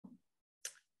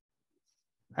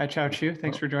Hi, Qiaochu.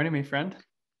 Thanks Well, for joining me, friend.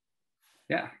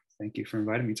 yeah, thank you for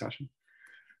inviting me, Tasshin.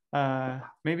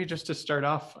 Maybe just to start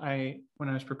off, when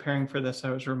I was preparing for this,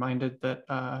 I was reminded that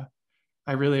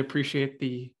I really appreciate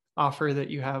the offer that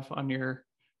you have on your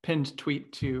pinned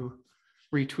tweet to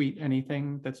retweet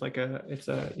anything that's like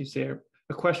you say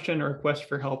a question or a request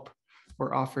for help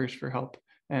or offers for help.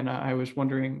 And I was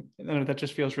wondering, that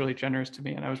just feels really generous to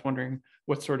me. And I was wondering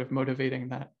what's sort of motivating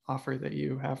that offer that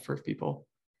you have for people.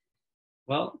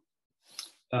 Well,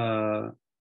 uh,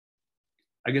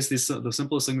 I guess the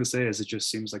simplest thing to say is it just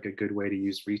seems like a good way to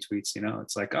use retweets.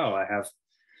 It's like, oh, I have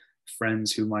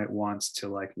friends who might want to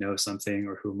like know something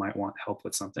or who might want help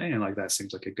with something, and like that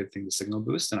seems like a good thing to signal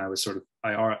boost. And I was sort of,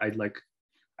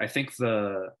 I think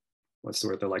what's the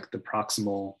word, the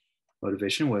proximal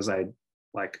motivation was I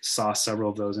like saw several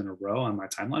of those in a row on my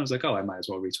timeline. I was like, oh, I might as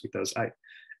well retweet those.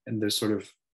 And there's sort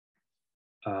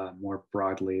of more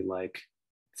broadly like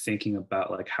thinking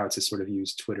about like how to sort of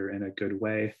use Twitter in a good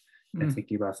way and Mm,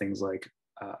 thinking about things like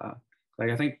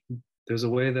I think there's a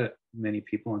way that many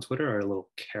people on Twitter are a little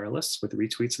careless with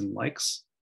retweets and likes.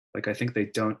 Like I think they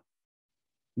don't,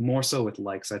 more so with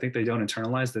likes. I think they don't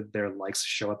internalize that their likes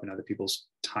show up in other people's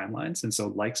timelines, and so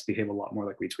likes behave a lot more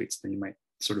like retweets than you might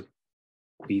sort of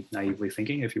be naively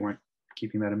thinking if you weren't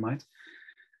keeping that in mind.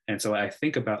 And so I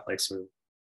think about like sort of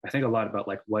I think a lot about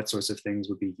like what sorts of things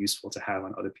would be useful to have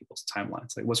on other people's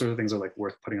timelines. Like what sort of things are like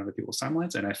worth putting on other people's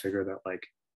timelines. And I figure that like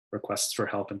requests for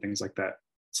help and things like that,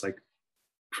 it's like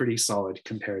pretty solid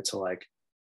compared to like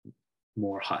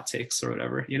more hot takes or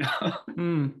whatever.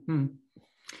 mm, mm.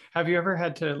 Have you ever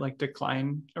had to like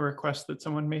decline a request that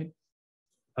someone made?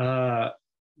 uh,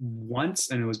 Once,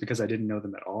 and it was because I didn't know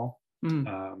them at all.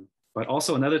 Mm. But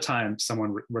also another time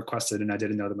someone requested and I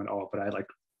didn't know them at all, but I like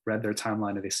read their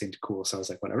timeline and they seemed cool. So I was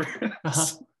like, whatever. Uh-huh.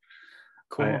 So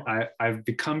Cool. I've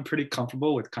become pretty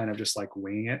comfortable with kind of just like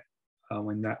winging it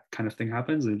when that kind of thing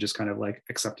happens and just kind of like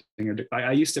accepting it.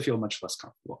 I used to feel much less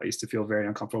comfortable. I used to feel very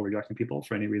uncomfortable rejecting people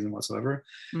for any reason whatsoever,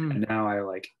 and Mm.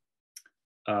 now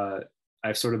uh,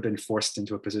 I've sort of been forced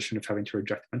into a position of having to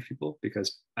reject a bunch of people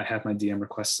because I have my DM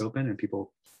requests open and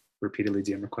people repeatedly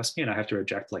DM request me, and I have to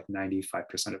reject like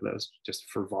 95% of those just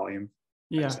for volume.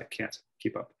 Yeah. I can't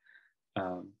keep up,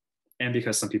 and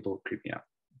because some people creep me out,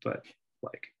 but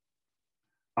like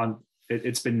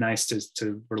it's been nice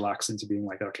to relax into being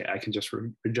like, okay, I can just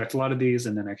reject a lot of these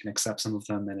and then I can accept some of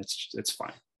them, and it's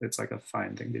fine. It's like a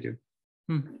fine thing to do.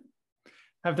 Mm.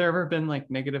 Have there ever been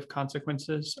like negative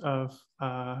consequences of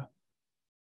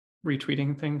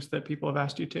retweeting things that people have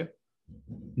asked you to?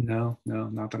 No, no,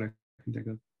 not that I can think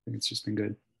of. I think it's just been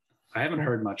good. I haven't Cool.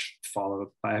 heard much follow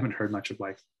up. I haven't heard much of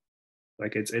like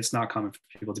it's not common for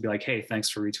people to be like, hey, thanks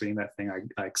for retweeting that thing. I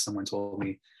like someone told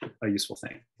me a useful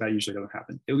thing. That usually doesn't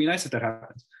happen. It would be nice if that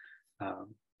happens,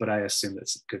 but I assume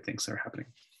that good things are happening.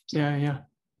 So Yeah. Yeah.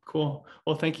 Cool.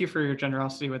 Well, thank you for your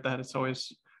generosity with that. It's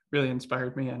always really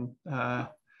inspired me, and I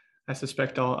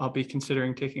suspect I'll be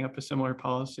considering taking up a similar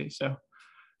policy. So,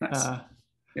 nice. uh,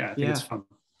 Yeah, I think it's yeah. fun.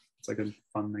 It's like a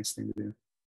fun, nice thing to do.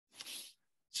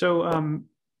 So,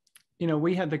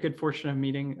 we had the good fortune of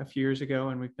meeting a few years ago,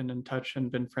 and we've been in touch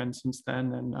and been friends since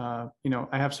then. And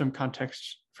I have some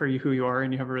context for you who you are,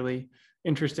 and you have a really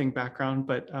interesting background.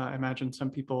 But I imagine some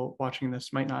people watching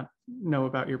this might not know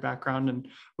about your background, and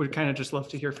would kind of just love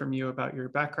to hear from you about your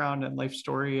background and life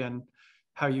story and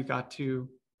how you got to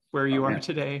where Oh you are man,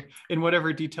 today in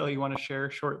whatever detail you want to share,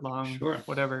 short, long, sure.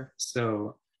 whatever.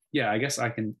 So yeah, I guess I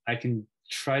can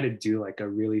try to do like a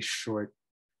really short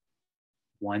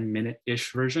 1 minute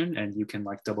ish version, and you can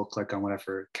like double click on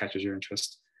whatever catches your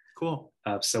interest. Cool.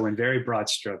 So in very broad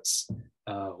strokes,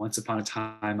 once upon a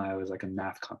time I was like a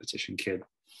math competition kid,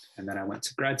 and then I went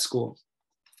to grad school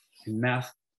in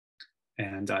math,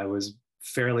 and I was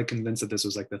fairly convinced that this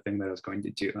was like the thing that I was going to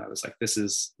do. And I was like, this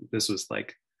was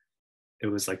like it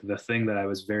was like the thing that I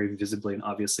was very visibly and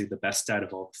obviously the best at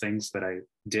of all things that I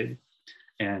did.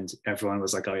 And everyone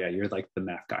was like, oh yeah, you're like the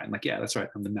math guy. I'm like, yeah, that's right,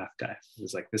 I'm the math guy. It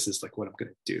was like, this is like what I'm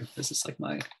gonna do. This is like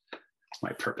my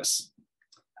purpose.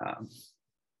 um,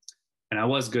 and I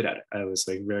was good at it. I was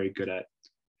like very good at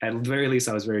the very least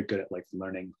I was very good at like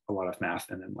learning a lot of math,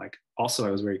 and then like also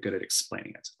I was very good at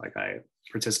explaining it. Like I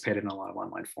participated in a lot of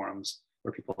online forums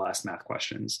where people asked math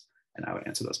questions and I would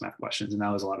answer those math questions, and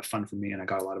that was a lot of fun for me, and I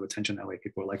got a lot of attention that way.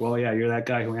 People were like, well, yeah, you're that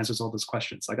guy who answers all those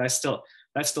questions. Like that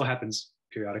still happens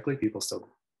periodically. People still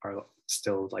are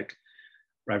still like,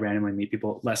 I randomly meet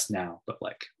people, less now, but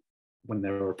like when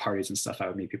there were parties and stuff, I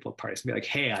would meet people at parties and be like,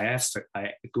 hey,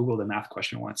 I Googled a math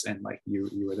question once and like you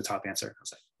were the top answer. And I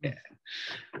was like,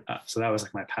 yeah. So that was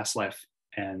like my past life.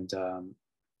 And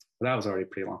But that was already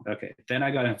pretty long. Okay. Then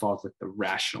I got involved with the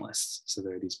rationalists. So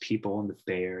there are these people in the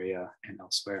Bay Area and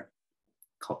elsewhere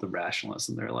called the rationalists.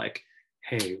 And they're like,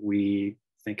 hey, we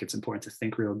think it's important to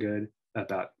think real good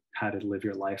about how to live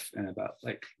your life and about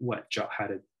like what job, how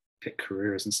to pick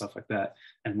careers and stuff like that.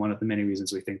 And one of the many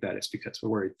reasons we think that is because we're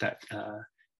worried that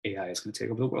AI is going to take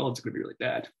over the world. It's going to be really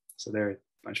bad. So there are a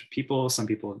bunch of people. Some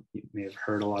people, you may have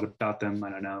heard a lot about them.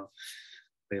 I don't know.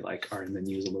 They like are in the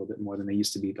news a little bit more than they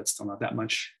used to be, but still not that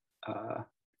much.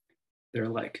 They're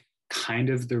like kind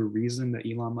of the reason that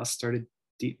Elon Musk started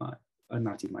DeepMind,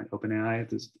 not DeepMind,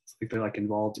 OpenAI. It's like they're like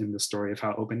involved in the story of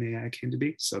how OpenAI came to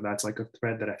be. So that's like a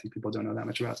thread that I think people don't know that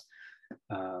much about.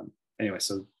 Anyway,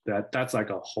 so that's like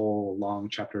a whole long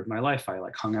chapter of my life. I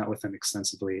like hung out with them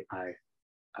extensively.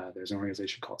 There's an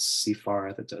organization called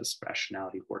CFAR that does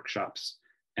rationality workshops,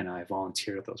 and I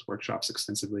volunteered at those workshops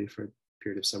extensively for a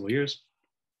period of several years.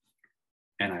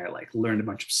 And I like learned a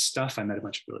bunch of stuff. I met a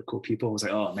bunch of really cool people. I was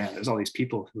like, oh man, there's all these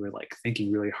people who are like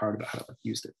thinking really hard about how to like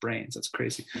use their brains. That's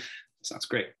crazy. Sounds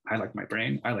great. I like my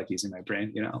brain. I like using my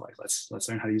brain. You know, like let's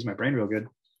learn how to use my brain real good.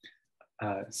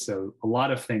 So a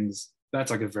lot of things. That's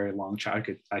like a very long chat.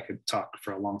 I could talk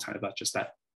for a long time about just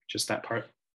that part.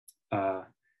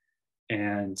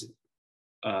 And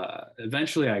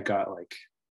eventually I got like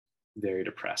very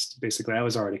depressed. Basically, I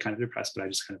was already kind of depressed, but I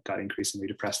just kind of got increasingly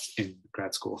depressed in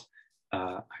grad school.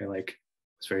 I like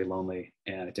was very lonely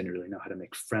and I didn't really know how to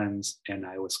make friends. And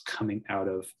I was coming out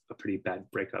of a pretty bad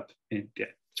breakup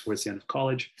towards the end of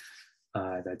college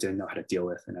that I didn't know how to deal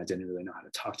with, and I didn't really know how to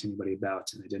talk to anybody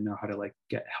about, and I didn't know how to like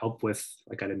get help with.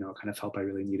 Like I didn't know what kind of help I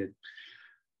really needed.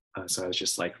 So I was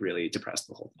just like really depressed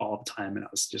all the time, and I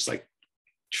was just like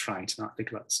trying to not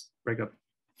think about this breakup.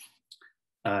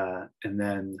 And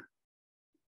then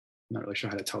I'm not really sure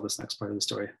how to tell this next part of the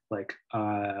story. Like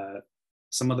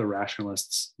some of the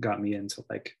rationalists got me into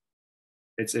like,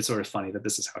 it's sort of funny that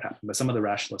this is how it happened, but some of the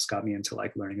rationalists got me into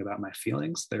like learning about my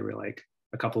feelings. They were like,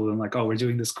 a couple of them like, oh, we're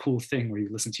doing this cool thing where you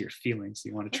listen to your feelings.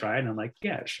 You want to try it? And I'm like,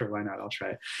 yeah, sure, why not? I'll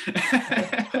try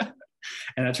it.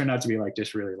 And that turned out to be like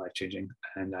just really life-changing.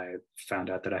 And I found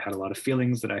out that I had a lot of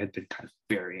feelings that I had been kind of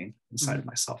burying inside of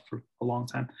myself for a long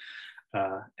time.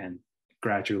 And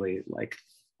gradually like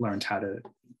learned how to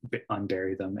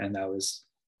unbury them. And that was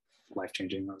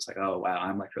life-changing. I was like, oh wow,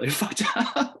 I'm like really fucked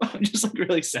up. I'm just like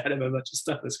really sad about a bunch of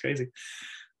stuff. That's crazy.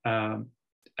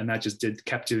 And that just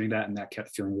kept doing that, and that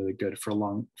kept feeling really good for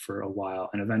a while.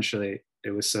 And eventually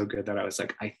it was so good that I was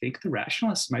like, I think the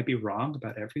rationalists might be wrong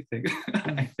about everything.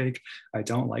 I think I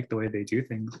don't like the way they do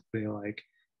things. They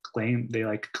claim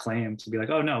to be like,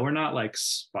 oh no, we're not like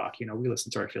Spock, you know, we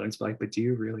listen to our feelings, but do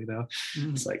you really though?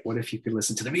 It's like, what if you could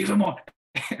listen to them even more?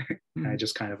 And I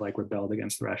just kind of like rebelled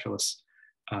against the rationalists.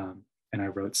 And I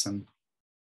wrote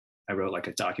like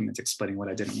a document explaining what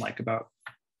I didn't like about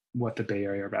what the Bay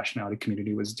Area rationality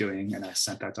community was doing. And I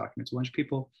sent that document to a bunch of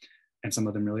people, and some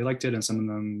of them really liked it, and some of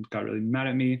them got really mad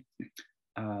at me.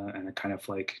 And it kind of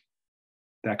like,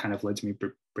 that kind of led to me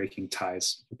breaking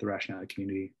ties with the rationality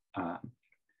community.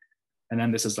 And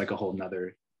then this is like a whole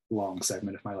nother long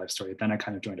segment of my life story. Then I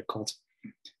kind of joined a cult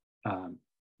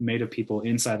made of people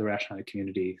inside the rationality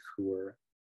community who were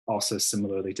also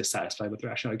similarly dissatisfied with the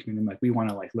rationality community. Like, we want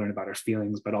to like learn about our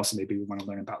feelings, but also maybe we want to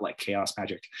learn about like chaos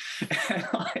magic and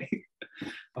like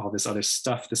all this other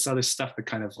stuff that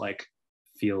kind of like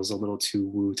feels a little too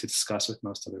woo to discuss with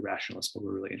most other rationalists, but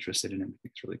we're really interested in it. I think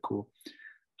it's really cool.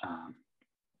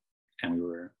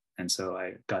 And so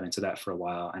I got into that for a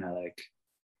while, and I like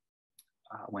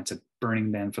went to Burning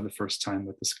Man for the first time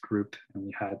with this group, and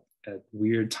we had a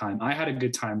weird time. I had a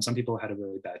good time. Some people had a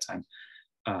really bad time.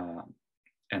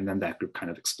 And then that group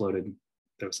kind of exploded.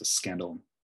 There was a scandal.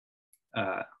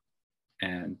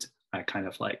 And I kind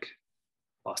of like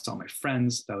lost all my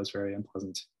friends. That was very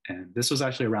unpleasant. And this was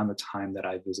actually around the time that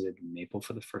I visited Maple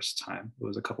for the first time. It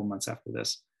was a couple months after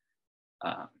this.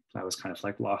 I was kind of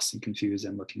like lost and confused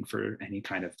and looking for any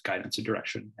kind of guidance or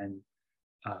direction. And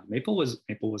Maple was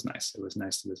nice. It was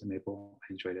nice to visit Maple. I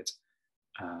enjoyed it.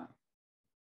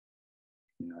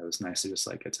 It was nice to just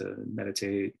like get to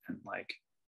meditate and like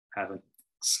have a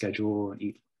schedule and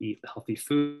eat healthy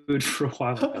food for a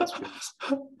while. That was really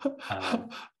nice.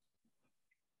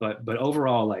 But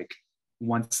overall, like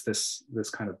once this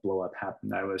kind of blow up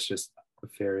happened, I was just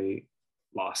very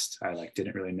lost. I like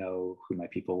didn't really know who my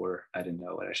people were. I didn't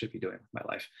know what I should be doing with my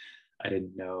life. I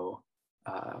didn't know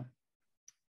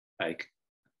like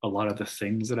a lot of the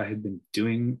things that I had been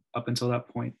doing up until that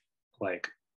point, like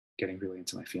getting really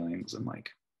into my feelings and like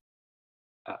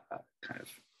kind of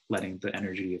letting the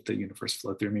energy of the universe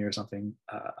flow through me or something.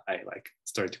 I like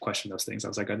started to question those things. I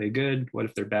was like, are they good? What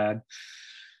if they're bad?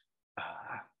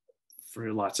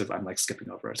 for lots of, I'm like skipping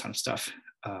over a ton of stuff.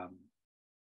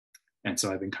 And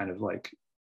so I've been kind of like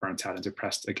burnt out and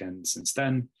depressed again since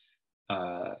then.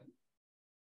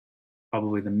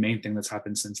 Probably the main thing that's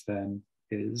happened since then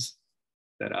is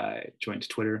that I joined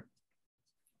Twitter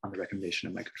on the recommendation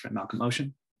of my good friend Malcolm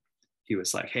Ocean. He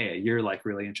was like, hey, you're like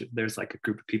really interested. There's like a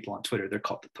group of people on Twitter, they're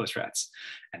called the Push Rats,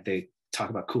 and they talk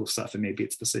about cool stuff, and maybe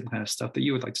it's the same kind of stuff that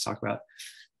you would like to talk about.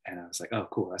 And I was like, oh,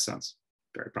 cool, that sounds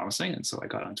very promising. And so I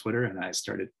got on Twitter and I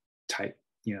started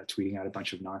tweeting out a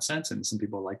bunch of nonsense, and some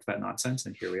people liked that nonsense,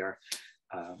 and here we are.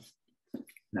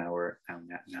 Now we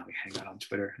hang out on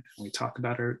Twitter and we talk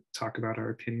about our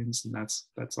opinions, and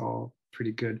that's all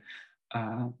pretty good.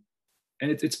 And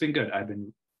it's been good.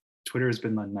 Twitter has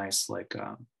been a nice, like,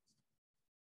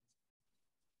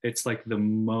 it's like the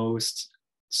most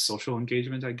social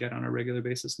engagement I get on a regular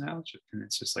basis now, and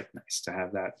it's just like nice to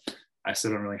have that. I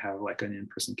still don't really have like an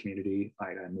in-person community.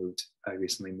 I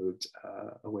recently moved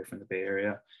away from the Bay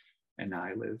Area, and now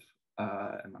I live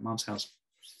in my mom's house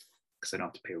because I don't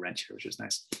have to pay rent here, which is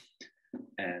nice.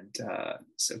 And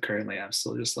so currently I'm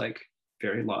still just like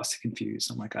very lost and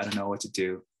confused. I'm like, I don't know what to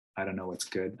do. I don't know what's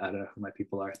good. I don't know who my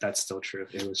people are. That's still true.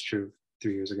 It was true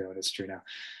 3 years ago, and it's true now.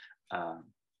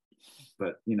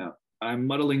 But I'm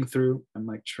muddling through. I'm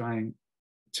like trying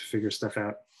to figure stuff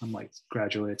out. I'm like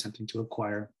gradually attempting to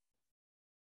acquire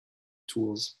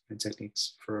tools and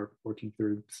techniques for working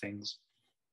through things.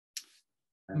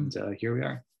 And here we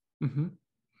are. Mm-hmm.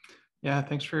 Yeah,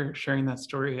 thanks for sharing that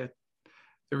story. It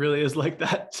really is like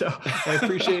that. So I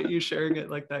appreciate you sharing it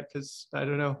like that, because I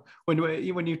don't know,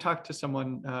 when you talk to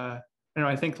someone, I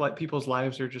think like people's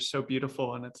lives are just so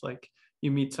beautiful, and it's like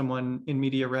you meet someone in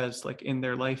media res, like in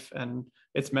their life, and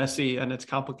it's messy and it's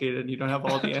complicated and you don't have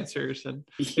all the answers. And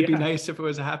it'd be nice if it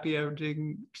was a happy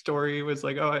ending story. It was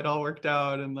like, oh, it all worked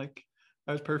out and like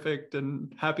I was perfect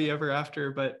and happy ever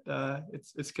after, but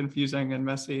it's confusing and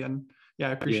messy. And yeah,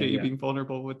 I appreciate you being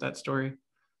vulnerable with that story.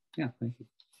 Yeah, thank you.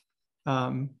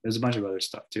 There's a bunch of other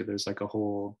stuff too. There's like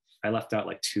I left out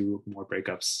like 2 more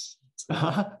breakups,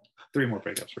 so 3 more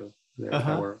breakups really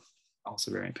that were also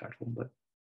very impactful. But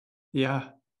yeah,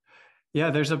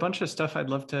 there's a bunch of stuff I'd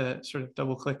love to sort of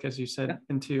double click, as you said,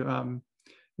 into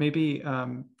maybe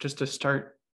just to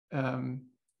start,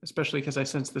 especially because I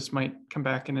sense this might come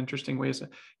back in interesting ways.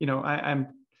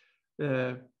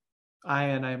 I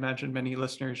imagine many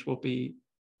listeners will be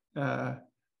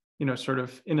sort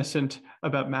of innocent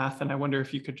about math, and I wonder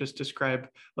if you could just describe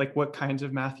like what kinds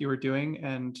of math you were doing,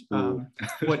 and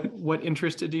what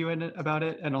interested you in it about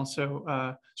it, and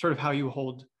also sort of how you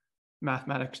hold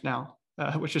mathematics now,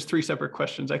 which is 3 separate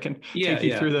questions. I can take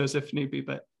you through those if need be,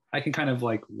 but I can kind of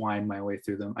like wind my way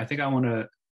through them. I think the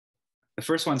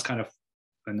first one's kind of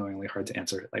annoyingly hard to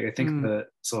answer. Like I think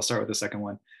so I'll start with the second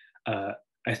one. I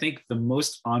think the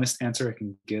most honest answer I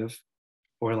can give,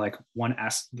 or like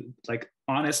honest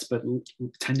but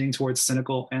tending towards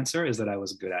cynical answer, is that I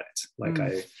was good at it. Like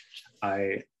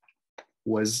I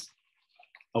was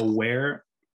aware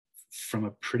from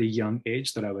a pretty young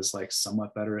age that I was like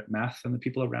somewhat better at math than the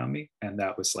people around me, and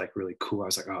that was like really cool. I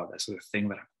was like, oh, that's the thing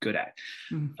that I'm good at.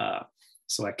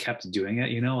 So I kept doing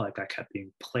it, like I kept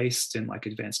being placed in like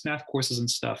advanced math courses and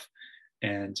stuff.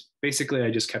 And basically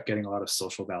I just kept getting a lot of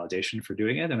social validation for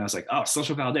doing it. And I was like, oh,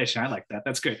 social validation, I like that.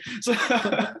 That's good. So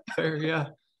fair, yeah.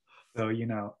 So,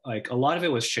 like a lot of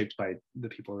it was shaped by the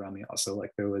people around me also.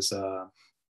 Like there was a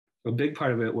big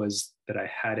part of it was that I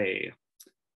had a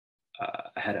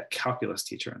calculus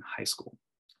teacher in high school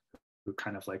who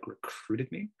kind of like recruited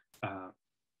me. I'm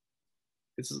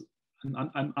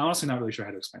honestly not really sure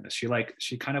how to explain this.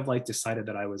 She kind of like decided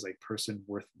that I was a person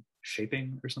worth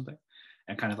shaping or something,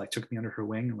 and kind of like took me under her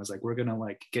wing and was like, we're gonna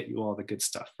like get you all the good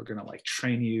stuff. We're gonna like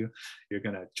train you. You're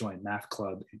gonna join math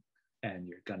club, and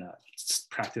you're gonna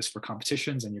practice for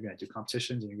competitions, and you're gonna do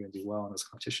competitions, and you're gonna do well in those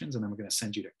competitions, and then we're gonna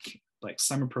send you to like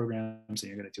summer programs, and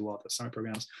you're gonna do all the summer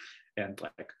programs, and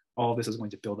like all of this is going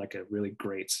to build like a really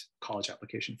great college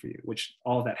application for you, which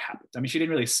all of that happened. I mean, she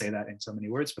didn't really say that in so many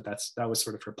words, but that was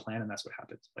sort of her plan, and that's what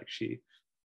happened. Like she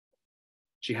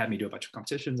had me do a bunch of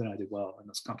competitions, and I did well in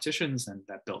those competitions, and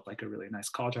that built like a really nice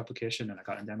college application, and I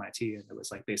got into MIT, and it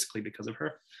was like basically because of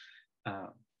her.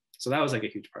 So that was like a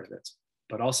huge part of it.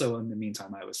 But also in the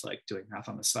meantime, I was like doing math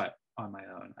on the side on my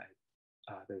own.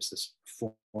 There's this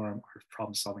forum,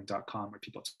 problemsolving.com, where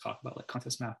people talk about like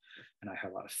contest math, and I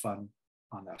had a lot of fun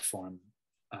on that forum,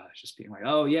 just being like,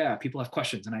 oh yeah, people have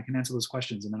questions, and I can answer those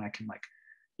questions, and then I can like,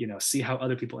 see how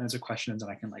other people answer questions, and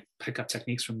I can like pick up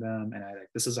techniques from them. And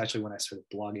this is actually when I started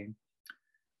blogging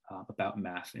about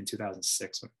math in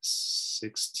 2006 when I was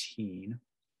 16.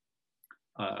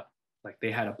 like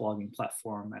they had a blogging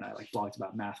platform and I like blogged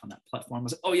about math on that platform. I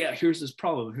was like, oh yeah, here's this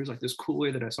problem. Here's like this cool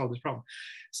way that I solved this problem.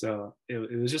 So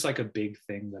it was just like a big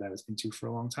thing that I was into for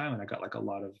a long time. And I got like a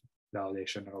lot of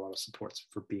validation and a lot of support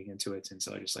for being into it. And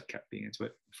so I just like kept being into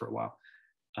it for a while.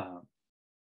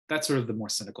 That's sort of the more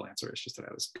cynical answer. It's just that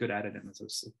I was good at it and it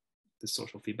was the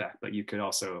social feedback, but you could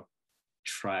also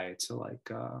try to like,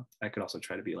 I could also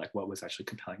try to be like, what was actually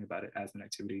compelling about it as an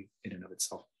activity in and of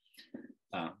itself.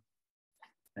 And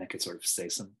I could sort of say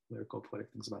some lyrical, poetic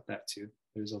things about that too.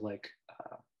 There's a like,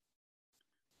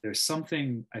 there's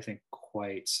something I think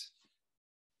quite,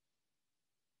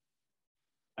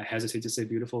 I hesitate to say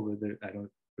beautiful, but I don't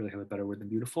really have a better word than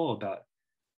beautiful about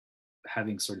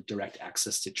having sort of direct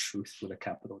access to truth with a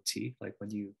capital T. Like when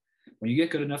you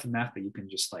get good enough in math that you can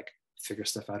just like figure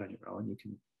stuff out on your own,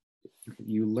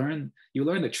 you learn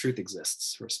that truth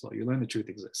exists. First of all, you learn the truth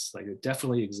exists. Like it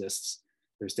definitely exists.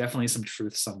 There's definitely some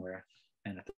truth somewhere.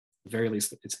 And at the very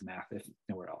least, it's math, if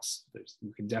nowhere else.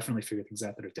 You can definitely figure things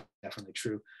out that are definitely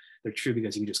true. They're true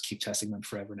because you just keep testing them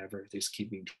forever and ever. They just keep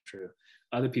being true.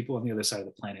 Other people on the other side of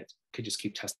the planet could just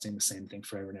keep testing the same thing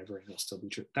forever and ever, and it'll still be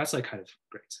true. That's like kind of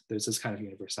great. There's this kind of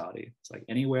universality. It's like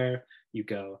anywhere you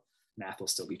go, math will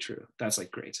still be true. That's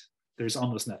like great. There's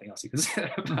almost nothing else you can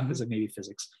say about this, like maybe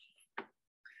physics.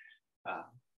 So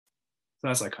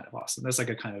that's like kind of awesome. That's like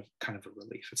a kind of a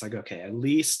relief. It's like, okay, at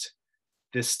least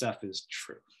this stuff is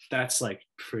true. That's like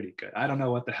pretty good. I don't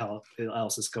know what the hell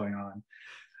else is going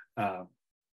on.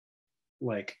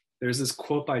 Like there's this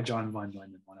quote by John von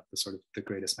Neumann, one of the sort of the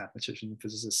greatest mathematicians and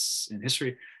physicists in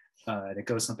history. And it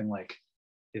goes something like,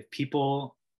 if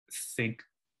people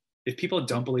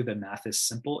don't believe that math is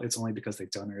simple, it's only because they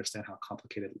don't understand how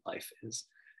complicated life is.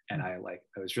 And I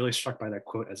was really struck by that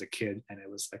quote as a kid, and it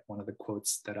was like one of the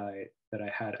quotes that I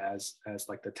had as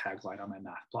like the tagline on my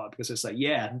math blog, because it's like,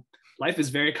 yeah, life is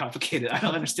very complicated. I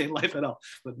don't understand life at all,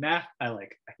 but math, I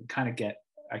can kind of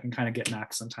get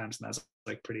math sometimes, and that's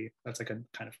like a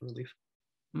kind of relief.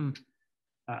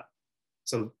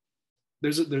 So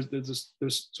there's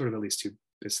sort of at least two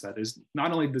bits that is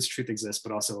not only this truth exists,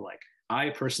 but also like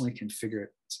I personally can figure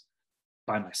it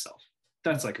by myself.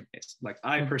 That's like amazing. Like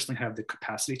I personally have the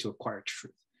capacity to acquire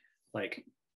truth. Like,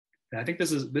 and I think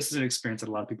this is an experience that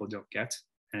a lot of people don't get.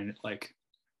 And like,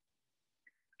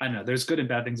 I don't know, there's good and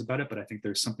bad things about it, but I think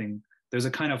there's a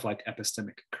kind of like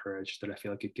epistemic courage that I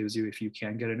feel like it gives you if you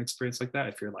can get an experience like that.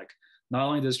 If you're like, not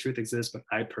only does truth exist, but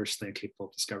I personally am capable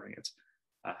of discovering it.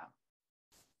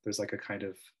 There's like a kind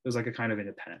of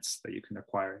independence that you can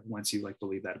acquire once you like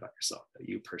believe that about yourself, that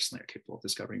you personally are capable of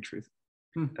discovering truth,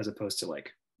 as opposed to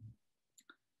like,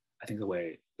 I think the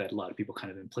way that a lot of people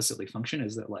kind of implicitly function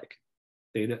is that like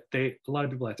a lot of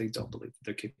people I think don't believe that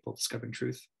they're capable of discovering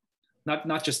truth.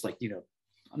 Not just like,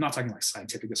 I'm not talking like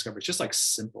scientific discovery, just like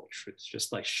simple truths,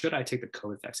 just like, should I take the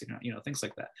COVID vaccine or not? Things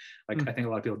like that. Like, I think a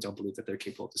lot of people don't believe that they're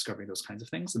capable of discovering those kinds of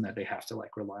things, and that they have to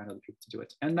like rely on other people to do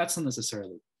it. And that's not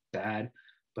necessarily bad,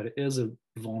 but it is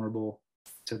vulnerable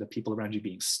to the people around you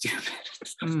being stupid.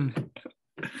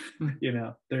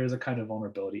 There is a kind of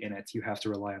vulnerability in it. You have to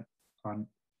rely on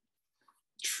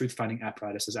truth finding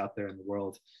apparatuses out there in the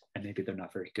world, and maybe they're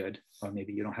not very good, or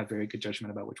maybe you don't have very good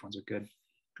judgment about which ones are good.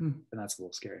 And that's a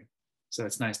little scary. So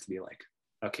it's nice to be like,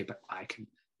 okay, but I can,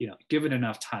 given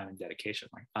enough time and dedication,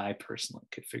 like I personally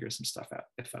could figure some stuff out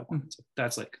if I wanted to.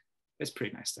 That's like, it's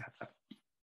pretty nice to have that.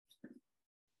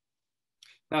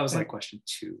 That was like question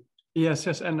 2. Yes.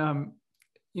 And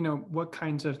what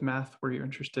kinds of math were you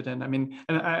interested in? I mean,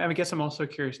 and I guess I'm also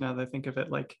curious now that I think of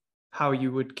it, like how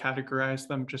you would categorize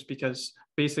them, just because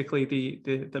basically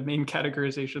the main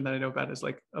categorization that I know about is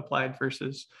like applied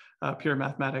versus pure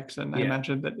mathematics, and I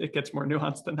imagine that it gets more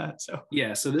nuanced than that. So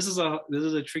so this is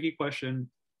a tricky question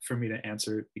for me to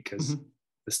answer, because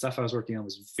the stuff I was working on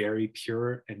was very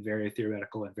pure and very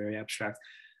theoretical and very abstract.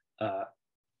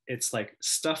 It's like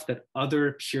stuff that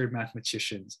other pure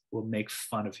mathematicians will make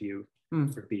fun of you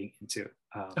for being into,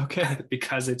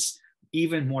 because it's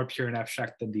even more pure and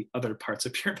abstract than the other parts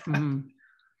of pure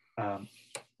math.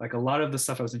 Like a lot of the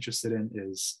stuff I was interested in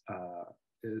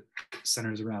it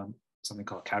centers around something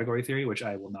called category theory, which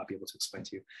I will not be able to explain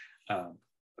to you,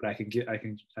 but I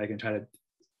can try to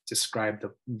describe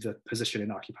the position it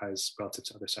occupies relative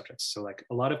to other subjects. So like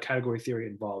a lot of category theory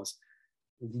involves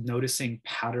noticing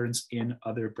patterns in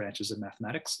other branches of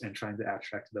mathematics and trying to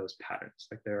abstract those patterns.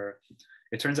 Like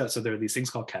it turns out, so there are these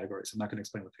things called categories. I'm not going to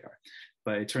explain what they are,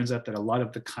 but it turns out that a lot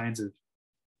of the kinds of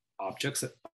objects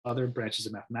that other branches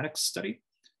of mathematics study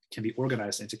can be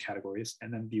organized into categories,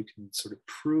 and then you can sort of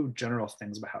prove general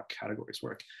things about how categories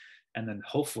work. And then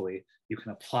hopefully you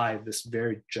can apply this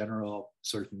very general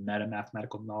sort of meta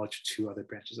mathematical knowledge to other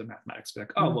branches of mathematics. Be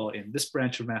like, oh, well, in this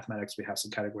branch of mathematics, we have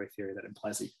some category theory that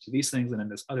implies that you can do these things. And in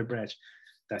this other branch,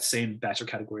 that same batch of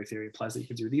category theory implies that you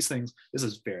can do these things. This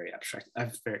is very abstract.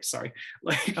 I'm very sorry.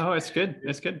 Like, oh, it's good.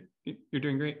 It's good. You're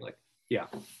doing great. Like, yeah.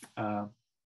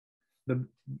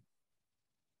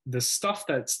 The stuff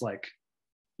that's like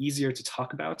easier to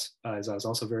talk about is I was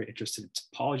also very interested in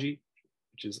topology,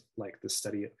 which is like the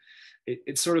study of,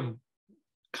 it's sort of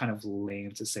kind of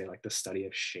lame to say like the study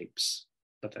of shapes,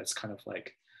 but that's kind of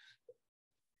like,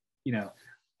 you know,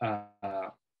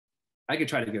 I could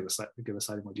try to give a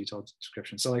slightly more detailed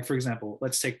description. So like, for example,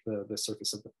 let's take the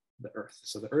surface of the Earth.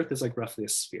 So the Earth is like roughly a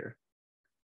sphere.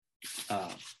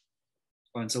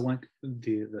 And so when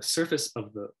the surface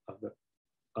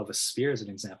of a sphere is an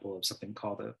example of something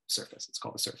called a surface. It's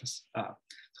called a surface.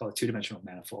 It's called a two-dimensional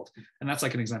manifold. And that's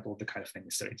like an example of the kind of thing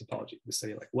we study in topology. We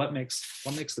study like what makes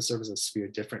the surface of a sphere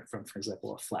different from, for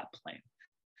example, a flat plane.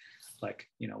 Like,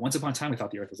 you know, once upon a time, we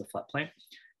thought the Earth was a flat plane.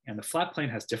 And the flat plane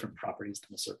has different properties than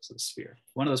the surface of the sphere.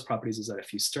 One of those properties is that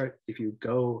if you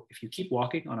keep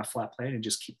walking on a flat plane and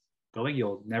just keep going,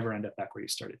 you'll never end up back where you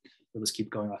started. You'll just keep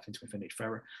going off into infinity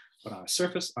forever. But on a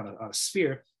surface, on a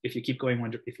sphere, if you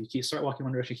start walking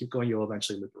one direction, keep going, you'll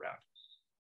eventually loop around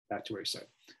back to where you started.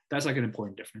 That's like an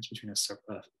important difference between a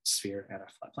sphere and a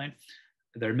flat plane.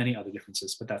 There are many other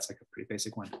differences, but that's like a pretty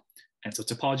basic one. And so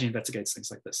topology investigates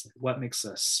things like this. Like what makes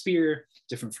a sphere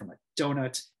different from a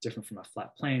donut, different from a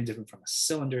flat plane, different from a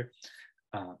cylinder.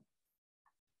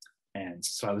 And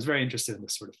so I was very interested in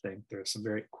this sort of thing. There are some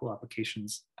very cool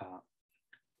applications.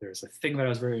 There's a thing that I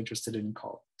was very interested in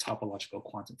called topological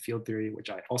quantum field theory, which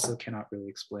I also cannot really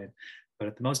explain. But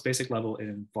at the most basic level, it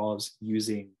involves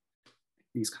using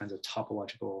these kinds of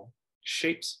topological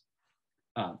shapes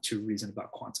to reason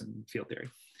about quantum field theory.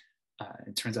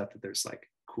 It turns out that there's like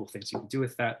cool things you can do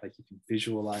with that. Like you can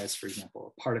visualize, for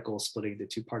example, a particle splitting into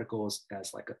two particles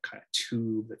as like a kind of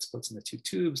tube that splits into two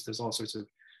tubes. There's all sorts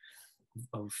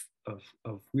of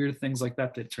weird things like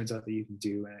that it turns out that you can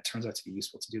do, and it turns out to be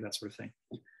useful to do that sort of thing.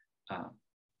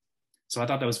 So I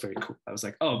thought that was very cool. I was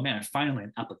like, oh man, finally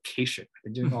an application. I've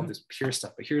been doing all this pure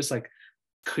stuff, but here's like,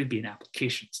 could be an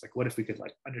application. It's like, what if we could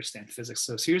like understand physics?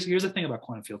 So here's the thing about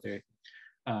quantum field theory.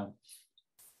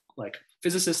 Like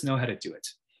physicists know how to do it.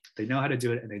 They know how to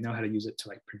do it, and they know how to use it to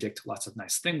like predict lots of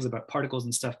nice things about particles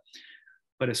and stuff.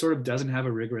 But it sort of doesn't have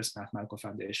a rigorous mathematical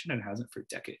foundation, and it hasn't for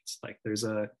decades. Like there's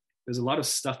a lot of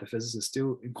stuff that physicists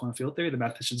do in quantum field theory. The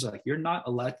mathematicians are like, you're not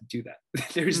allowed to do that.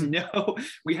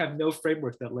 We have no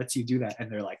framework that lets you do that. And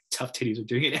they're like, tough titties are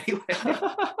doing it anyway.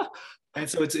 And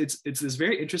so it's this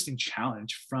very interesting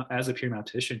challenge as a pure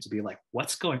mathematician to be like,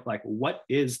 what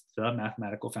is the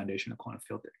mathematical foundation of quantum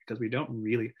field theory? Because we don't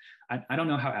really, I don't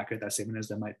know how accurate that statement is.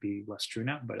 That might be less true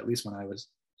now, but at least when I was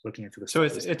looking into this. So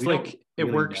it's like it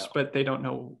really works, but they don't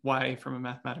know why from a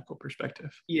mathematical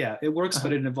perspective. Yeah, it works,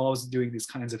 but it involves doing these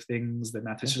kinds of things that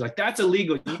mathematicians are like, that's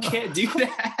illegal. You can't do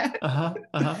that.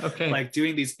 Okay. Like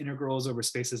doing these integrals over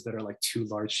spaces that are like too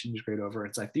large to integrate over.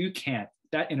 It's like, you can't.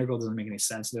 That integral doesn't make any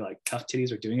sense. And they're like, tough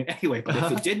titties are doing it anyway. But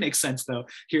if it did make sense, though,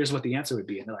 here's what the answer would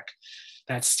be. And they're like,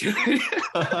 that's stupid.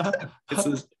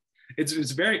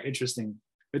 It's very interesting.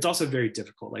 It's also very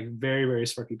difficult. Like very, very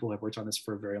smart people have worked on this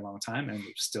for a very long time and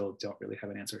we still don't really have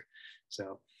an answer.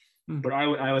 So, but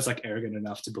I was like arrogant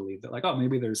enough to believe that like, oh,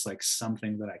 maybe there's like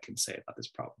something that I can say about this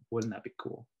problem. Wouldn't that be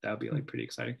cool? That would be like pretty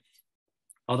exciting.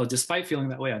 Although despite feeling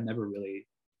that way, I never really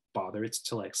bothered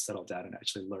to like settle down and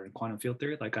actually learn quantum field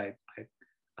theory. Like I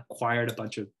acquired a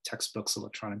bunch of textbooks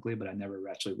electronically, but I never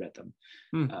actually read them.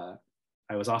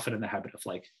 I was often in the habit of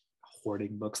like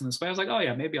hoarding books in this way. I was like, oh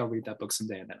yeah, maybe I'll read that book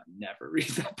someday, and then I'll never read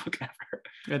that book ever.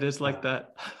 It is like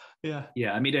that. Yeah.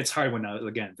 I mean, it's hard when I was,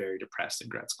 again, very depressed in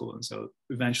grad school, and so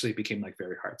eventually it became like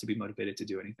very hard to be motivated to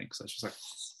do anything. So it's just like,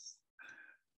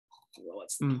 well,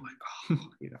 what's the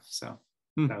point? So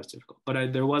that was difficult.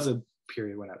 But there was a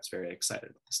period when I was very excited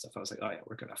about this stuff. I was like, oh yeah,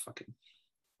 we're gonna fucking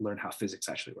learn how physics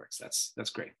actually works. That's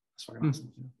great. That's fucking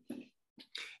awesome.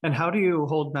 And how do you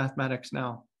hold mathematics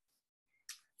now?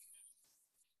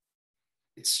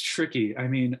 It's tricky. I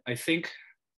mean, I think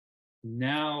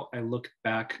now I look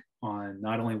back on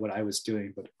not only what I was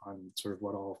doing, but on sort of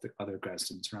what all of the other grad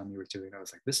students around me were doing. I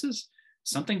was like, this is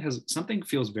something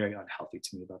feels very unhealthy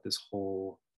to me about this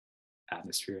whole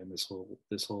atmosphere and this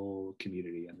whole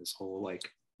community and this whole like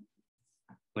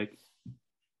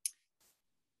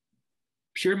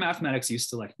pure mathematics used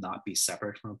to like not be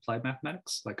separate from applied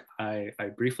mathematics. Like I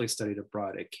briefly studied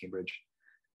abroad at Cambridge,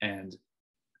 and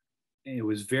it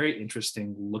was very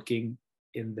interesting looking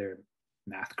in their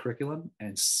math curriculum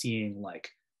and seeing like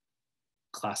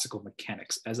classical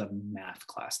mechanics as a math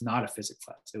class, not a physics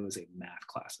class. It was a math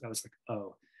class. I was like,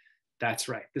 oh, that's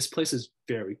right. This place is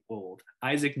very old.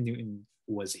 Isaac Newton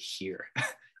was here.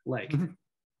 Like,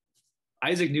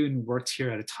 Isaac Newton worked here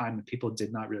at a time when people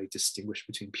did not really distinguish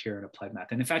between pure and applied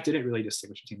math. And in fact, didn't really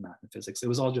distinguish between math and physics. It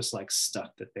was all just like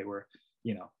stuff that they were,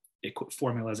 you know,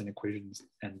 formulas and equations,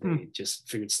 and they just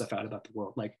figured stuff out about the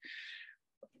world. Like,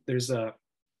 there's a,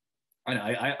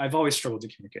 I've always struggled to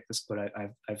communicate this, but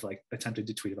I've like attempted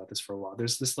to tweet about this for a while.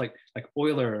 There's this like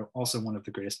Euler, also one of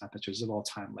the greatest mathematicians of all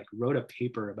time, like wrote a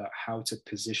paper about how to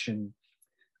position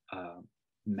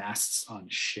masts on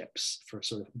ships for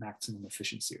sort of maximum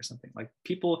efficiency or something. Like,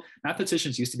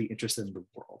 mathematicians used to be interested in the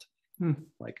world.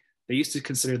 Like, they used to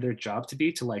consider their job to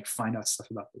be to like find out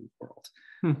stuff about the world.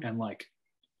 And like,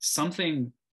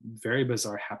 something very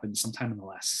bizarre happened sometime in the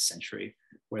last century,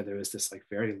 where there was this like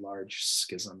very large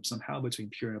schism somehow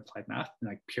between pure and applied math, and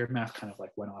like pure math kind of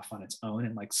like went off on its own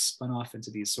and like spun off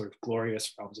into these sort of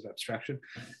glorious realms of abstraction,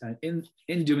 and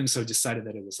in doing so decided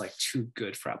that it was like too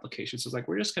good for applications. So it's like,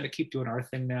 we're just going to keep doing our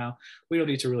thing now. We don't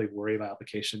need to really worry about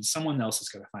applications. Someone else is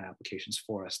going to find applications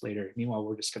for us later. Meanwhile,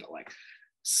 we're just going to like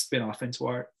spin off into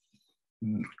our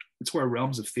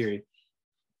realms of theory.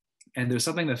 And there's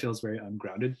something that feels very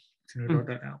ungrounded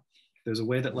right now. There's a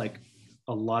way that like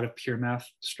a lot of pure math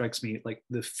strikes me, like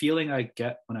the feeling I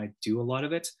get when I do a lot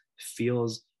of it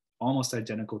feels almost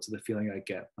identical to the feeling I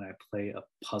get when I play a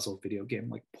puzzle video game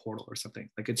like Portal or something.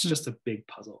 Like, it's just a big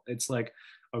puzzle. It's like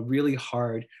a really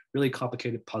hard, really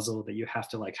complicated puzzle that you have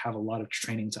to like have a lot of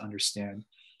training to understand.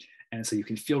 And so you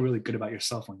can feel really good about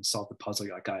yourself when you solve the puzzle.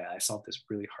 You're like, oh, yeah, I solved this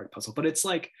really hard puzzle. But it's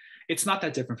like, it's not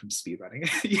that different from speedrunning.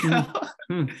 You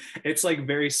know? It's like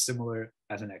very similar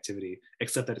as an activity,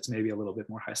 except that it's maybe a little bit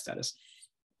more high status.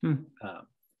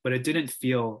 But it didn't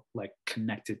feel like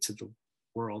connected to the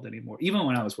world anymore. Even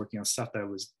when I was working on stuff that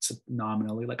was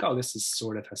nominally like, oh, this is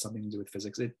sort of has something to do with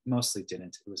physics, it mostly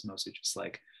didn't. It was mostly just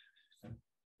like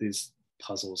these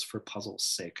puzzles for puzzle's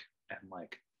sake. And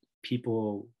like,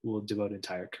 people will devote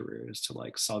entire careers to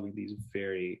like solving these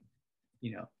very,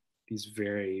 you know, these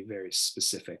very, very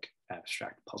specific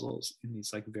abstract puzzles in these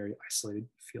like very isolated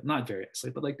field, not very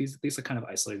isolated, but like these are kind of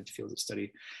isolated fields of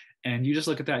study. And you just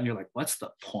look at that and you're like, what's the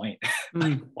point?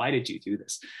 Like, why did you do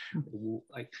this?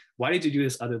 Like, why did you do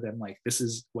this other than like, this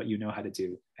is what you know how to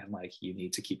do, and like, you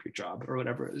need to keep your job or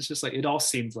whatever. It's just like, it all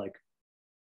seemed like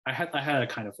I had a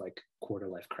kind of like quarter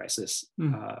life crisis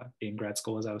in grad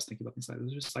school as I was thinking about things. Like, it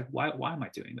was just like, why am I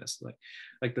doing this?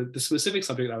 Like the specific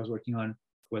subject I was working on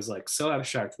was like so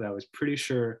abstract that I was pretty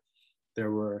sure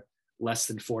there were less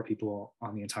than 4 people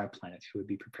on the entire planet who would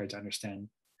be prepared to understand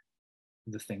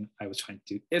the thing I was trying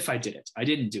to do if I did it. I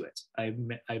didn't do it.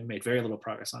 I made very little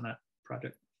progress on that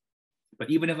project.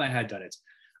 But even if I had done it,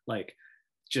 like,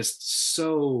 just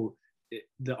so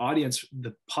the audience,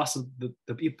 the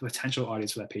potential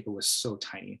audience for that paper was so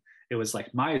tiny. It was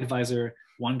like my advisor,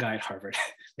 one guy at Harvard,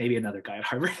 maybe another guy at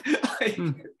Harvard, like,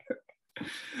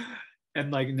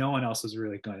 and like no one else was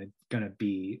really gonna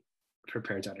be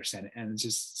prepared to understand it, and it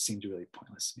just seemed really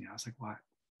pointless to me. I was like, why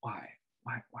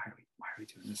are we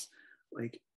doing this?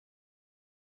 Like,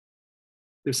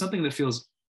 there's something that feels,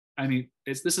 I mean,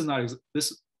 this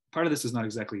part of this is not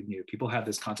exactly new. People have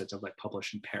this concept of like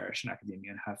publish and perish in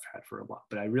academia and have had for a while.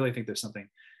 But I really think there's something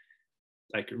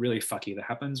like really fucky that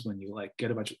happens when you like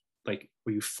get a bunch of like,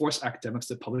 where you force academics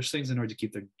to publish things in order to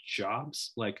keep their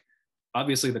jobs. Like,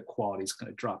 obviously the quality is going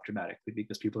to drop dramatically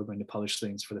because people are going to publish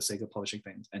things for the sake of publishing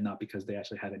things and not because they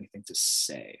actually have anything to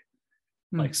say.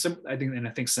 Like, I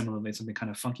think similarly, something kind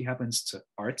of funky happens to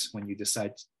art when you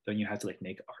decide, then you have to like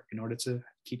make art in order to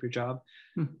keep your job,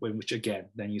 which again,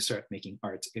 then you start making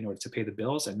art in order to pay the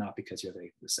bills and not because you have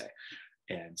anything to say.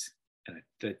 And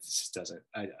that just doesn't,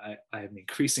 I am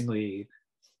increasingly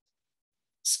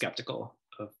skeptical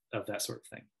of that sort of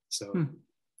thing. So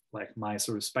like, my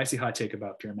sort of spicy hot take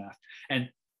about pure math. And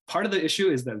part of the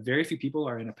issue is that very few people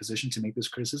are in a position to make this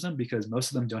criticism because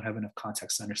most of them don't have enough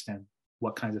context to understand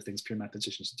what kinds of things pure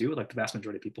mathematicians do. Like, the vast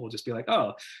majority of people will just be like,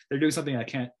 oh, they're doing something I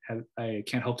can't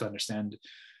hope to understand.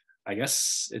 I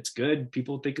guess it's good.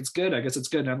 People think it's good. I guess it's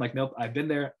good. And I'm like, nope, I've been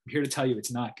there. I'm here to tell you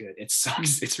it's not good. It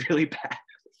sucks. It's really bad.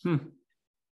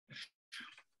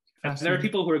 And there are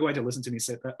people who are going to listen to me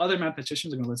say that. Other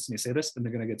mathematicians are going to listen to me say this, and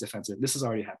they're going to get defensive. This has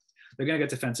already happened. They're going to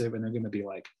get defensive, and they're going to be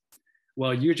like,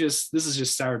 well, this is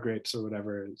just sour grapes or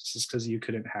whatever. It's just because you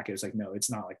couldn't hack it. It's like, no,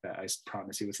 it's not like that. I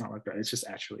promise you, it's not like that. It's just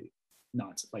actually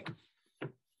nonsense. Like,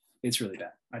 it's really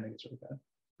bad. I think it's really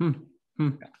bad.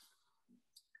 Yeah.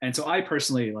 And so I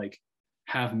personally like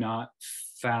have not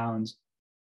found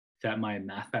that my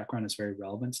math background is very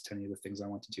relevant to any of the things I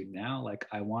want to do now. Like,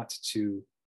 I want to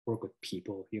work with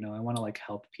people. You know, I want to like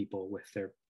help people with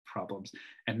their problems.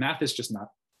 And math is just not,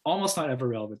 almost not ever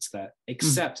relevant to that,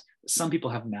 except some people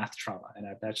have math trauma. And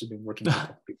I've actually been working with a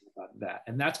couple people about that.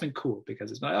 And that's been cool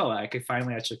because it's like, oh, I could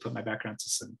finally actually put my background to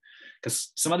some,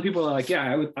 because some other people are like,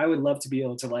 yeah, I would love to be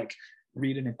able to like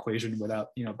read an equation without,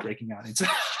 you know, breaking out into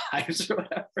hives or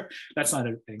whatever. That's not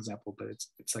an example, but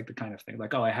it's like the kind of thing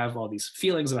like, oh, I have all these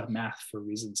feelings about math for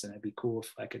reasons, and it'd be cool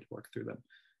if I could work through them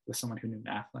with someone who knew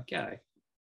math. Like, yeah,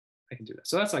 I can do that.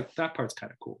 So that's like, that part's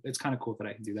kind of cool. It's kind of cool that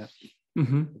I can do that.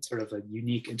 It's sort of a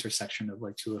unique intersection of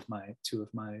like two of my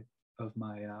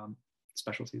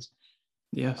specialties.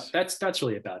 Yes. That's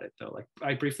really about it though. Like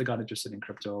I briefly got interested in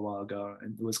crypto a while ago,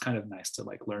 and it was kind of nice to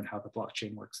like learn how the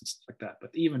blockchain works and stuff like that. But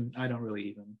even I don't really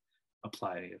even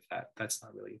apply any of that. That's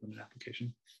not really even an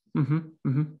application.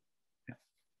 Yeah.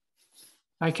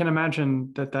 I can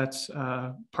imagine that that's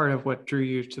part of what drew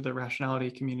you to the rationality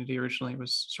community originally,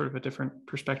 was sort of a different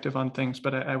perspective on things.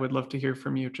 But I would love to hear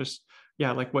from you just,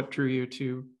 yeah, like what drew you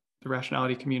to the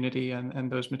rationality community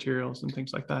and those materials and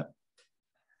things like that.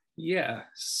 Yeah,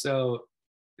 so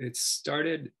it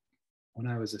started when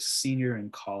I was a senior in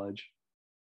college.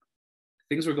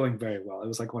 Things were going very well. It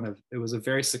was like it was a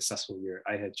very successful year.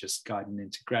 I had just gotten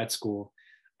into grad school.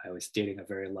 I was dating a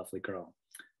very lovely girl.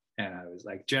 And I was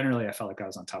like, generally, I felt like I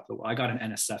was on top of the world. I got an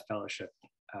NSF fellowship.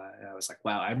 And I was like,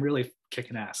 wow, I'm really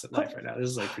kicking ass at life right now. This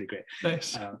is like pretty great.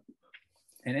 Nice.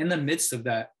 And in the midst of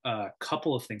that, a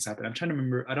couple of things happened. I'm trying to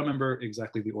remember. I don't remember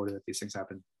exactly the order that these things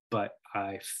happened, but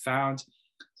I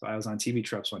was on TV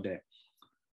Tropes one day,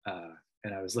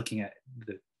 and I was looking at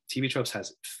the TV Tropes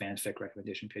has fanfic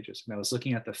recommendation pages. And I was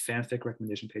looking at the fanfic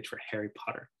recommendation page for Harry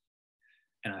Potter.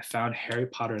 And I found Harry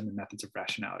Potter and the Methods of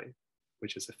Rationality,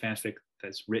 which is a fanfic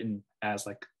that's written as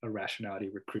like a rationality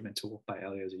recruitment tool by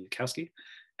Qiaochu Yuan.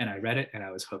 And I read it and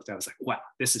I was hooked. I was like, wow,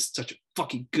 this is such a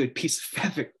fucking good piece of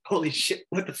fanfic. Holy shit,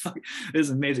 what the fuck? This is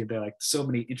amazing. There are like so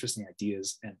many interesting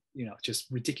ideas and, you know, just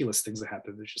ridiculous things that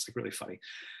happen. It's just like really funny.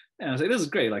 And I was like, this is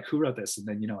great. Like, who wrote this? And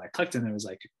then, you know, I clicked and it was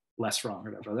like Less Wrong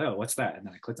or whatever. Oh, what's that? And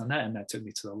then I clicked on that and that took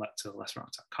me to the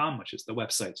lesswrong.com, which is the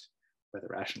website where the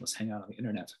rationalists hang out on the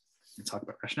internet and talk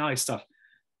about rationality stuff.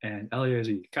 And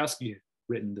Qiaochu Yuan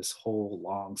written this whole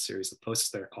long series of posts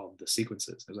there called The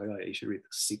Sequences. I was like, oh, you should read The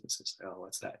Sequences. Oh,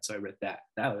 what's that? So I read that.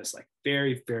 That was like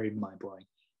very, very mind-blowing.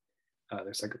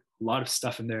 There's like a lot of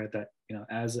stuff in there that, you know,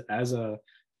 as a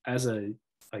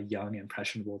young,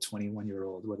 impressionable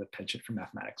 21-year-old with a penchant for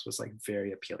mathematics was like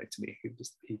very appealing to me.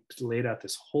 He laid out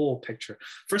this whole picture.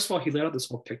 First of all, he laid out this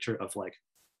whole picture of like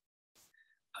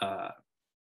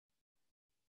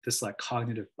this like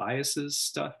cognitive biases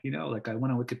stuff, you know, like I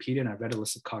went on Wikipedia and I read a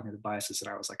list of cognitive biases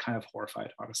and I was like kind of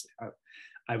horrified, honestly.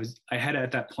 I had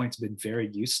at that point been very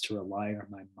used to relying on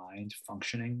my mind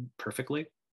functioning perfectly.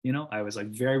 You know, I was like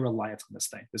very reliant on this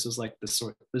thing. This is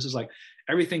like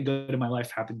everything good in my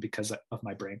life happened because of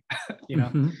my brain, you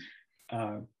know?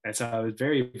 And so I was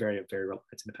very, very, very reliant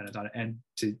and dependent on it. And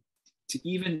to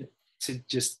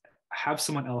just have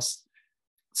someone else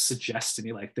suggest to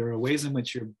me, like, there are ways in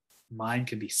which your mind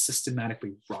can be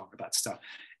systematically wrong about stuff.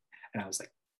 And I was like,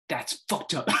 that's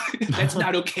fucked up. That's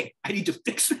not okay. I need to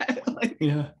fix that. Like,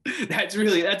 yeah, that's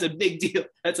a big deal.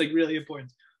 That's like really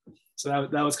important. So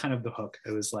that was kind of the hook.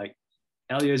 It was like,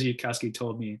 Qiaochu Yuan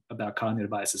told me about cognitive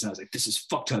biases. And I was like, this is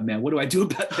fucked up, man. What do I do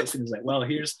about this? And he's like, well,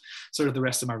 here's sort of the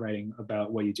rest of my writing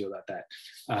about what you do about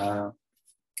that.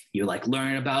 You like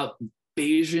learn about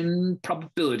Bayesian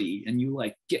probability and you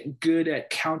like get good at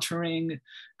countering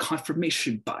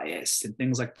confirmation bias and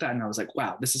things like that. And I was like,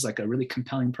 wow, this is like a really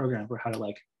compelling program for how to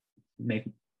like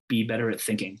be better at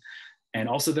thinking. And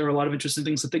also there are a lot of interesting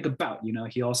things to think about. You know,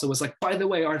 he also was like, by the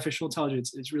way, artificial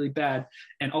intelligence is really bad.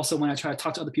 And also when I try to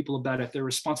talk to other people about it, their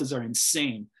responses are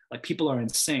insane. Like, people are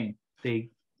insane.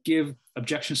 They give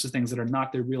objections to things that are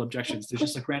not their real objections. They're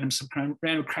just like random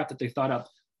crap that they thought up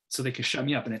so they can shut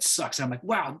me up, and it sucks. And I'm like,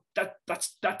 wow, that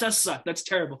does suck. That's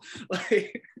terrible.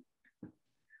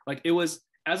 Like it was,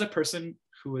 as a person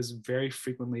who was very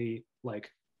frequently like,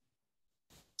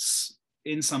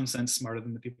 in some sense, smarter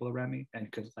than the people around me,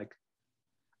 and could like,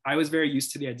 I was very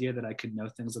used to the idea that I could know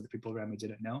things that the people around me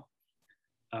didn't know.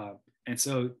 And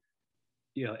so,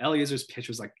 you know, Eliezer's pitch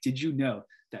was like, did you know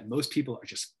that most people are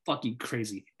just fucking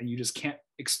crazy and you just can't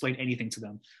explain anything to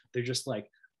them? They're just like,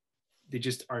 they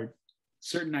just are,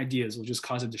 certain ideas will just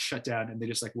cause them to shut down and they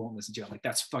just like won't listen to you. I'm like,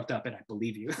 that's fucked up and I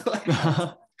believe you. Like,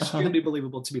 extremely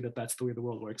believable to me that that's the way the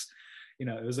world works. You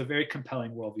know, it was a very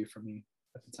compelling worldview for me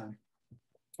at the time.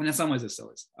 And in some ways it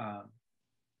still is.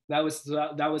 That was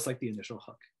like the initial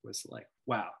hook, was like,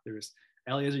 wow, there's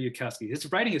Qiaochu Yuan.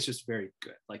 His writing is just very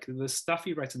good. Like the stuff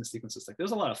he writes in The Sequences, like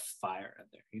there's a lot of fire in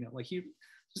there. You know, like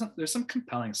there's some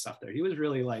compelling stuff there. He was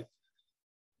really like,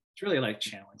 it's really like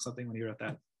channeling something when he wrote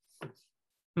that.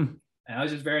 And I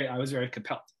was very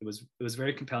compelled. It was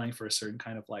very compelling for a certain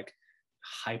kind of like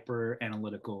hyper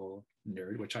analytical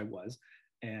nerd, which I was.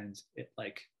 And it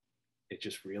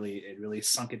really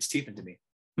sunk its teeth into me.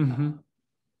 And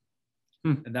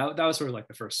that was sort of like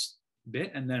the first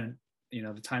bit. And then,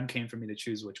 the time came for me to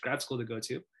choose which grad school to go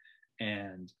to.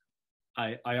 And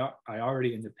I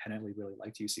already independently really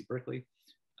liked UC Berkeley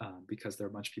because there are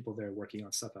a bunch of people there working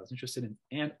on stuff I was interested in.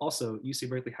 And also UC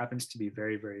Berkeley happens to be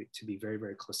very, very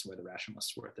close to where the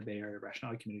rationalists were. The Bay Area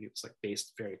rationality community was like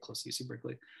based very close to UC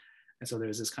Berkeley. And so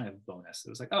there's this kind of bonus. It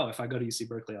was like, oh, if I go to UC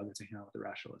Berkeley, I'll get to hang out with the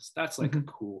rationalists. That's like a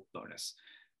cool bonus.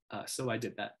 So I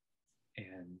did that.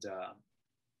 And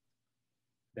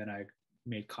then I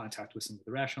made contact with some of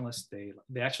the rationalists. They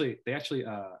actually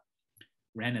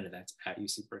ran an event at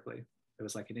UC Berkeley. It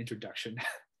was like an introduction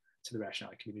to the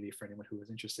rationality community for anyone who was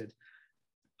interested.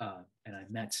 And I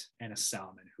met Anna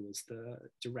Salmon, who was the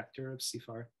director of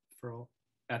CFAR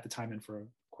at the time and for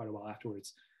quite a while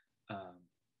afterwards,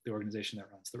 the organization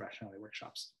that runs the rationality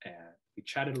workshops. And we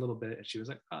chatted a little bit and she was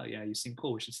like, oh yeah, you seem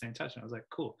cool. We should stay in touch. And I was like,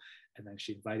 cool. And then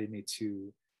she invited me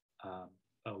to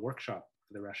a workshop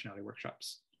for the rationality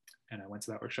workshops. And I went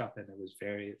to that workshop and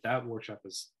that workshop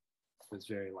was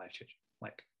very life-changing.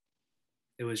 Like,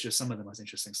 it was just some of the most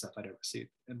interesting stuff I'd ever seen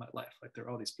in my life. Like, there are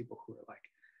all these people who are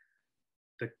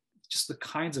like, the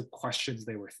kinds of questions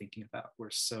they were thinking about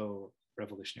were so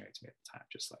revolutionary to me at the time.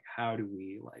 Just like, how do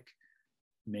we like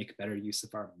make better use of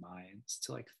our minds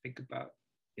to like think about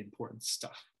important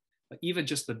stuff? Like, even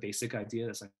just the basic idea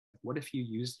is like, what if you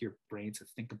used your brain to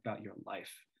think about your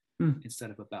life instead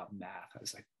of about math? I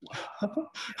was like, wow,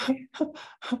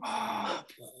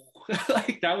 really?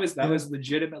 Like that was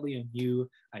legitimately a new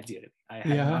idea to me. I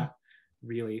had not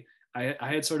really, I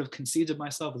had sort of conceived of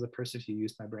myself as a person who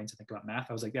used my brain to think about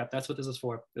math. I was like, yeah, that's what this is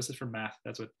for. This is for math.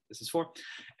 That's what this is for.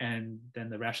 And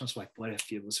then the rationalists were like, what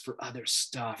if it was for other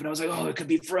stuff? And I was like, oh, it could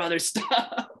be for other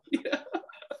stuff.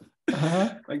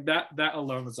 Like that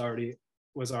alone was already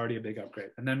a big upgrade.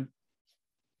 And then,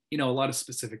 a lot of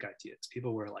specific ideas.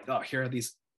 People were like, oh, here are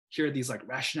these like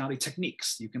rationality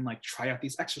techniques. You can like try out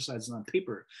these exercises on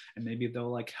paper and maybe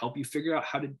they'll like help you figure out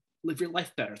how to live your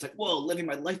life better. It's like, whoa, living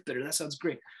my life better. That sounds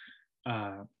great.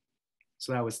 So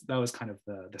that was kind of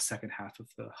the second half of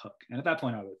the hook. And at that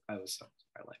point I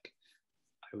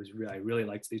really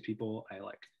liked these people. I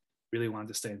like really wanted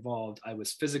to stay involved. I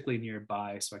was physically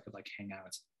nearby so I could like hang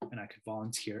out and I could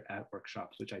volunteer at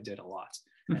workshops, which I did a lot.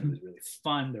 And it was really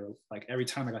fun. There were like, every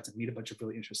time I got to meet a bunch of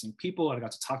really interesting people, I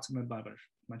got to talk to them about a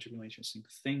bunch of really interesting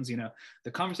things.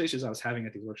 The conversations I was having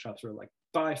at these workshops were like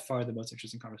by far the most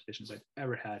interesting conversations I've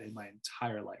ever had in my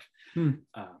entire life.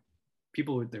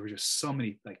 There were just so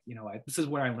many, like, this is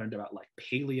where I learned about like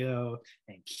paleo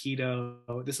and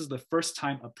keto. This is the first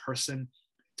time a person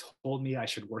told me I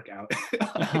should work out.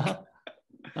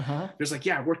 There's like,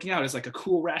 yeah, working out is like a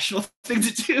cool, rational thing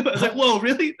to do. I was like, whoa,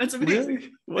 really? That's amazing. Really?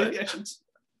 What?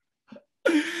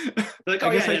 Like,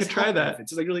 I guess I could try that.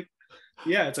 It's like really,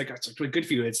 yeah, it's really good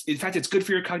for you. In fact, it's good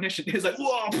for your cognition. It's like,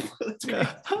 whoa, that's great.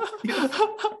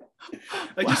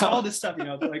 Like just all this stuff,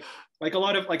 like a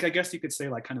lot of like, I guess you could say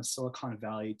like kind of Silicon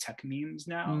Valley tech memes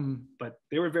now, but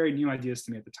they were very new ideas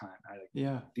to me at the time.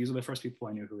 These were the first people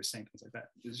I knew who were saying things like that.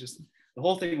 It was just, the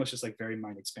whole thing was just like very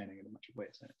mind expanding in a bunch of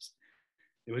ways. And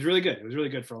it was really good. It was really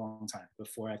good for a long time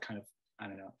before I kind of, I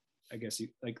don't know, I guess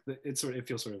it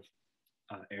feels sort of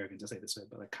arrogant to say this way,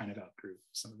 but I kind of outgrew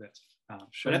some of it.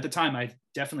 But at the time, I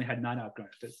definitely had not outgrown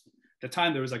it. At the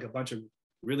time, there was like a bunch of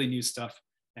really new stuff,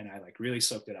 and I like really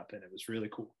soaked it up, and it was really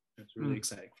cool. It was really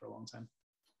exciting for a long time.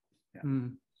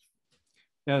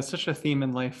 Yeah, it's such a theme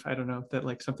in life. I don't know, that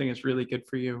like something is really good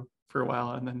for you for a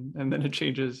while, and then it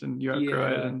changes, and you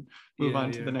outgrow it and move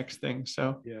on to the next thing.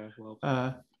 So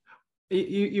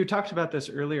you talked about this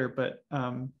earlier, but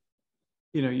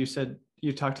you said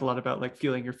you talked a lot about like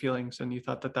feeling your feelings, and you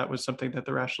thought that was something that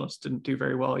the rationalists didn't do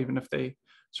very well, even if they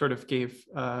sort of gave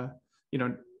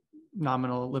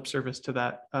nominal lip service to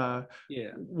that.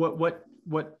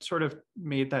 What sort of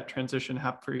made that transition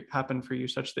happen for you,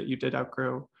 such that you did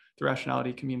outgrow the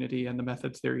rationality community and the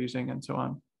methods they're using and so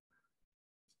on?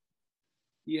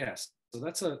 Yes, so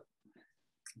that's a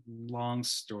long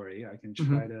story. I can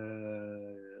try to,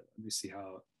 let me see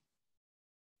how,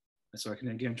 so I can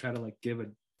again try to like give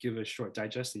a short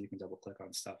digest that you can double click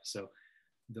on stuff. So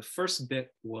the first bit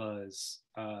was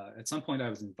at some point I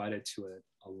was invited to an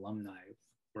alumni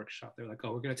workshop. They're like,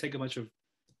 oh, we're going to take a bunch of,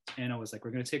 Anna was like,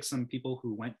 we're going to take some people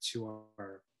who went to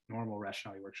our normal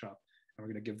rationality workshop, and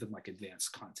we're going to give them like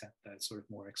advanced content that's sort of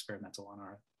more experimental on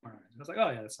our end. And I was like,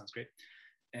 oh yeah, that sounds great.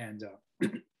 And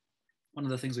one of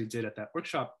the things we did at that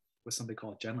workshop was something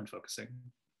called Genlin focusing,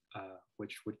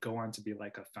 which would go on to be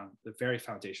like a very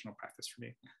foundational practice for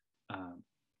me.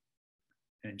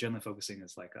 And Genlin focusing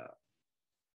is like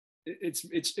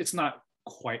it's not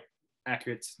quite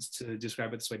accurate to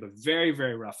describe it this way, but very,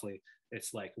 very roughly,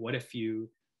 it's like, what if you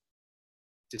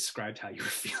described how you were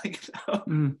feeling?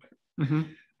 Mm-hmm.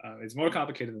 It's more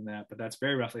complicated than that, but that's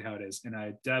very roughly how it is. And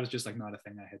that was just like not a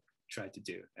thing I had tried to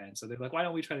do. And so they're like, why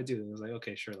don't we try to do it? And I was like,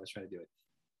 okay, sure, let's try to do it.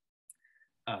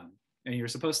 And you're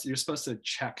supposed to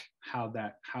check how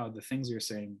the things you're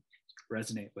saying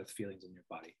resonate with feelings in your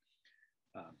body,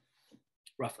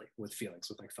 roughly with feelings,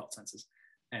 with like felt senses.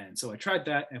 And so I tried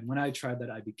that, and when I tried that,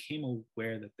 I became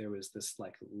aware that there was this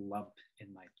like lump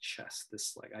in my chest.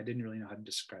 This like, I didn't really know how to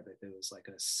describe it. It was like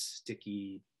a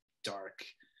sticky, dark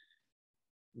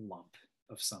lump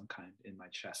of some kind in my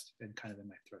chest and kind of in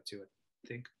my throat too, I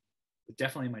think, but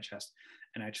definitely in my chest.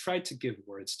 And I tried to give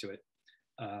words to it.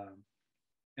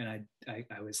 And I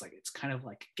was like, it's kind of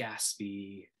like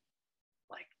gaspy,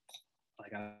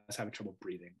 like I was having trouble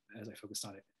breathing as I focused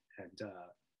on it.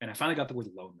 And I finally got the word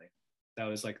lonely. That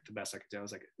was like the best I could do. I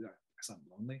was like, I guess I'm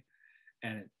lonely.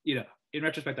 And, you know, in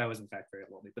retrospect, I was in fact very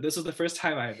lonely. But this was the first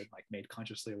time I had been like made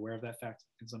consciously aware of that fact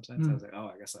in some sense. I was like,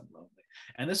 oh, I guess I'm lonely.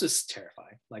 And this was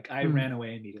terrifying. Like I ran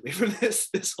away immediately from this.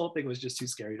 This whole thing was just too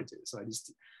scary to do. So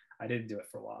I didn't do it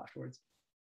for a while afterwards.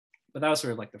 But that was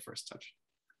sort of like the first touch.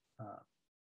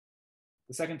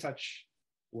 The second touch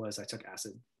was I took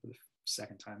acid for the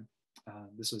second time.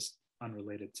 This was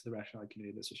unrelated to the rationality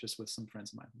community. This was just with some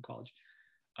friends of mine from college.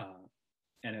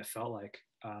 And it felt like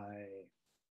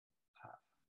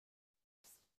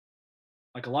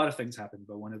like a lot of things happened,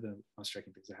 but one of the most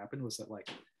striking things that happened was that like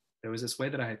there was this way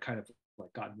that I had kind of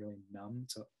like gotten really numb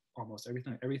to almost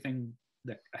everything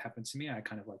that happened to me. I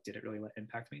kind of like didn't really let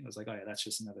impact me. I was like, oh yeah, that's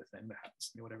just another thing that happens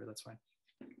to me, whatever, that's fine.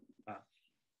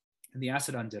 And the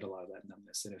acid undid a lot of that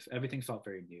numbness, and if everything felt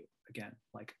very new again,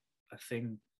 like a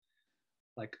thing,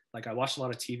 like I watched a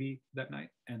lot of TV that night,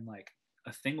 and like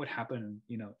a thing would happen,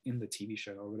 you know, in the TV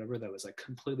show or whatever that was like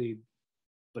completely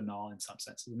banal in some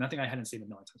sense, nothing I hadn't seen a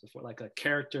million times before. Like a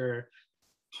character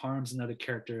harms another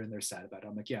character and they're sad about it.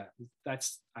 I'm like, yeah,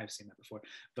 I've seen that before.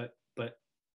 But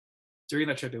during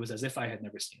that trip, it was as if I had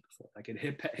never seen it before. Like it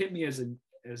hit me as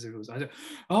it was,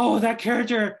 oh, that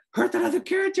character hurt that other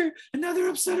character and now they're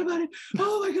upset about it.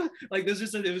 Oh my God. Like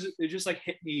it just like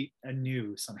hit me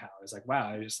anew somehow. I was like, wow,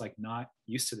 I'm just like not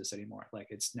used to this anymore. Like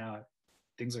it's now,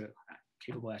 things are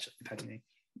capable of actually impacting me.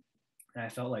 And I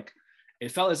felt like,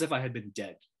 it felt as if I had been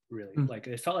dead, really. Like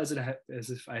it felt as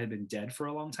if I had been dead for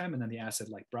a long time, and then the acid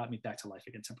like brought me back to life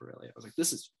again temporarily. I was like,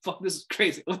 this is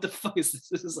crazy. What the fuck is this?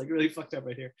 This is like really fucked up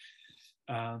right here.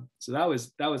 So that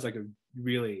was like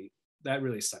that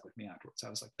really stuck with me afterwards. I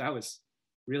was like, that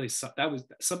was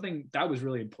something that was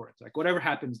really important. Like whatever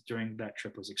happened during that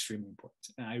trip was extremely important,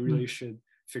 and I really should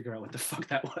figure out what the fuck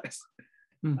that was.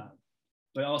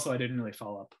 But also I didn't really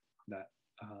follow up on that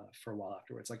for a while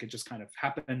afterwards. Like it just kind of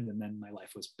happened, and then my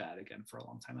life was bad again for a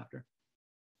long time after.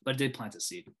 But it did plant a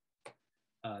seed.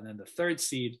 And then the third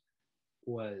seed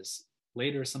was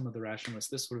later. Some of the rationalists.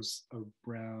 This was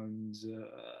around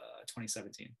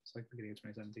 2017. It's like beginning of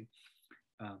 2017.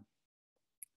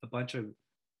 A bunch of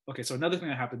so another thing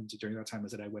that happened during that time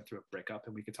was that I went through a breakup,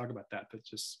 and we could talk about that. But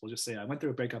we'll just say I went through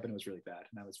a breakup and it was really bad,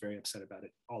 and I was very upset about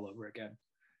it all over again.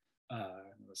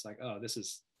 And it was like, oh, this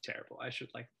is terrible. I should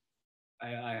like.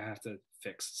 I have to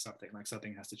fix something, like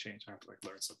something has to change. I have to like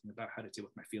learn something about how to deal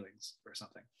with my feelings or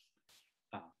something.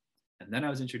 And then I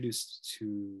was introduced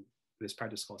to this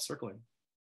practice called circling,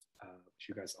 which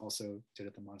you guys also did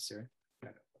at the monastery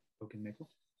at Oak and Maple.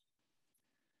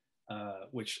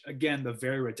 Which again, the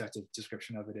very reductive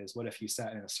description of it is, what if you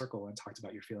sat in a circle and talked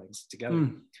about your feelings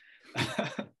together?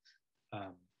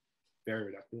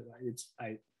 Very reductive.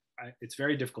 It's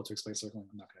very difficult to explain circling.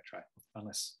 I'm not going to try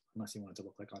unless you want it to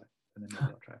look like on it, and then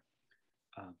maybe I'll try.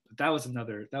 But that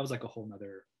was like a whole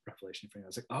nother revelation for me. I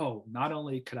was like, oh, not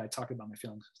only could I talk about my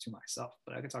feelings to myself,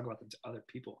 but I could talk about them to other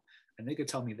people, and they could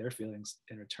tell me their feelings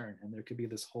in return, and there could be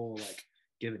this whole like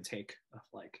give and take of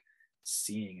like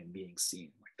seeing and being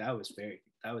seen. Like that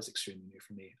was extremely new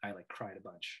for me. I like cried a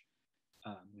bunch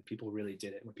when people really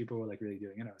did it. When people were like really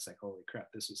doing it, I was like, holy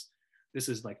crap, this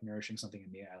is like nourishing something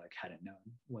in me I like hadn't known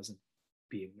wasn't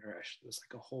being nourished. It was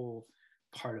like a whole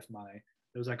part of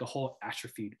there was like a whole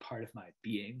atrophied part of my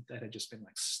being that had just been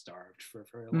like starved for a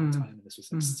very long time, and this was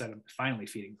like finally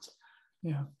feeding.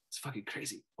 Yeah, it's fucking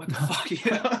crazy. What the fuck?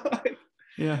 You know?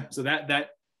 Yeah. So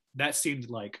that seemed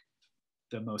like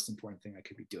the most important thing I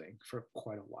could be doing for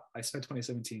quite a while. I spent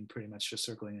 2017 pretty much just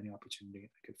circling any opportunity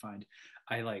I could find.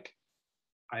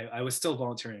 I was still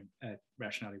volunteering at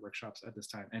rationality workshops at this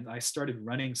time, and I started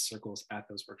running circles at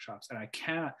those workshops. And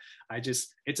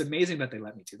it's amazing that they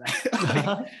let me do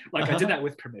that. like I did that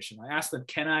with permission. I asked them,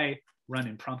 can I run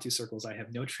impromptu circles? I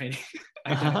have no training.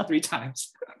 I've done it 3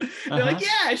 times. They're like,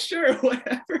 yeah, sure,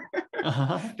 whatever.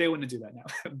 They wouldn't do that now.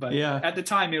 But at the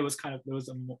time, it was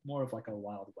more of like a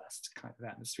Wild West kind of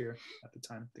atmosphere at the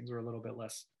time. Things were a little bit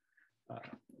less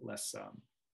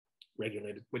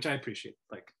regulated, which I appreciate.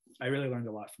 Like I really learned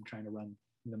a lot from trying to run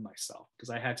them myself, because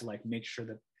I had to like make sure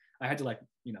that I had to like,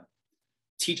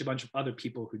 teach a bunch of other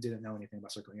people who didn't know anything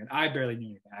about circling, and I barely knew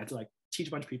anything. I had to like teach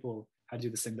a bunch of people how to do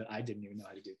this thing that I didn't even know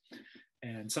how to do.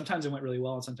 And sometimes it went really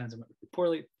well and sometimes it went really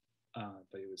poorly,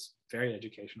 but it was very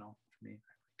educational for me.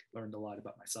 I learned a lot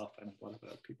about myself and a lot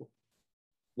about other people.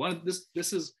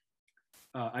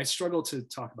 I struggle to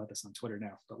talk about this on Twitter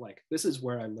now, but like this is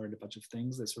where I learned a bunch of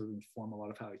things that sort of inform a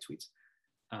lot of how I tweet.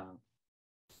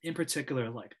 In particular,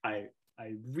 like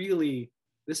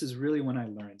this is really when I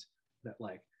learned that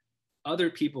like other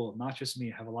people, not just me,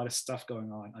 have a lot of stuff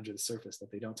going on under the surface that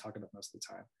they don't talk about most of the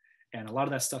time. And a lot of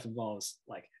that stuff involves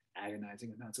like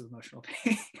agonizing amounts of emotional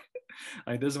pain.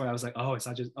 Like this is where I was like, oh, it's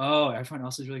not just, oh, everyone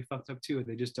else is really fucked up too.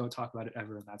 They just don't talk about it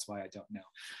ever. And that's why I don't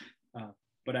know.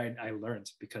 But I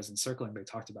learned because in circling, they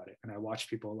talked about it. And I watched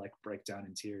people like break down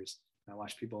in tears. And I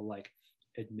watched people like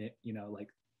admit, like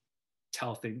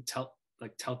tell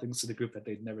things to the group that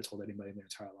they'd never told anybody in their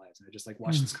entire lives. And I just like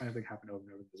watched this kind of thing happen over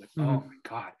and over. It was like, oh my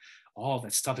God, all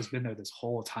that stuff has been there this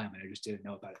whole time and I just didn't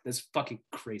know about it. That's fucking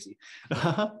crazy.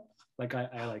 Like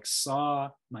I like saw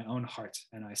my own heart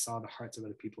and I saw the hearts of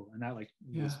other people. And that like,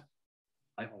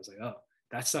 I was like, oh,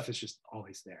 that stuff is just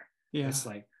always there. Yeah. It's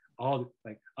like all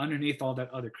like underneath all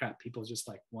that other crap, people just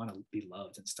like want to be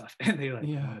loved and stuff. And they like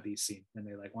want to be seen and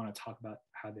they like want to talk about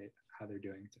how they're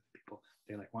doing to people.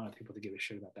 They like wanted people to give a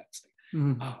shit about that. It's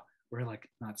like, oh, we're like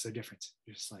not so different.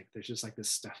 There's just like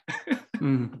this stuff.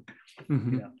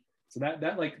 So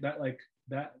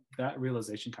that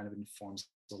realization kind of informs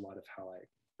a lot of how I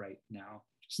write now.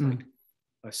 Just like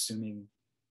assuming,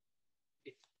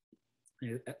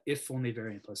 if only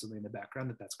very implicitly in the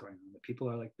background, that that's going on. That people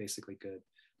are like basically good.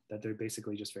 That they're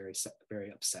basically just very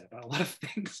upset about a lot of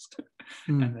things,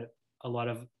 and that a lot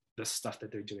of the stuff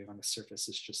that they're doing on the surface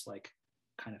is just like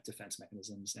kind of defense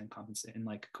mechanisms and compensate and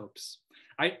like copes.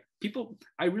 I'm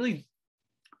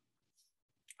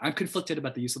conflicted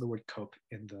about the use of the word cope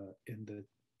in the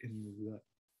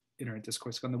internet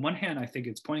discourse. On the one hand, I think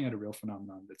it's pointing out a real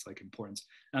phenomenon that's like important.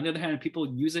 And on the other hand, people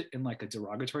use it in like a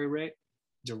derogatory way,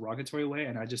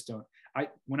 and I just don't.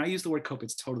 When I use the word cope,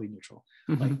 it's totally neutral.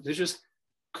 Like there's just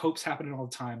copes happening all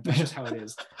the time. That's just how it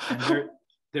is, and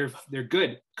they're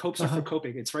good. Copes are for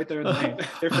coping. It's right there in the name.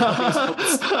 They're for coping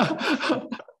as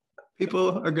copes.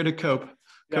 People are good at cope.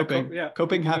 Coping.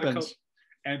 Coping happens.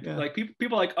 And like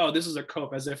people are like, oh, this is a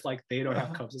cope, as if like they don't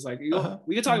have copes. It's like, we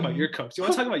can talk about your copes. You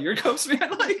want to talk about your copes,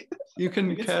 man? Like you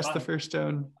can cast the first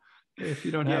stone if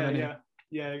you don't have any.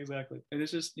 Yeah, exactly. And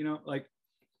it's just like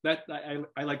that.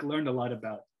 I like learned a lot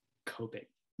about coping.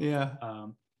 Yeah.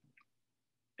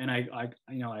 And I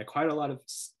acquired a lot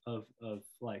of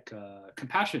like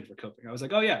compassion for coping. I was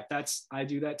like, oh yeah, I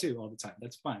do that too all the time.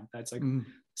 That's fine. That's like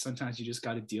sometimes you just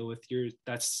got to deal with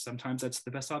sometimes that's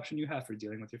the best option you have for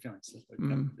dealing with your feelings. Like,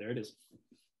 there it is.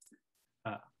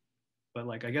 But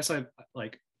like I guess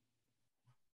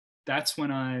that's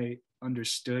when I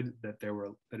understood that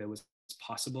it was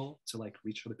possible to like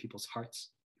reach other people's hearts.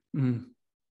 And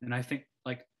I think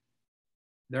like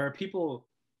there are people.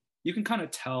 You can kind of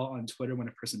tell on Twitter when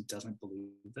a person doesn't believe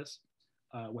this,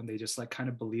 when they just like kind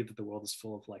of believe that the world is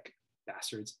full of like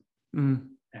bastards, and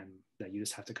that you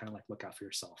just have to kind of like look out for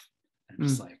yourself. And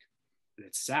just like,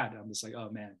 it's sad. I'm just like, oh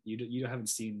man, you haven't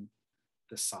seen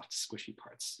the soft, squishy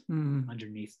parts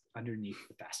underneath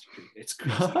the bastardry. It's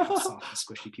crazy how soft and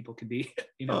squishy people can be.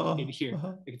 In here,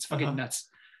 it's fucking nuts.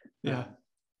 Yeah.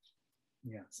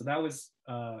 So that was,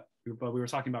 but we were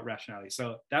talking about rationality.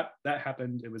 So that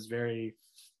happened. It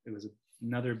was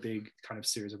another big kind of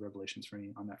series of revelations for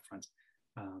me on that front.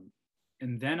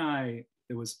 And then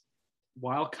it was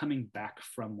while coming back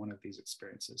from one of these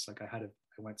experiences, like I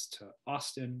went to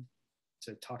Austin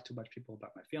to talk to a bunch of people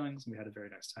about my feelings, and we had a very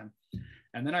nice time.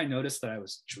 And then I noticed that I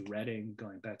was dreading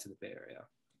going back to the Bay Area.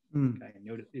 I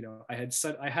noticed,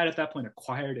 I had at that point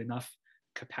acquired enough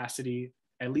capacity,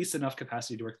 at least enough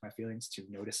capacity to work with my feelings to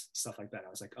notice stuff like that. I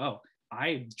was like, oh,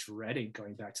 I'm dreading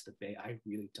going back to the Bay. I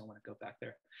really don't want to go back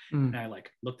there. And I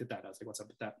like looked at that. I was like, what's up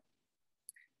with that?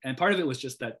 And part of it was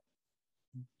just that,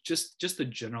 just the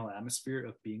general atmosphere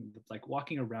of being like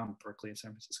walking around Berkeley and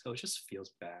San Francisco, it just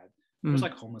feels bad. There's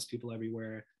like homeless people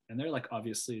everywhere. And they're like,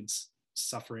 obviously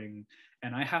suffering,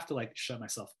 and I have to like shut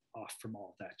myself off from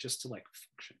all of that just to like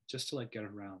function, just to like get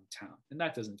around town, and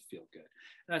that doesn't feel good.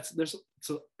 There's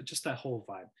so just that whole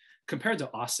vibe compared to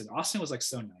Austin. Austin was like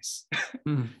so nice.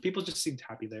 People just seemed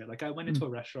happy there. Like I went into a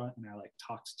restaurant and I like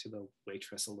talked to the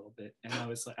waitress a little bit, and I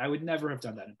was like, I would never have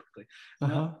done that in Berkeley.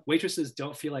 No, waitresses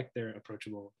don't feel like they're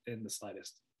approachable in the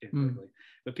slightest in Berkeley,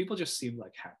 but people just seemed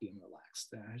like happy and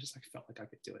relaxed, and I just like felt like I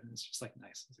could do it, and it's just like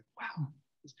nice. It's like wow,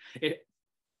 it.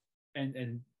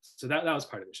 And so that was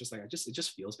part of it. It's just like it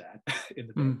just feels bad in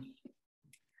the Bay.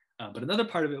 But another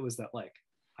part of it was that like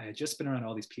I had just been around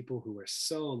all these people who were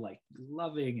so like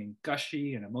loving and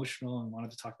gushy and emotional and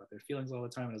wanted to talk about their feelings all the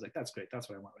time. And I was like, that's great. That's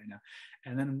what I want right now.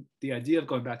 And then the idea of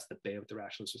going back to the Bay with the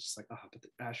rationalists was just like, oh, but the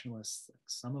rationalists, like,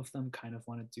 some of them kind of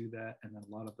want to do that. And then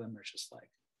a lot of them are just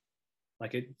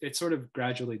like it sort of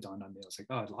gradually dawned on me. I was like,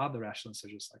 oh, a lot of the rationalists are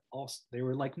just like, they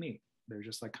were like me. They're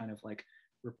just like kind of like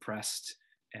repressed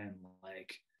and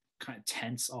like kind of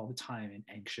tense all the time and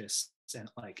anxious, and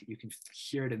like you can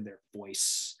hear it in their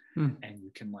voice, and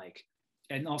you can like,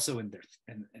 and also in their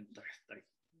and their, like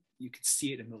you can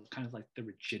see it in the kind of like the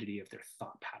rigidity of their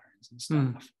thought patterns and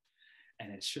stuff.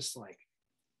 And it's just like,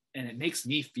 and it makes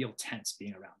me feel tense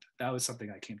being around. That was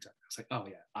something I came to. I was like, oh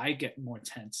yeah, I get more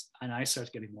tense, and I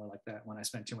start getting more like that when I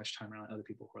spend too much time around other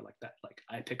people who are like that. Like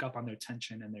I pick up on their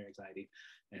tension and their anxiety,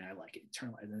 and I like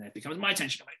internalize, and then it becomes my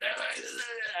tension. I'm like,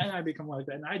 and I become like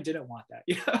that, and I didn't want that.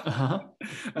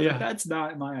 Like, that's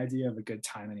not my idea of a good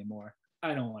time anymore.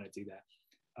 I don't want to do that.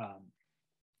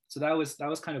 So that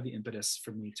was kind of the impetus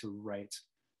for me to write.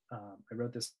 I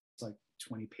wrote this like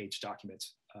 20-page document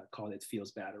called "It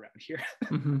Feels Bad Around Here,"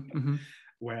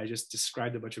 where I just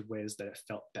described a bunch of ways that it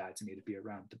felt bad to me to be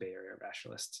around the Bay Area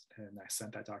rationalists, and I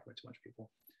sent that document to a bunch of people.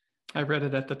 I read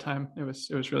it at the time. It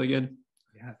was really good.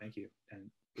 Yeah, thank you. And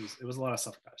it was a lot of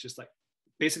stuff about it. It's just like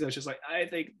basically it's just like I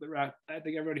think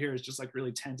everyone here is just like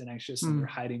really tense and anxious, and they're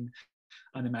hiding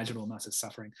unimaginable amounts of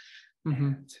suffering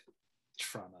and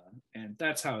trauma, and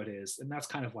that's how it is, and that's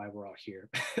kind of why we're all here.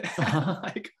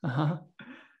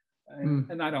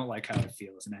 And I don't like how it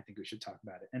feels, and I think we should talk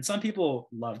about it. And some people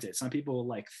loved it. Some people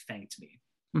like thanked me.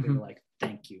 They were like,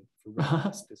 thank you for writing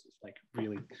this. This was like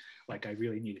really, like I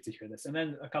really needed to hear this. And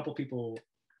then a couple people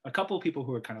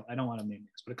who are kind of, I don't want to name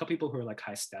names, but a couple people who are like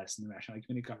high status in the rationality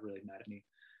community got really mad at me.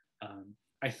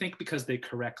 I think because they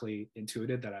correctly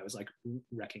intuited that I was like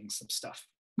wrecking some stuff.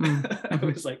 I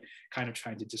was like kind of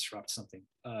trying to disrupt something,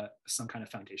 some kind of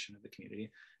foundation of the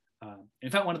community. In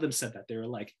fact, one of them said that. They were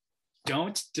like,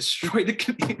 don't destroy the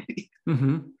community.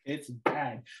 It's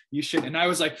bad. You should. And I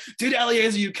was like, did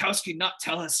Eliezer Yudkowsky not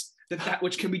tell us that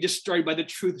which can be destroyed by the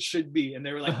truth should be? And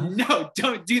they were like, no,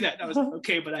 don't do that. And I was like,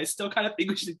 okay, but I still kind of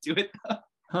think we should do it.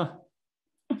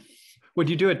 Would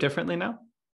you do it differently now?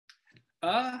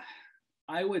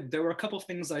 I would. There were a couple of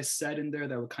things I said in there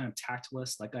that were kind of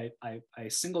tactless. Like I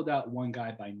singled out one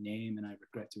guy by name, and I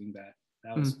regret doing that.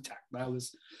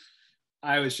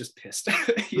 I was just pissed,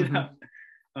 you know.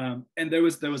 And there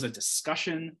was a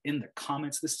discussion in the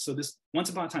comments. This once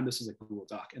upon a time, this was a Google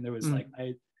Doc, and there was like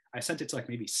I sent it to like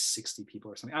maybe 60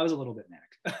 people or something. I was a little bit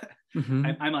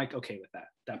manic. I'm like okay with that.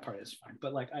 That part is fine.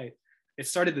 But like it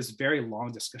started this very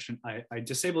long discussion. I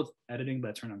disabled editing, but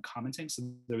I turned on commenting. So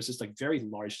there was this like very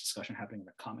large discussion happening in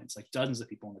the comments, like dozens of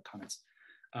people in the comments.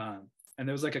 And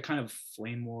there was like a kind of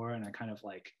flame war, and I kind of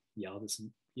like yelled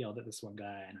at this one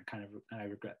guy, and I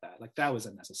regret that. Like that was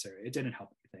unnecessary. It didn't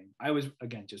help anything. I was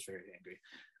again just very angry.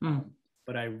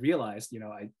 But I realized, you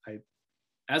know, I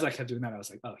as I kept doing that, I was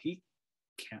like, oh, he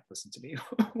can't listen to me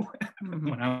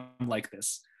when I'm like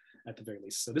this, at the very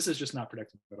least. So this is just not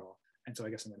productive at all. And so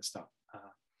I guess I'm going to stop.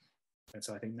 And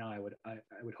so I think now I would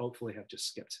hopefully have just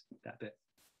skipped that bit.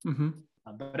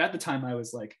 But at the time, I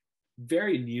was like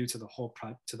very new to the whole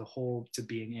to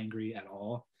being angry at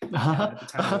all. At the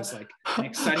time, I was like an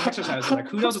exciting exercise. I was like,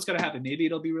 who knows what's going to happen? Maybe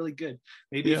it'll be really good.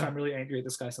 Maybe if I'm really angry at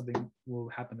this guy, something will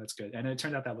happen that's good. And it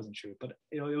turned out that wasn't true. But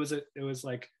you know, it was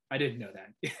like I didn't know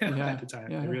that at the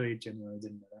time. I really genuinely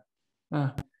didn't know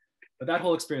that. But that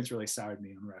whole experience really soured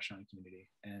me on the rationality community.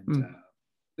 And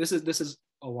this is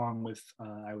along with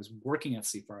I was working at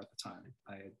CFAR at the time.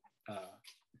 I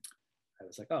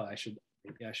was like, oh,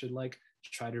 maybe I should like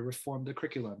try to reform the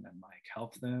curriculum and like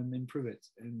help them improve it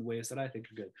in the ways that I think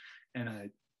are good. And I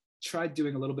tried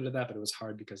doing a little bit of that, but it was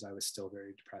hard because I was still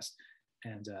very depressed.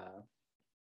 And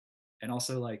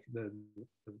also like the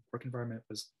work environment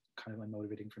was kind of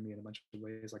unmotivating for me in a bunch of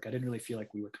ways. Like I didn't really feel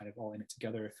like we were kind of all in it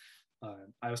together.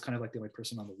 I was kind of like the only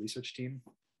person on the research team,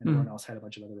 and everyone else had a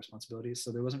bunch of other responsibilities.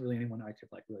 So there wasn't really anyone I could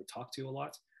like really talk to a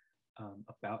lot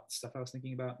about stuff I was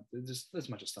thinking about. There's a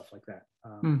bunch of stuff like that.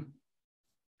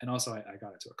 and also I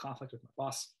got into a conflict with my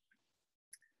boss,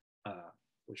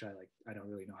 which I don't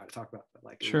really know how to talk about, but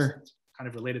like it was kind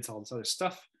of related to all this other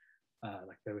stuff.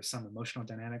 Like there was some emotional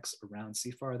dynamics around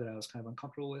CFAR that I was kind of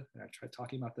uncomfortable with, and I tried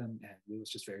talking about them, and it was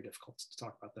just very difficult to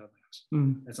talk about them.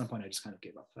 At some point, I just kind of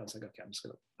gave up. I was like, okay, I'm just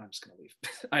gonna leave.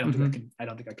 I don't think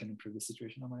I can improve the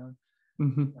situation on my own.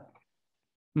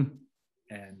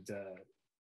 And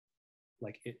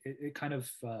like it kind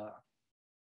of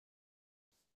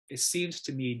it seems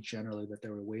to me generally that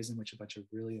there were ways in which a bunch of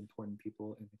really important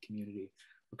people in the community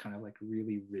were kind of like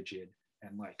really rigid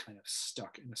and like kind of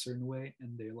stuck in a certain way,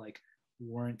 and they like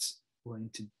weren't willing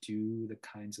to do the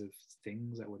kinds of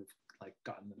things that would have like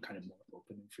gotten them kind of more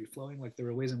open and free flowing. Like there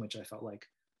were ways in which I felt like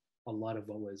a lot of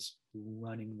what was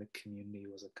running the community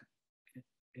was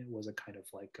a kind of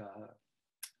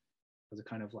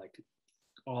like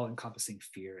all encompassing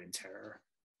fear and terror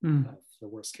of the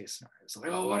worst case scenario. It's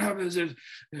like, oh, what happens if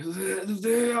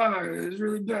they are, it's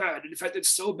really bad. In fact, it's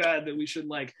so bad that we should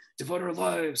like devote our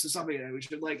lives to something, and we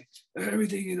should like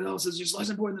everything else is just less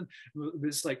important than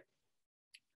this. Like,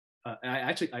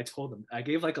 I told them, I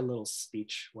gave like a little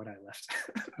speech when I left.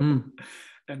 And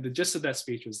the gist of that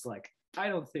speech was like, I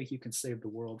don't think you can save the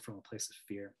world from a place of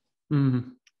fear.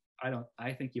 I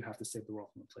think you have to save the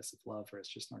world from a place of love, or it's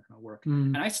just not going to work.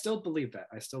 And I still believe that.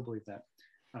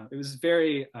 It was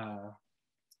very,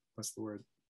 what's the word?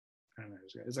 I don't know.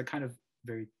 It's a kind of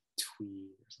very twee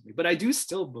or something. But I do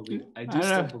still believe. I don't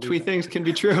know. Twee things can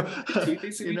be true. Twee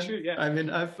things can be true. Yeah. I mean,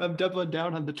 I'm doubling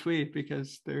down on the twee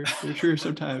because they're true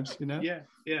sometimes. You know. Yeah.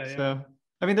 So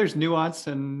I mean, there's nuance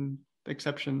and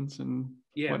exceptions and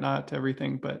whatnot to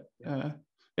everything, but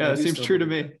it seems true to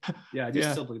me. Yeah, I do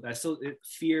still believe that.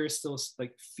 Fear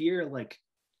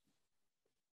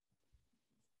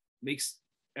makes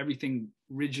everything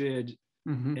rigid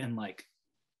and like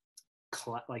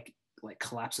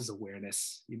collapses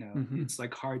awareness. You know, it's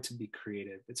like hard to be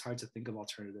creative. It's hard to think of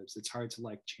alternatives. It's hard to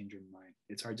like change your mind.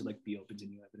 It's hard to like be open to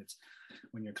new evidence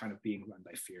when you're kind of being run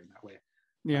by fear in that way.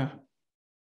 Yeah.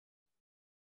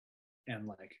 And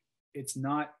like, it's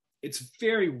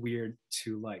very weird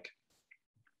to like,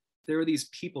 there are these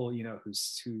people, you know, who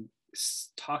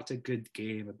talked a good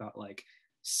game about like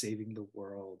saving the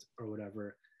world or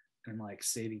whatever, and like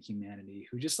saving humanity,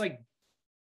 who just like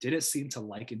didn't seem to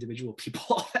like individual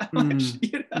people that much,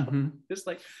 you know? Just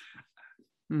like,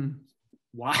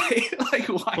 why? Like,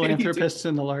 why? Philanthropists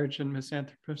in the large and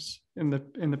misanthropists in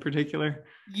the particular.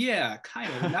 Yeah, kind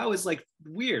of. And that was like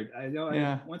weird. I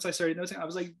know. Once I started noticing, I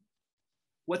was like,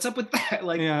 what's up with that?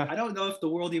 Like, I don't know if the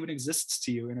world even exists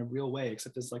to you in a real way,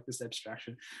 except as like this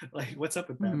abstraction. Like, what's up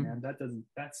with that, man? That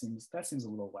seems a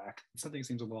little whack. Something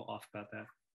seems a little off about that.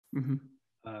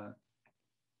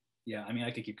 Yeah, I mean,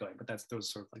 I could keep going, but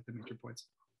those sort of like the major points.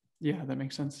 Yeah, that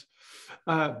makes sense.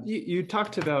 You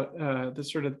talked about the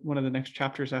sort of one of the next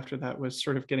chapters after that was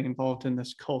sort of getting involved in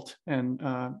this cult, and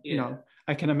you know,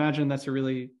 I can imagine that's a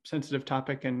really sensitive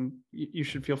topic, and you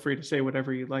should feel free to say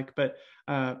whatever you like. But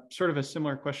sort of a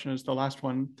similar question as the last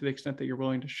one, to the extent that you're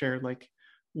willing to share, like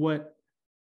what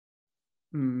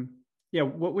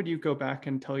would you go back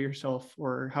and tell yourself,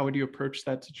 or how would you approach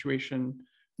that situation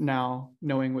now,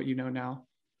 knowing what you know now?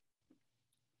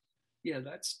 Yeah,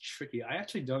 that's tricky. I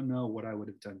actually don't know what I would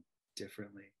have done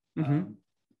differently.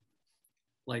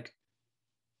 Like,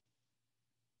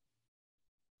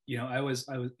 you know, I was.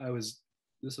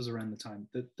 This was around the time.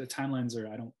 The timelines are.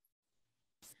 I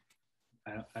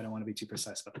don't want to be too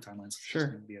precise about the timelines.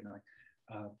 Sure. It's be annoying.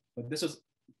 But this was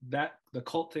that the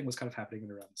cult thing was kind of happening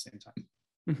around the same time.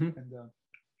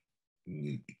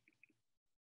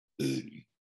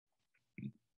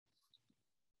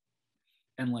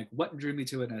 And like what drew me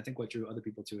to it, and I think what drew other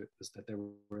people to it, was that there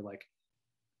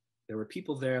were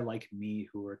people there like me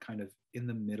who were kind of in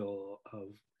the middle of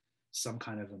some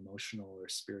kind of emotional or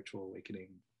spiritual awakening,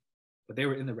 but they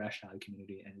were in the rationality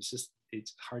community, and it's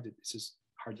hard to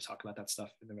talk about that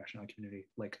stuff in the rationality community.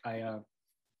 Like I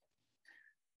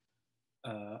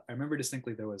remember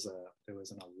distinctly there was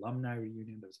an alumni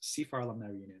reunion, there was a CFAR alumni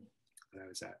reunion that I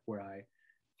was at, where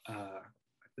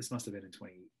this must have been in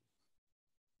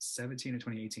 2017 or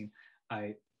 2018,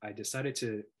 I decided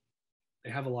to, they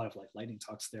have a lot of like lightning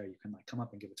talks there. You can like come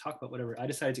up and give a talk about whatever. I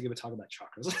decided to give a talk about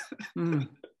chakras.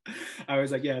 I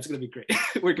was like, yeah, it's gonna be great.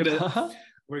 we're gonna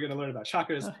learn about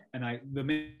chakras. And the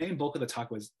main bulk of the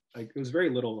talk was like, it was very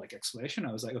little like explanation.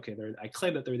 I was like, okay, I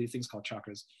claim that there are these things called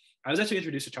chakras. I was actually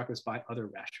introduced to chakras by other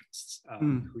rationalists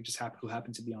who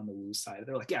happened to be on the woo side.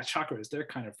 They're like, yeah, chakras, they're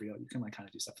kind of real. You can like kind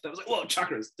of do stuff. I was like, whoa,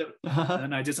 chakras. And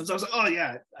then I did some stuff. I was like, oh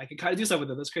yeah, I can kind of do stuff with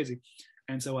it. That's crazy.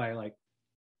 And so I like,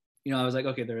 you know, I was like,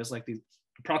 okay, there's like these,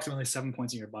 approximately 7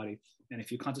 points in your body. And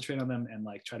if you concentrate on them and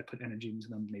like try to put energy into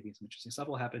them, maybe some interesting stuff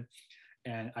will happen.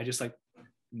 And I just like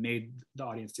made the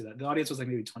audience do that. The audience was like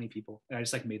maybe 20 people, and I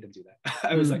just like made them do that.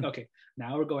 I was like, okay,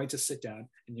 now we're going to sit down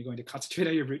and you're going to concentrate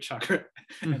on your root chakra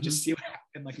and just see what happens,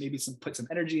 and like maybe put some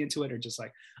energy into it, or just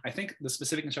like, I think the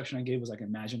specific instruction I gave was like,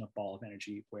 imagine a ball of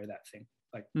energy where that thing,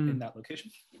 like in that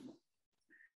location.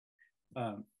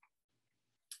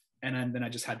 And then I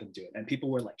just had them do it, and people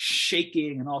were like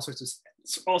shaking, and all sorts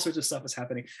of stuff was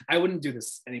happening. I wouldn't do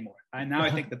this anymore. I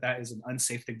think that is an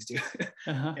unsafe thing to do.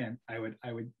 And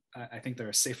I think there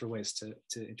are safer ways to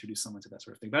introduce someone to that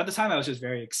sort of thing. But at the time, I was just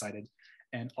very excited,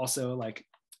 and also like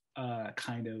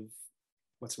kind of,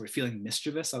 what's the word, feeling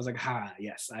mischievous. I was like,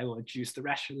 yes, I will introduce the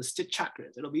rationalistic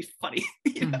chakras. It'll be funny,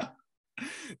 you know.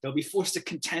 They'll be forced to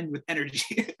contend with energy.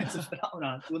 It's a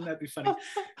phenomenon. Wouldn't that be funny?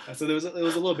 So it was a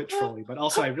little bit trolly, but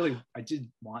also I did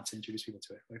want to introduce people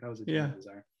to it. Like that was a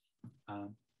desire.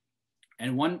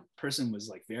 And one person was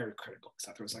like very critical.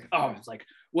 It was like, oh, it's like,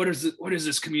 what is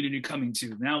this community coming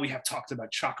to? Now we have talked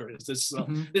about chakras.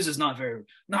 This is not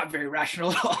very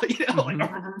rational at all. You know, like,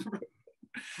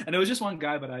 and it was just one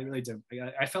guy, but I really didn't.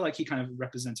 I felt like he kind of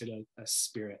represented a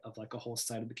spirit of like a whole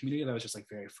side of the community that was just like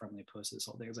very firmly opposed to this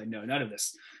whole thing. I was like, no, none of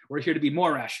this. We're here to be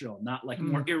more rational, not like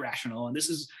more irrational. And this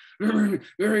is very,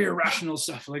 very irrational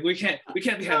stuff. Like we can't be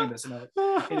having this. And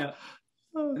you know.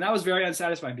 And that was very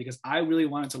unsatisfying because I really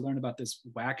wanted to learn about this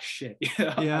whack shit. You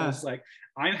know? I was like,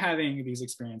 I'm having these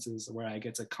experiences where I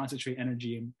get to concentrate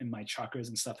energy in my chakras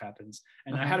and stuff happens.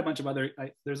 And I had a bunch of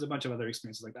there's a bunch of other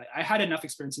experiences like that. I had enough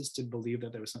experiences to believe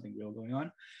that there was something real going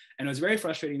on. And it was very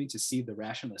frustrating to see the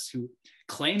rationalist who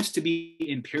claims to be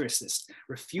empiricist,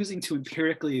 refusing to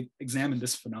empirically examine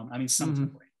this phenomenon. I mean,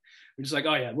 something way. We're just like,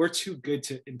 oh yeah, we're too good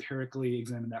to empirically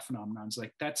examine that phenomenon. It's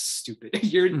like, that's stupid.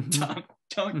 You're dumb.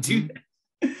 Don't do that.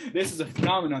 This is a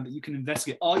phenomenon that you can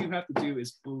investigate. All you have to do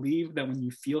is believe that when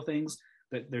you feel things,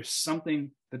 that there's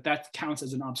something that counts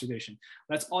as an observation.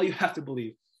 That's all you have to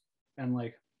believe. And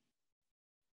like,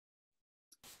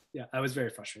 yeah, I was very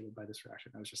frustrated by this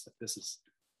reaction. I was just like, this is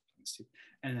stupid.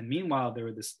 And then meanwhile, there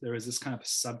was this kind of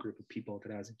subgroup of people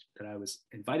that I was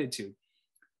invited to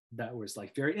that was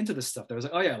like very into this stuff. That was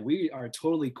like, oh yeah, we are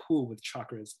totally cool with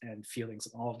chakras and feelings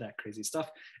and all of that crazy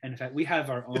stuff. And in fact, we have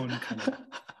our own kind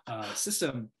of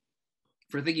system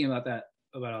for thinking about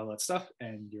all that stuff.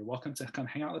 And you're welcome to come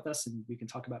hang out with us, and we can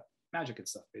talk about magic and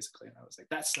stuff, basically. And I was like,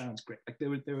 that sounds great. Like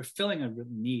they were filling a real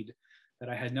need that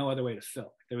I had no other way to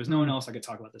fill. There was no one else I could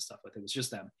talk about this stuff with. It was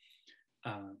just them.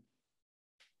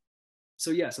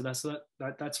 So that's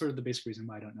sort of the basic reason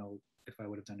why I don't know if I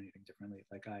would have done anything differently.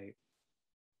 Like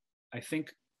I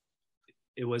think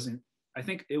it was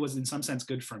in some sense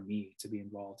good for me to be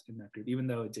involved in that group, even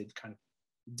though it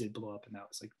did blow up and that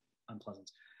was like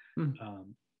unpleasant.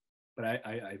 But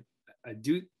I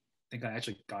do think I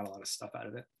actually got a lot of stuff out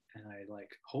of it, and I like,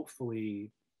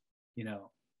 hopefully, you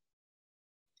know,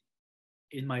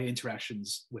 in my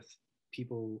interactions with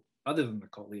people other than the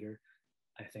cult leader,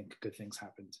 I think good things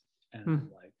happened. And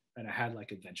and I had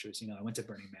like adventures. You know, I went to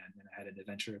Burning Man and I had an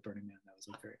adventure at Burning Man that was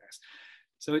like very nice.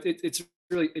 So it's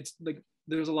like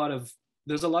there's a lot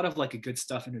of like good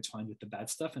stuff intertwined with the bad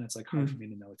stuff, and it's like hard for me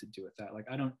to know what to do with that. Like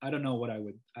I don't know what I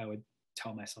would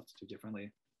tell myself to do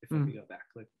differently if I could go back.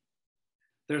 Like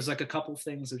there's like a couple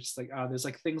things that's just like, there's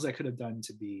like things I could have done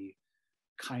to be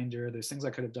kinder. There's things I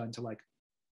could have done to like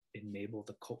enable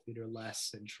the cult leader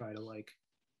less and try to like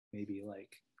maybe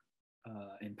like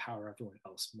empower everyone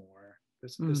else more.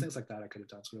 There's things like that I could have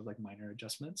done, sort of like minor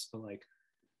adjustments, but like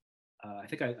I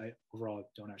think I overall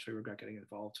don't actually regret getting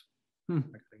involved. I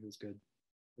think it was good.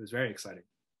 It was very exciting.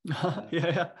 Yeah.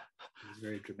 It was a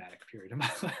very dramatic period in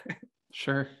my life.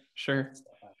 Sure.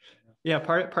 Yeah,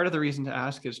 part of the reason to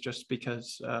ask is just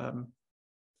because I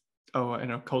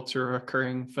know cults are a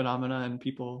recurring phenomena, and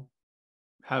people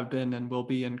have been and will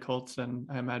be in cults, and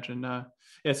I imagine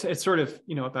it's sort of,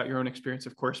 you know, about your own experience,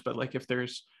 of course, but like if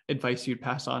there's advice you'd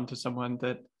pass on to someone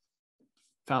that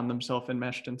found themselves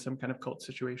enmeshed in some kind of cult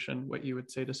situation, what you would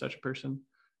say to such a person?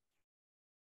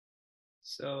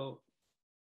 So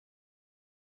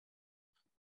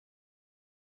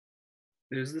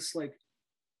there's this like,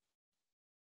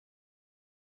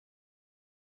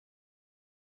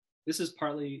 this is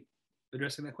partly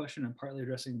addressing that question and partly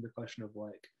addressing the question of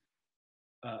like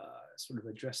sort of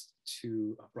addressed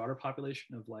to a broader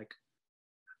population of like,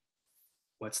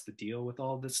 what's the deal with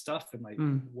all this stuff, and like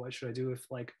what should I do if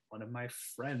like one of my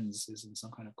friends is in some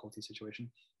kind of culty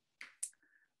situation.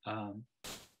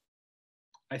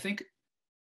 I think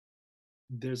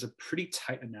there's a pretty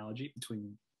tight analogy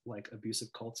between like abusive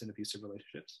cults and abusive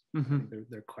relationships. I think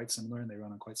they're quite similar, and they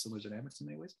run on quite similar dynamics in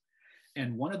many ways.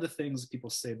 And one of the things people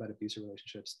say about abusive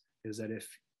relationships is that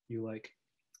if you like,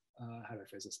 how do I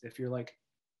phrase this? If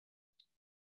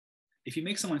you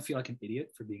make someone feel like an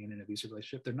idiot for being in an abusive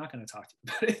relationship, they're not going to talk to you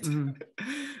about it.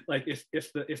 Like if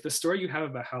the story you have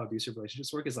about how abusive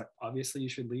relationships work is like, obviously you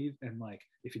should leave, and like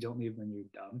if you don't leave, then you're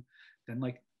dumb, then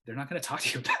like they're not going to talk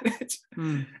to you about it.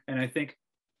 And I think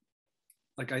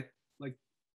like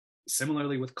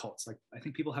similarly with cults, like I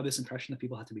think people have this impression that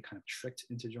people have to be kind of tricked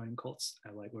into joining cults,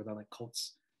 or that like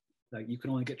cults, like you can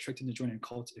only get tricked into joining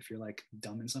cults if you're like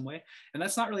dumb in some way, and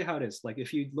that's not really how it is. Like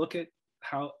if you look at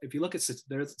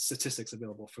there's statistics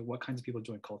available for what kinds of people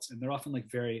join cults, and they're often like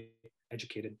very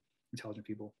educated, intelligent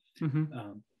people.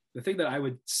 The thing that I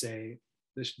would say,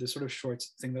 this sort of short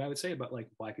thing that I would say about like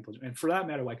why people, and for that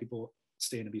matter why people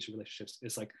stay in abusive relationships,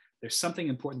 is like there's something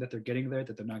important that they're getting there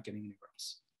that they're not getting anywhere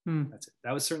else. That's it.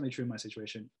 That was certainly true in my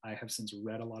situation. I have since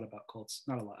read a lot about cults.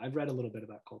 Not a lot. I've read a little bit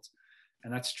about cults,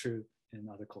 and that's true in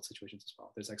other cult situations as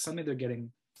well. There's like something they're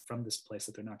getting from this place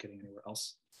that they're not getting anywhere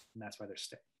else, and that's why they're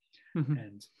staying.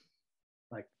 And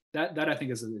like that I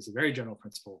think is a very general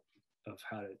principle of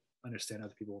how to understand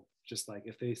other people. Just like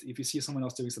if you see someone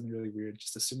else doing something really weird,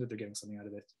 just assume that they're getting something out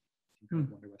of it. You kind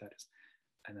of wonder what that is,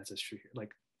 and that's as true here.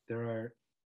 Like there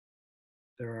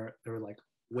are like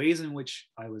ways in which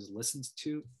I was listened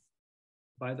to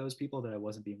by those people that I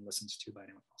wasn't being listened to by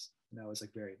anyone else, and that was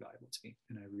like very valuable to me,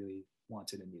 and I really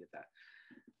wanted and needed that.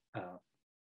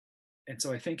 And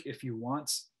so I think if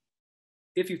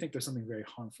you think there's something very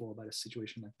harmful about a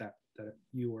situation like that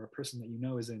you or a person that you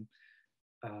know is in,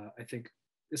 I think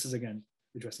this is again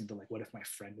addressing the like, what if my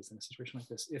friend is in a situation like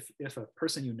this? If a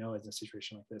person you know is in a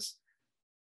situation like this,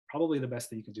 probably the best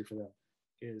thing you can do for them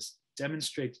is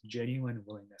demonstrate genuine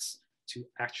willingness to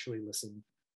actually listen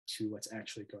to what's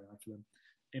actually going on for them.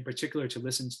 In particular, to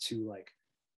listen to like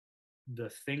the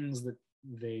things that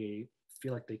they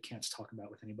feel like they can't talk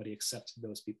about with anybody except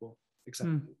those people, except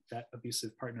that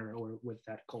abusive partner or with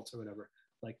that cult or whatever.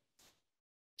 Like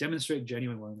demonstrate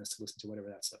genuine willingness to listen to whatever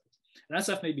that stuff is. And that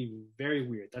stuff may be very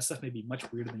weird. That stuff may be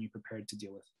much weirder than you're prepared to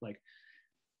deal with. Like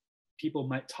people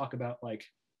might talk about like,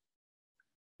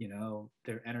 you know,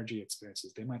 their energy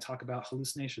experiences. They might talk about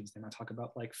hallucinations. They might talk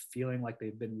about like feeling like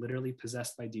they've been literally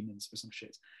possessed by demons or some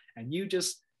shit. And you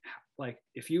just like,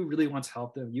 if you really want to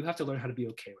help them, you have to learn how to be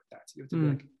okay with that. You have to be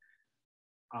like,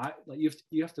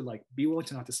 you have to like be willing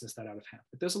to not dismiss that out of hand.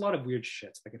 But there's a lot of weird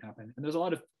shit that can happen, and there's a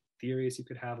lot of theories you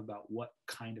could have about what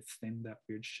kind of thing that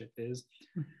weird shit is.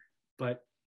 But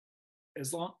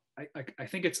as long I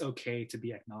think it's okay to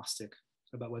be agnostic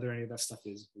about whether any of that stuff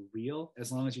is real,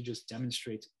 as long as you just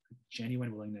demonstrate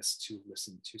genuine willingness to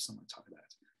listen to someone talk about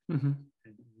it and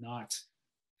not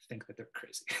think that they're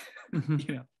crazy.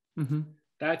 You know,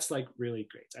 that's like really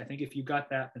great. I think if you got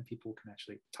that, then people can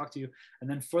actually talk to you. And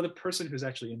then for the person who's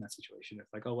actually in that situation,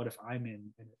 it's like, oh, what if I'm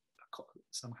in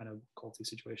some kind of culty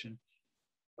situation?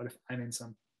 What if I'm in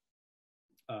some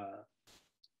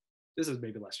this is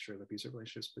maybe less true of abusive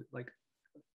relationships, but like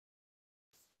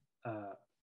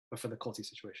but for the culty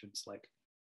situations, like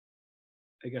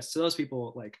I guess to those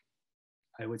people, like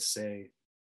I would say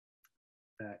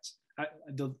that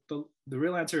the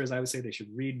real answer is I would say they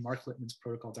should read Mark Littman's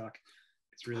protocol doc.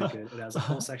 It's really good. It has a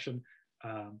whole section.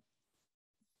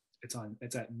 It's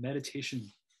at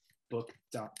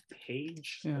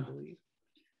meditationbook.page, I believe.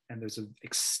 And there's an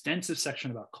extensive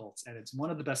section about cults, and it's one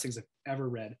of the best things I've ever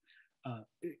read.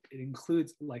 It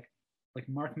includes like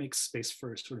Mark makes space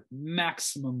for sort of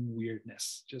maximum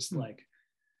weirdness, just like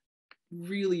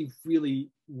really,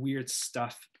 really weird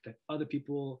stuff that other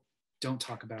people don't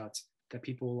talk about, that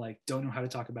people like don't know how to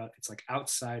talk about. It's like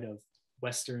outside of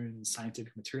Western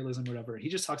scientific materialism, or whatever. He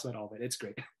just talks about all of it. It's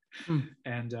great.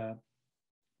 And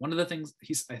one of the things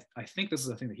I think this is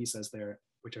the thing that he says there,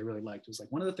 which I really liked, was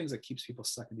like one of the things that keeps people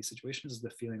stuck in these situations is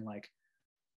the feeling like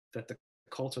that the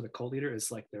cult or the cult leader is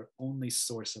like their only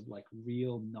source of like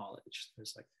real knowledge.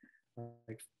 There's like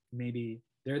maybe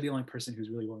they're the only person who's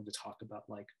really willing to talk about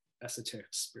like esoteric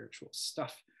spiritual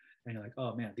stuff. And you're like,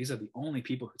 oh man, these are the only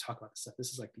people who talk about this stuff.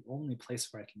 This is like the only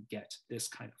place where I can get this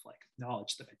kind of like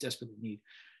knowledge that I desperately need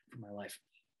for my life.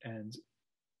 And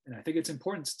I think it's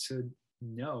important to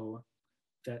know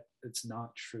that it's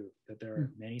not true, that there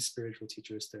are many spiritual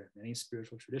teachers, there are many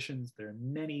spiritual traditions, there are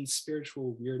many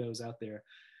spiritual weirdos out there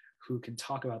who can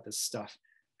talk about this stuff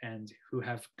and who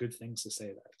have good things to say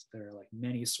about it. There are like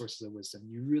many sources of wisdom.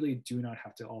 You really do not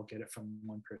have to all get it from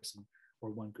one person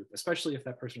or one group, especially if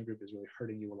that person or group is really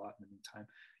hurting you a lot in the meantime.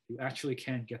 You actually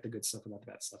can get the good stuff about the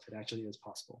bad stuff. It actually is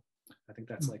possible. I think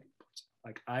that's like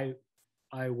I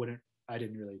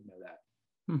didn't really know that.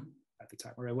 at the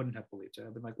time, or I wouldn't have believed it.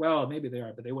 I've been like, well, maybe they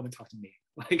are, but they wouldn't talk to me.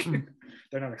 Like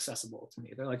they're not accessible to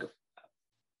me. They're like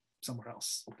somewhere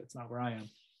else. That's not where I am.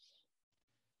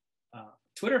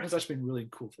 Twitter has actually been really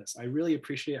cool for this. I really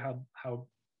appreciate how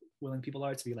willing people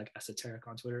are to be like esoteric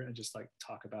on Twitter and just like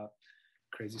talk about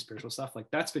crazy spiritual stuff. Like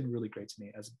that's been really great to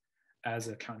me as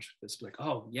a counter to this. Like,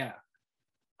 oh yeah,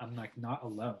 I'm like not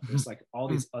alone. There's like all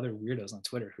these other weirdos on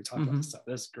Twitter who talk about this stuff.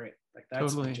 That's great. Like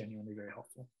that's been genuinely very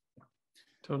helpful. Yeah.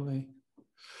 Totally.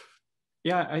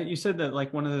 Yeah, you said that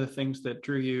like one of the things that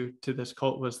drew you to this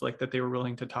cult was like that they were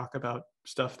willing to talk about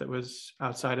stuff that was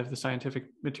outside of the scientific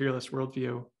materialist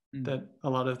worldview that a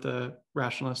lot of the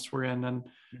rationalists were in. And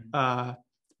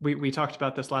we talked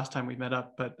about this last time we met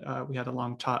up, but we had a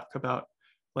long talk about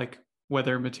like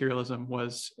whether materialism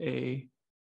was a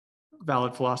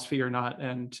valid philosophy or not.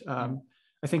 And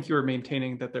I think you were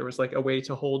maintaining that there was like a way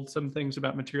to hold some things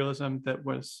about materialism that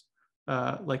was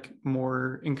like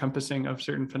more encompassing of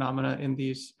certain phenomena in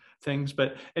these things.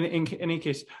 But in any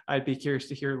case, I'd be curious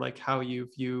to hear like how you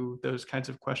view those kinds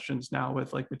of questions now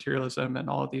with like materialism and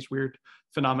all of these weird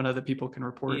phenomena that people can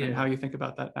report and how you think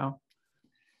about that now.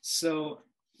 So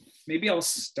maybe I'll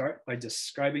start by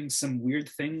describing some weird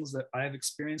things that I've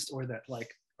experienced or that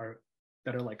like are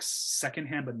like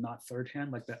secondhand but not third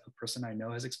hand, like that a person I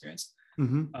know has experienced.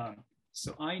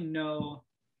 So I know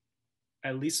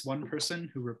at least one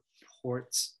person who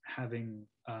reports having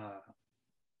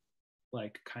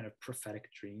like kind of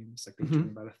prophetic dreams, like they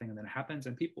dream about a thing and then it happens,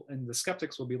 and people and the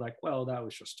skeptics will be like, well, that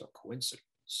was just a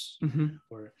coincidence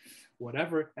or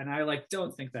whatever. And I like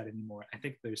don't think that anymore. I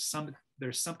think there's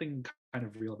something kind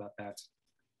of real about that.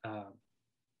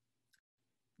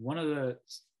 One of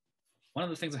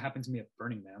the things that happened to me at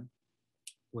Burning Man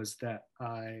was that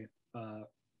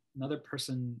another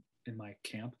person in my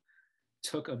camp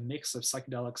took a mix of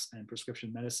psychedelics and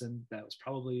prescription medicine that was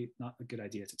probably not a good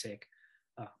idea to take.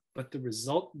 But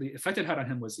the effect it had on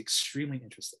him was extremely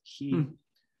interesting.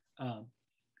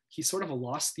 He sort of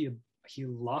lost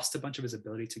a bunch of his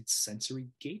ability to sensory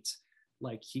gate.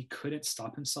 Like he couldn't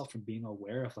stop himself from being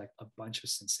aware of like a bunch of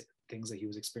things that he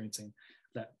was experiencing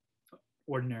that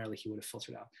ordinarily he would have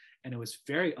filtered out. And it was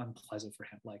very unpleasant for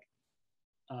him. Like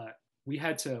we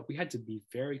had to be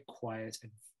very quiet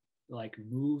and like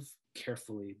move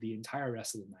carefully the entire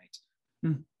rest of the night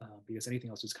because anything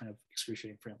else was kind of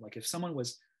excruciating for him. Like if someone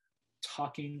was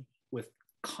talking with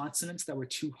consonants that were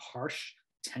too harsh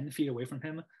 10 feet away from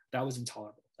him, that was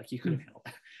intolerable. Like he couldn't handle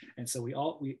that. And so we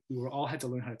all had to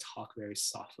learn how to talk very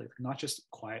softly, not just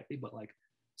quietly, but like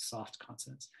soft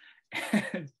consonants.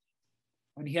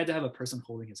 And he had to have a person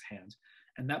holding his hand,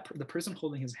 and the person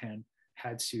holding his hand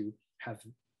had to have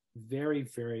very,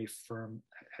 very firm,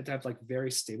 had to have like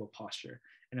very stable posture.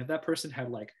 And if that person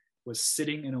was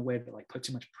sitting in a way that like put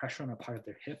too much pressure on a part of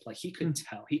their hip, like he could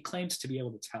tell. He claimed to be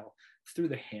able to tell through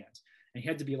the hand, and he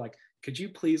had to be like, could you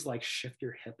please like shift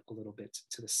your hip a little bit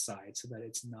to the side so that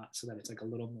it's like a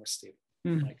little more stable.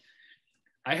 Like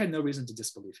I had no reason to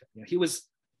disbelieve him. He was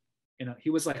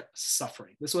like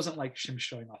suffering. This wasn't like him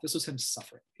showing off. This was him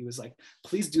suffering. He was like,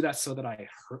 please do that so that I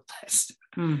hurt less.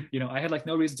 I had like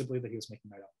no reason to believe that he was making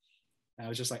that up. And I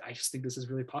was just like, I just think this is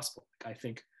really possible. Like, I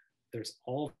think there's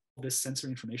all this sensory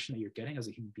information that you're getting as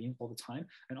a human being all the time,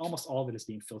 and almost all of it is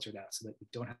being filtered out so that you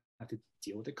don't have to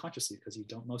deal with it consciously, because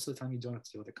most of the time you don't have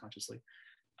to deal with it consciously.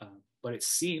 But it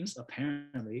seems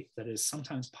apparently that it is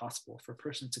sometimes possible for a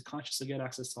person to consciously get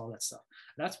access to all that stuff.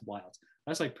 That's wild.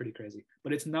 That's like pretty crazy,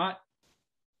 but it's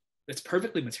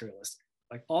perfectly materialistic.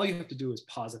 Like all you have to do is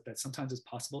posit that sometimes it's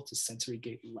possible to sensory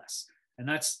gate less. And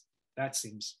that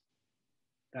seems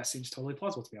totally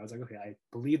plausible to me. I was like, okay, I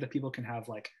believe that people can have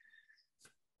like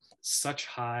such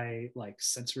high like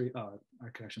sensory our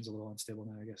connection's a little unstable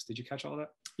now, I guess. Did you catch all of that?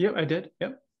 Yep, I did.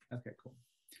 Yep. Okay, cool.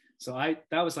 So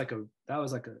that was like a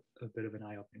bit of an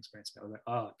eye-opening experience. I was like,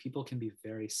 oh, people can be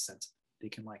very sensitive. They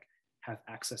can like have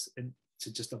access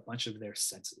to just a bunch of their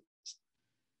senses.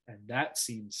 And that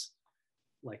seems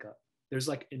like there's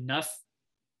like enough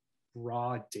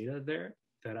raw data there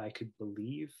that I could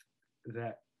believe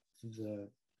that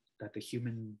the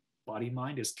human body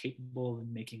mind is capable of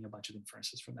making a bunch of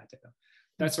inferences from that data.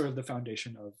 That's sort of the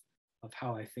foundation of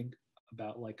how I think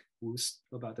about like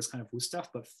about this kind of woo stuff,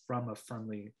 but from a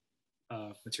firmly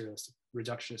materialistic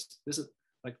reductionist. This is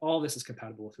like all this is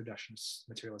compatible with reductionist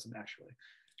materialism, actually.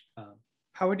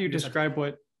 How would you describe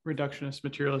what reductionist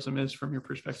materialism is from your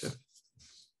perspective?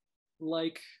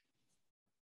 Like,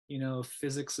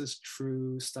 physics is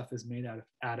true, stuff is made out of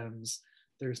atoms.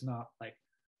 There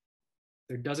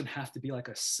doesn't have to be like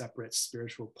a separate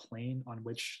spiritual plane on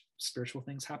which spiritual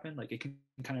things happen. Like it can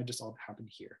kind of just all happen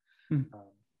here.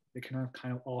 It can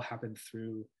kind of all happen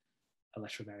through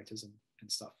electromagnetism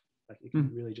and stuff. Like it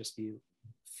can really just be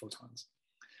photons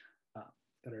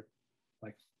that are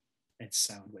like, and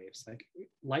sound waves. Like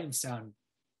light and sound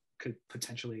could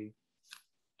potentially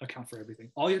account for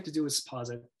everything. All you have to do is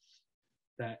posit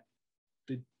that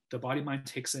the body mind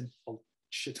takes in a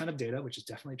shit ton of data, which is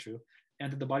definitely true,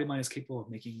 and that the body mind is capable of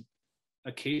making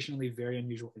occasionally very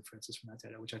unusual inferences from that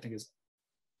data, which I think is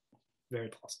very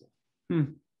possible.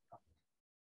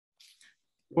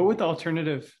 What would the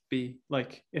alternative be,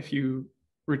 like, if you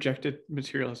rejected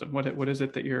materialism? What is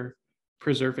it that you're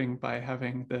preserving by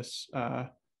having this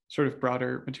sort of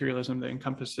broader materialism that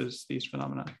encompasses these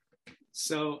phenomena?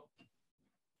 So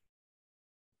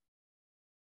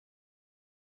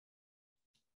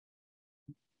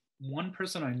one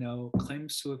person I know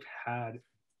claims to have had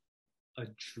a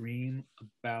dream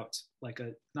about like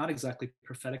a, not exactly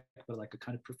prophetic, but like a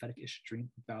kind of prophetic-ish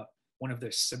dream about one of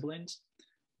their siblings,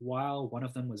 while one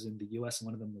of them was in the US and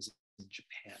one of them was in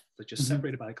Japan, but just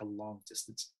separated by like a long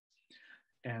distance.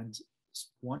 And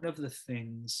one of the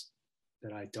things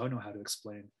that I don't know how to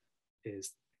explain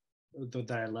is,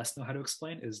 that I less know how to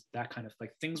explain, is that kind of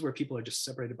like things where people are just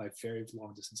separated by very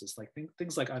long distances. Like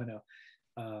things like, I don't know,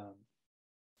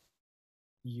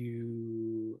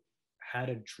 you had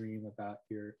a dream about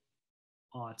your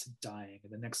aunt dying,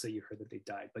 and the next day you heard that they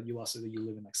died, but you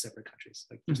live in like separate countries.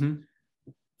 Like just,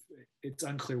 it's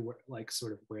unclear where, like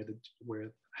sort of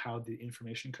how the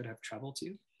information could have traveled to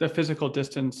you. The physical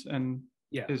distance and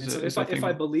so if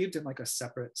I believed in like a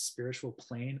separate spiritual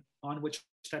plane on which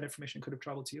that information could have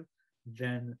traveled to you,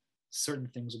 then certain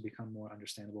things would become more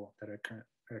understandable that are currently.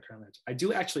 I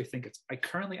do actually think I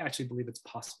currently actually believe it's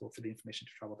possible for the information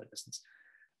to travel that distance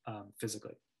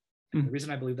physically. And the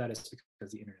reason I believe that is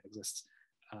because the internet exists.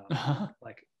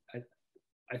 Like I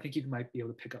think you might be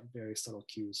able to pick up very subtle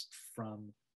cues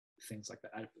from things like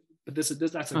that. But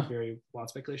that's a very wild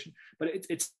speculation. But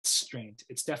it's strained.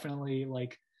 It's definitely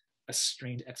like a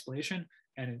strained explanation,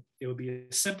 and it would be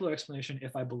a simpler explanation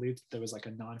if I believed there was like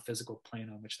a non-physical plane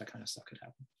on which that kind of stuff could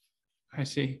happen. I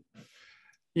see.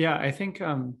 Yeah, I think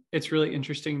it's really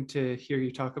interesting to hear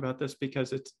you talk about this,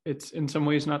 because it's in some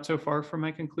ways not so far from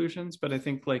my conclusions, but I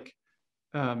think like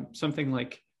something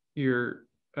like you're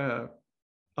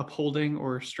upholding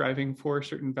or striving for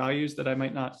certain values that I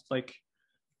might not like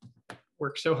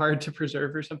work so hard to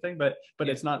preserve or something, but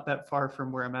it's not that far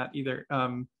from where I'm at either.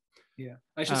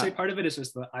 I should say part of it is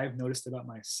just that I've noticed about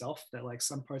myself that like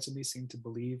some parts of me seem to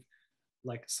believe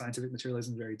like scientific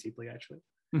materialism very deeply, actually.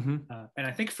 And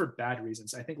I think for bad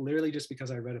reasons. I think literally just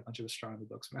because I read a bunch of astronomy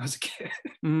books when I was a kid.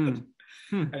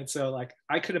 And so like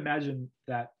I could imagine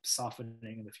that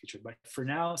softening in the future, but for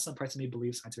now some parts of me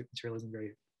believe scientific materialism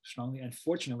very strongly.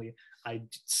 Unfortunately, I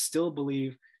still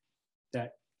believe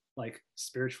that like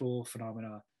spiritual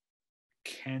phenomena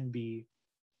can be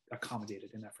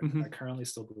accommodated in that framework. I currently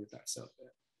still believe that. So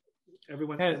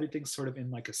everything's sort of in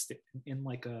like a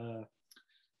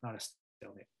not a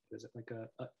stalemate. Is it like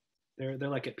they're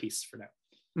like at peace for now.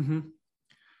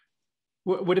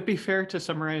 Would it be fair to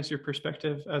summarize your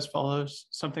perspective as follows?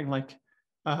 Something like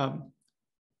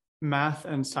math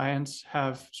and science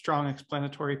have strong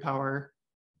explanatory power,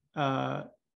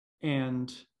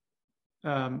 and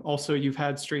also you've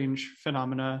had strange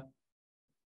phenomena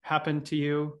happen to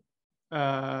you,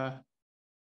 and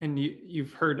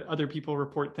you've heard other people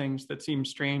report things that seem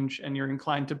strange, and you're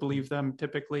inclined to believe them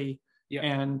typically.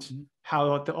 And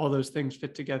how all those things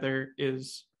fit together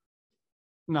is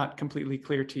not completely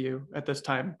clear to you at this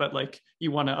time, but like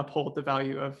you want to uphold the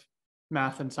value of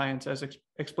math and science as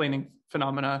explaining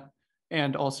phenomena,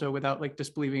 and also without like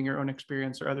disbelieving your own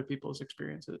experience or other people's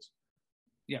experiences.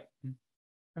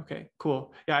 Okay,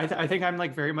 cool. Yeah, I think I'm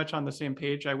like very much on the same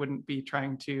page. I wouldn't be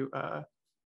trying to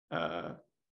I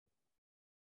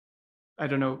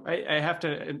don't know. I have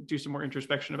to do some more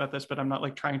introspection about this, but I'm not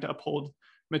like trying to uphold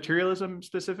materialism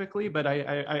specifically, but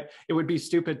it would be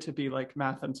stupid to be like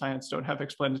math and science don't have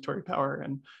explanatory power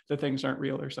and the things aren't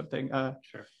real or something.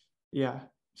 Sure. Yeah.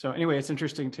 So anyway, it's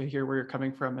interesting to hear where you're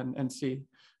coming from and see.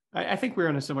 I think we were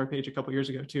on a similar page a couple of years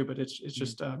ago too, but it's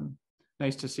just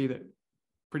nice to see that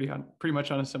pretty much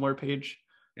on a similar page.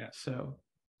 Yeah. So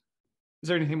is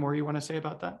there anything more you want to say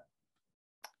about that?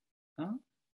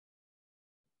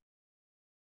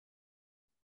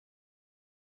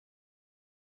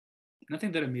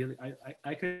 Nothing that immediately.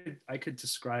 I could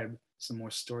describe some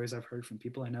more stories I've heard from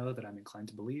people I know that I'm inclined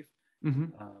to believe.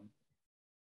 You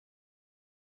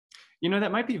know,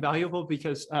 that might be valuable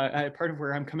because part of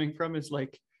where I'm coming from is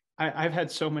like I've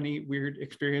had so many weird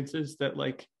experiences that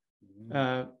like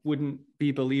wouldn't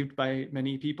be believed by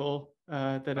many people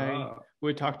that I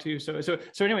would talk to. So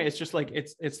anyway, it's just like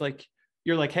it's like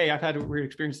you're like, hey, I've had weird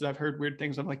experiences, I've heard weird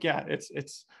things. I'm like, yeah, it's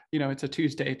it's a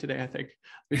Tuesday today, I think.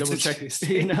 We double check,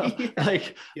 Yeah.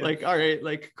 like, all right,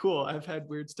 like, cool, I've had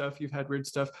weird stuff, you've had weird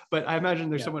stuff, but I imagine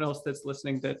there's Yeah. someone else that's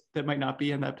listening that might not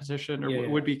be in that position, or Yeah,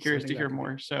 would be So I curious think to that hear could be-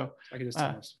 more. So I could just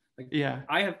tell us. Like, yeah.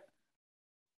 I have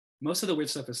most of the weird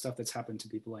stuff is stuff that's happened to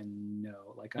people I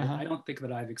know. Like, I don't think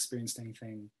that I've experienced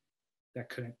anything that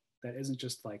isn't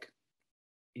just like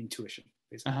intuition,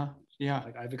 basically. Yeah.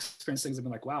 Like, I've experienced things and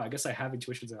been like, wow, I guess I have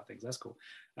intuitions about things. That's cool.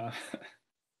 But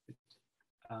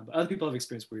other people have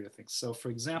experienced weirder things. So, for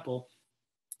example,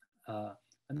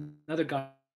 another guy,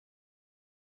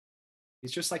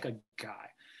 he's just like a guy.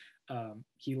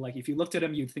 He, like, if you looked at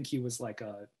him, you'd think he was like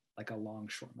a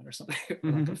longshoreman or something,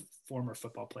 or like a former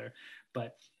football player.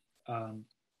 But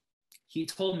he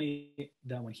told me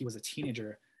that when he was a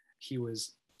teenager, he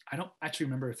was, I don't actually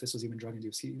remember if this was even drug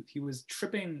induced. He was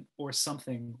tripping or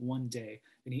something one day,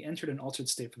 and he entered an altered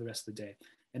state for the rest of the day.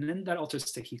 And in that altered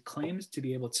state, he claimed to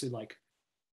be able to like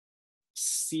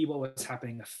see what was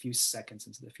happening a few seconds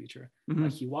into the future.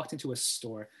 Like, he walked into a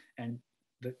store and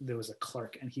there was a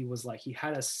clerk, and he was like, he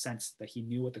had a sense that he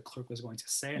knew what the clerk was going to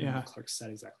say, and the clerk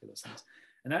said exactly those things.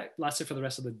 And that lasted for the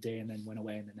rest of the day, and then went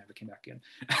away, and then never came back again.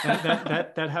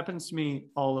 that happens to me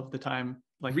all of the time,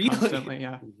 like, really? Constantly.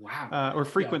 Yeah. Wow. Or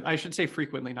frequent. Yeah. I should say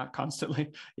frequently, not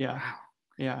constantly. Yeah. Wow.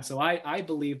 Yeah. So I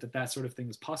believe that sort of thing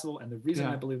is possible, and the reason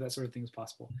I believe that sort of thing is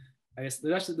possible, I guess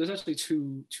there's actually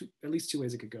two at least two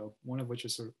ways it could go. One of which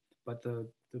is sort of, but the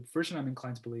version I'm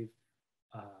inclined to believe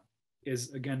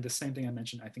is, again, the same thing I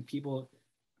mentioned. I think people,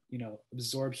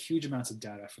 absorb huge amounts of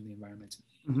data from the environment,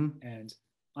 and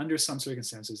under some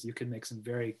circumstances, you can make some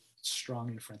very strong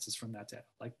inferences from that data.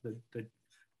 Like,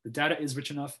 the data is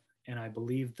rich enough, and I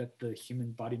believe that the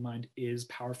human body mind is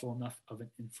powerful enough of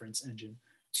an inference engine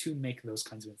to make those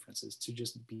kinds of inferences, to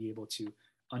just be able to,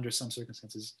 under some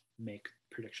circumstances, make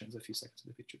predictions a few seconds in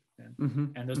the future.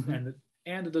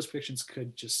 And those predictions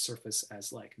could just surface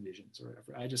as like visions or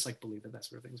whatever. I just like believe that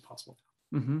sort of thing is possible.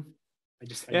 I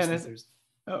just think there's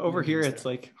over here, it's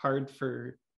like hard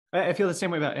for, I feel the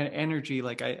same way about energy.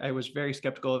 Like, I was very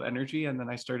skeptical of energy, and then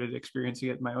I started experiencing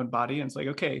it in my own body, and it's like,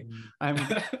 okay,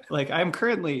 I'm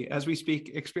currently, as we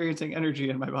speak, experiencing energy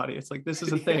in my body. It's like, this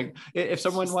is a thing. If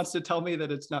someone wants to tell me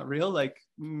that it's not real, like,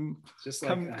 just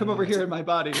come over here in my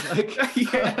body. Like,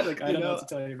 I don't know what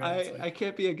to tell you, man. I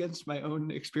can't be against my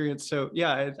own experience. So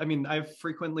yeah, I mean, I've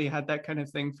frequently had that kind of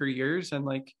thing for years, and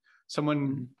like,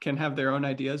 someone can have their own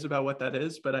ideas about what that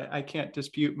is, but I can't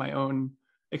dispute my own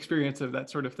experience of that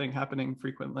sort of thing happening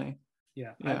frequently.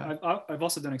 Yeah. I've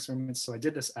also done experiments. So I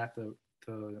did this at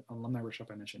the alumni workshop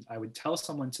I mentioned. I would tell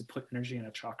someone to put energy in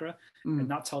a chakra and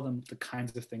not tell them the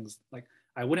kinds of things. Like,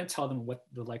 I wouldn't tell them what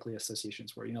the likely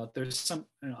associations were. There's some,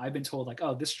 I've been told, like,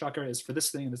 oh, this chakra is for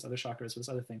this thing, and this other chakra is for this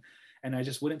other thing. And I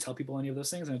just wouldn't tell people any of those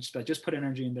things. And I just put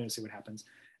energy in there and see what happens.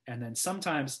 And then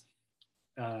sometimes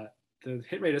the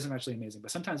hit rate isn't actually amazing, but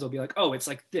sometimes they'll be like, oh, it's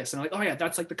like this. And I'm like, oh yeah,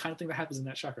 that's like the kind of thing that happens in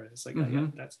that chakra. It's like, yeah,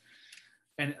 that's,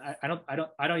 and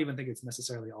I don't even think it's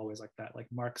necessarily always like that. Like,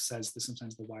 Mark says that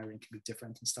sometimes the wiring can be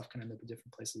different and stuff can end up in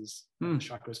different places. The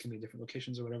chakras can be in different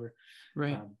locations or whatever.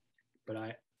 Right. But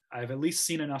I've at least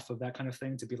seen enough of that kind of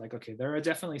thing to be like, okay, there are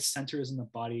definitely centers in the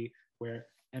body where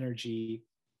energy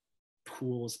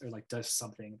pools or like does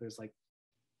something. There's like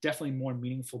definitely more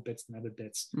meaningful bits than other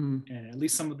bits, and at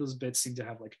least some of those bits seem to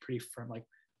have like pretty firm, like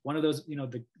one of those,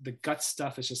 the gut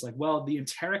stuff is just like, well, the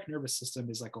enteric nervous system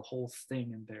is like a whole thing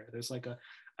in there. There's like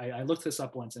I looked this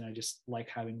up once, and I just like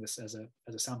having this as a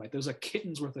soundbite. There's a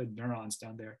kitten's worth of neurons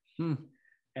down there,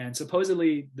 and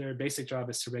supposedly their basic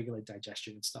job is to regulate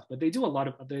digestion and stuff. But they do a lot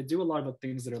of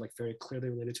things that are like very clearly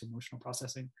related to emotional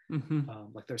processing.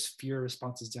 Like, there's fear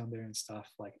responses down there and stuff.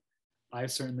 Like,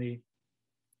 I've certainly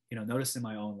noticed in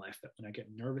my own life that when I get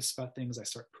nervous about things, I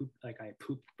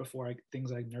poop before things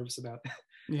I'm nervous about.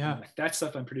 Yeah. Like, that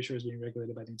stuff I'm pretty sure is being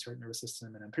regulated by the enteric nervous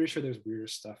system. And I'm pretty sure there's weirder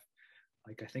stuff.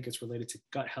 Like, I think it's related to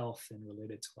gut health and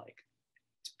related to like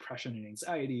depression and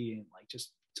anxiety and like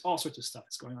just all sorts of stuff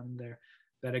that's going on in there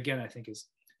that, again, I think is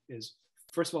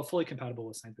first of all, fully compatible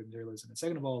with scientific materialism. And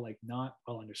second of all, like, not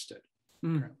well understood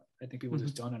currently. I think people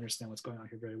just don't understand what's going on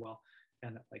here very well.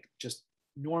 And like, just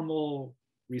normal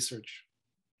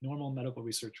medical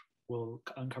research will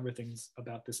uncover things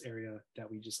about this area that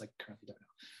we just like currently don't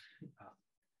know,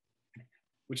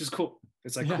 which is cool.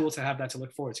 It's like cool to have that to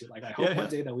look forward to. Like, I hope one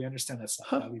day that we understand that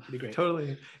stuff. That'd be pretty great.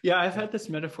 Totally. Yeah, I've had this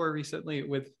metaphor recently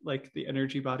with like the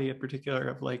energy body in particular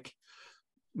of like,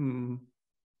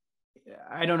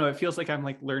 I don't know, it feels like I'm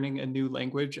like learning a new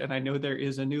language, and I know there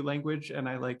is a new language, and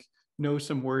I like know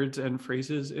some words and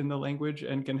phrases in the language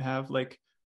and can have like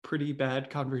pretty bad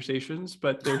conversations,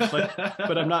 but there's like,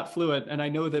 but I'm not fluent, and I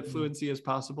know that fluency is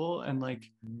possible. And like,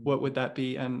 what would that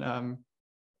be? And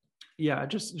yeah,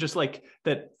 just like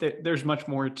that, there's much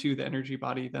more to the energy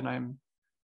body than I'm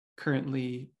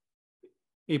currently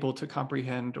able to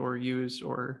comprehend or use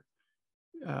or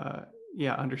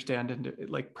yeah, understand and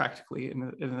like practically,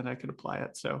 and then I could apply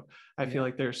it. So I feel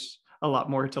like there's a lot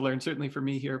more to learn, certainly for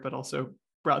me here, but also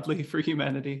broadly for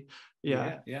humanity.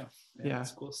 Yeah.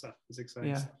 It's cool stuff. It's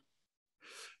exciting stuff.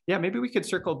 Yeah, maybe we could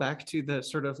circle back to the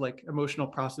sort of like emotional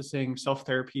processing,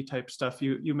 self-therapy type stuff.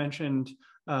 You mentioned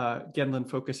Genlin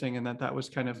focusing, and that was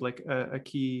kind of like a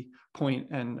key point.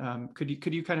 And could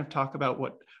you kind of talk about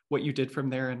what you did from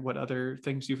there and what other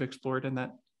things you've explored in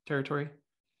that territory?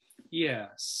 Yeah.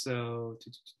 So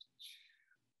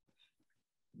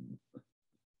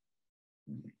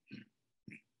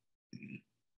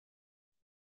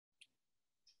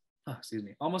excuse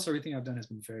me, almost everything I've done has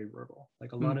been very verbal.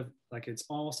 Like a lot of like, it's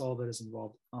almost all of it is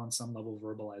involved on some level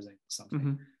verbalizing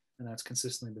something, and that's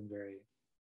consistently been very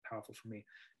powerful for me.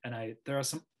 And there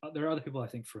are other people I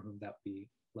think for whom that would be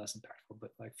less impactful,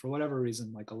 but like for whatever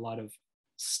reason, like a lot of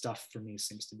stuff for me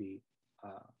seems to be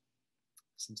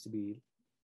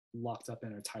locked up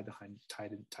in or tied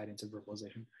into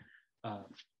verbalization.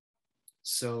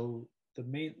 So the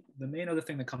main other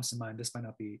thing that comes to mind, this might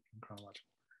not be in chronological,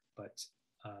 but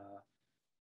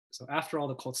so after all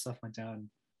the cult stuff went down,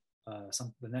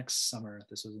 the next summer,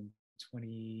 this was in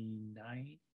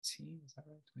 2019, is that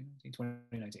right?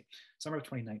 2019, summer of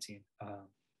 2019,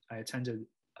 I attended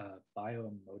a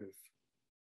bioemotive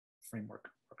framework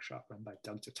workshop run by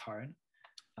Doug Tasshin.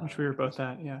 Which we were both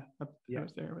at, yeah. I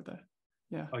was there with that.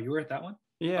 Yeah. Oh, you were at that one?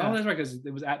 Yeah. Oh, that's right, because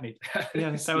it was at me.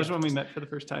 Yeah, that was when we met for the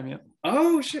first time. Yeah.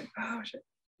 Oh shit!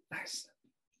 Nice.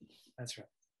 That's right.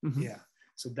 Yeah.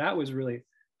 So that was really,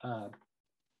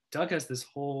 Doug has this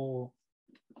whole.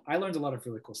 I learned a lot of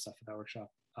really cool stuff at that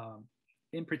workshop.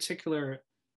 In particular,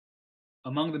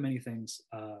 among the many things,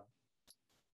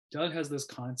 Doug has this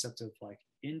concept of like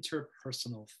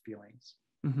interpersonal feelings.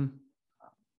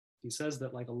 He says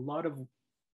that like a lot of,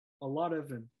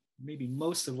 and maybe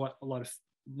most of what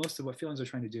feelings are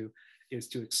trying to do is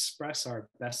to express our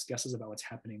best guesses about what's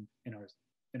happening in our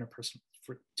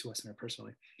to us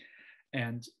interpersonally.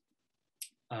 And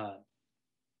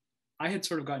I had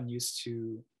sort of gotten used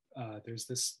to there's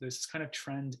this kind of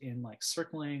trend in like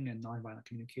circling and nonviolent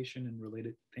communication and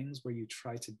related things where you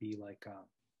try to be like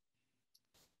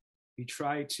you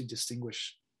try to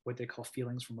distinguish what they call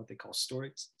feelings from what they call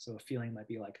stories. So a feeling might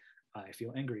be like, I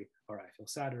feel angry, or I feel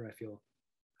sad, or I feel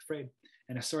afraid.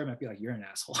 And a story might be like, you're an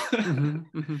asshole.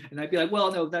 And I'd be like,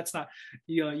 well, no, that's not,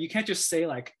 you can't just say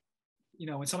like,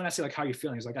 when someone asks you like, how are you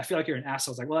feeling? It's like, I feel like you're an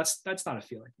asshole. It's like, well, that's not a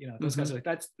feeling. Those guys are like,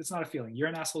 it's not a feeling. You're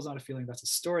an asshole is not a feeling. That's a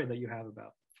story that you have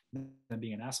about them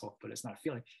being an asshole, but it's not a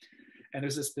feeling. And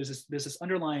there's this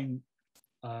underlying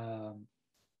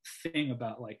thing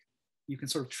about like, you can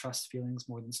sort of trust feelings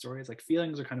more than stories. Like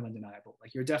feelings are kind of undeniable.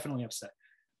 Like you're definitely upset,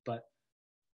 but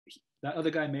that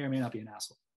other guy may or may not be an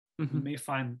asshole. You may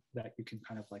find that you can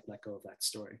kind of like let go of that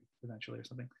story eventually or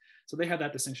something. So they have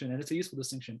that distinction, and it's a useful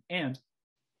distinction. And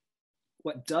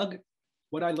what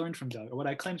I learned from Doug, or what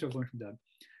I claim to have learned from Doug,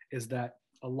 is that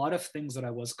a lot of things that I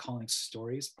was calling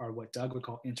stories are what Doug would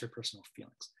call interpersonal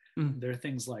feelings. There are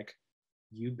things like,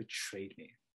 you betrayed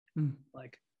me.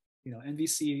 Like,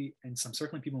 NVC and some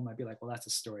circling people might be like, well, that's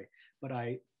a story. But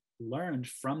I learned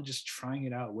from just trying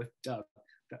it out with Doug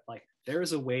that like, there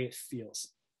is a way it feels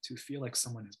to feel like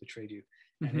someone has betrayed you.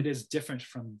 And it is different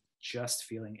from just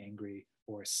feeling angry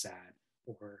or sad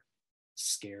or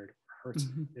scared or hurt.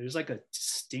 There's like a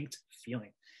distinct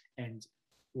feeling. And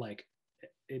like,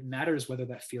 it matters whether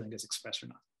that feeling is expressed or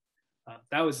not.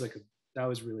 That was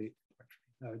really,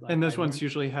 and those ones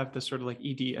usually have this sort of like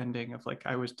ED ending of like,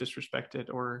 I was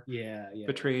disrespected or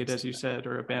betrayed, as you said,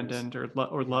 or abandoned or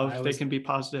loved. They can be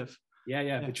positive.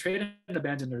 Yeah. Betrayed and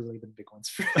abandoned are really the big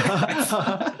ones.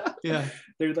 Yeah.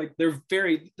 They're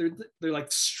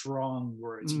like strong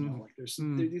words, like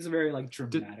these are very like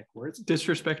dramatic words.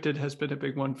 Disrespected has been a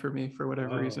big one for me for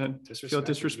whatever reason. Feel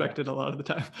disrespected a lot of the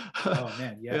time. Oh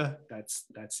man,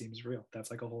 that seems real.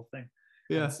 That's like a whole thing.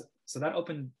 Yeah. So that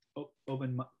opened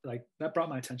like that brought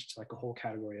my attention to like a whole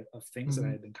category of things that I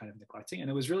had been kind of neglecting, and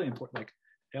it was really important. Like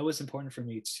it was important for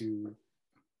me to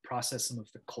process some of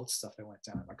the cult stuff that went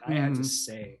down. Like I had to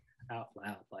say out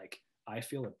loud, like, I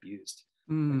feel abused.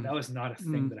 Like, that was not a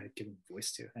thing that I'd given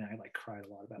voice to, and I like cried a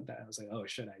lot about that. I was like, oh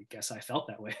shit, I guess I felt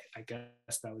that way. I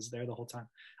guess that was there the whole time.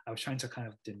 I was trying to kind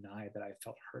of deny that I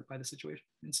felt hurt by the situation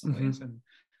in some ways,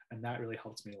 and that really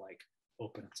helped me like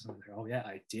open up to something. Oh yeah,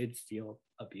 I did feel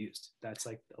abused. That's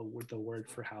like the word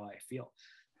for how I feel.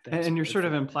 And you're sort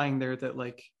of implying there that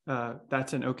like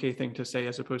that's an okay thing to say,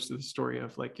 as opposed to the story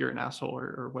of like you're an asshole,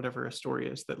 or whatever a story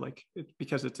is, that like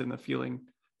because it's in the feeling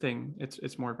thing,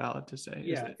 it's more valid to say.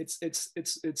 Yeah, it's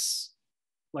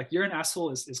like you're an asshole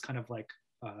is kind of like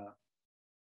I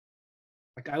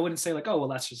wouldn't say like, oh well,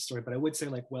 that's just a story, but I would say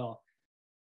like, well,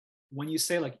 when you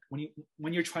say like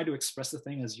when you're trying to express the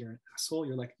thing as you're an asshole,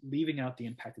 you're like leaving out the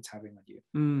impact it's having on you.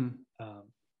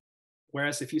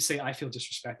 Whereas if you say I feel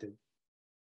disrespected,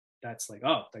 that's like,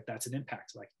 oh, like that's an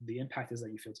impact. Like the impact is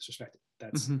that you feel disrespected.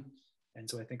 That's and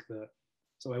so I think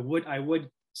I would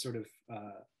sort of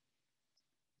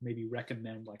maybe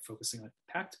recommend like focusing on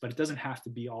impact, but it doesn't have to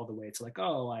be all the way to like,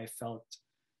 oh, I felt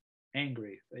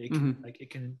angry. It can like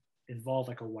it can involve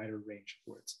like a wider range of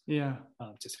words. Yeah.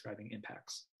 Describing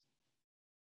impacts.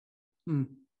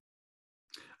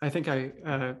 I think I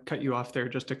cut you off there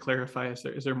just to clarify.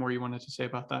 Is there more you wanted to say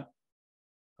about that?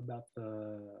 About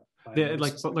the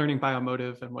like learning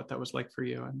biomotive and what that was like for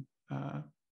you, and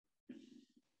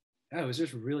yeah, it was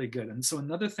just really good. And so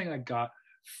another thing I got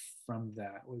from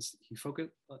that was he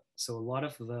focused. So a lot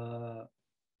of the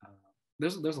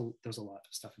there's a lot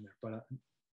of stuff in there, but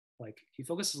like he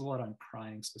focuses a lot on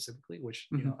crying specifically, which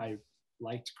you know I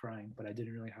liked crying, but I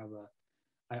didn't really have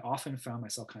I often found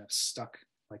myself kind of stuck.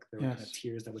 Like there were kind of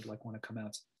tears that would like want to come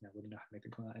out, and I wouldn't know how to make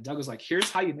them come out. And Doug was like, "Here's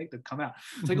how you make them come out."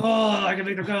 It's like, "Oh, I can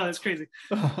make them come out. That's crazy."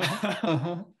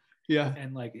 Yeah.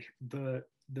 And like the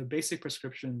basic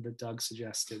prescription that Doug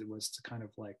suggested was to kind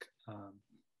of like,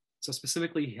 so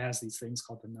specifically, he has these things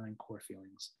called the 9 core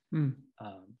feelings,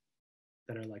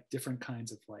 that are like different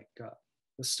kinds of like.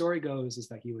 The story goes is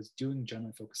that he was doing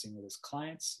general focusing with his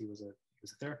clients. He was a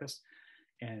therapist,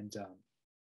 and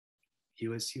he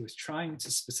was trying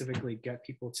to specifically get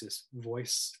people to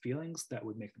voice feelings that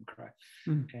would make them cry.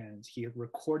 And he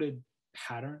recorded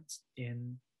patterns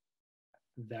in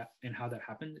how that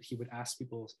happened. He would ask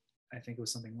people, I think it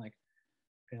was something like,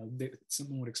 you know,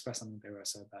 someone would express something they were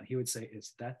upset about. He would say,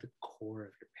 "Is that the core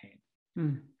of your pain?"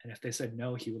 And if they said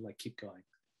no, he would like keep going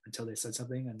until they said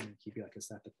something, and then he'd be like, "Is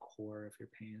that the core of your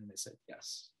pain?" And they said,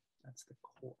 "Yes, that's the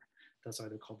core." That's why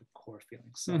they're called the core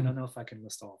feelings. So I don't know if I can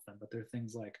list all of them, but there are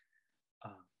things like I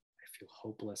feel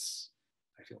hopeless,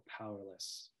 I feel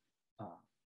powerless,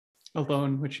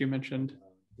 alone, which you mentioned.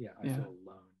 I feel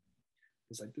alone.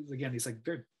 It's like, again, these like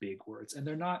very big words, and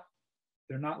they're not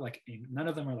like, none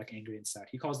of them are like angry and sad.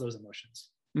 He calls those emotions.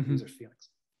 These are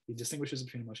feelings. He distinguishes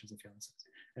between emotions and feelings.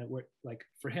 And we're like,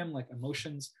 for him, like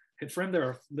emotions, for him there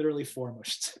are literally 4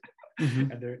 emotions,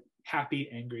 and they're happy,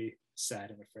 angry, sad,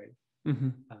 and afraid.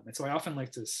 And so I often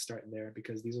like to start there,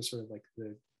 because these are sort of like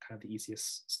the kind of the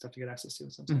easiest stuff to get access to in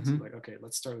some sense. Like, okay,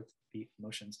 let's start with the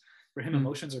emotions. For him,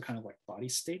 emotions are kind of like body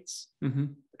states. They're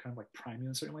kind of like prime you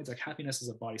in certain ways. Like happiness is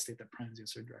a body state that primes you in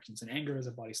certain directions, and anger is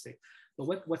a body state. But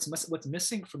what's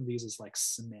missing from these is like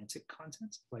semantic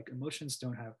content. Like emotions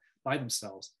don't have by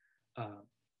themselves.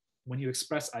 When you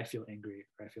express "I feel angry"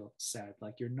 or "I feel sad,"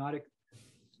 like you're not.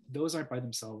 Those aren't by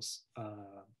themselves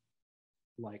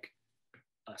like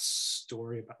a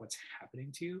story about what's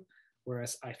happening to you,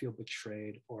 whereas "I feel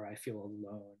betrayed" or "I feel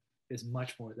alone" is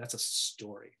much more. That's a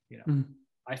story, you know.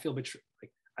 I feel betrayed,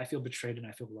 like I feel betrayed and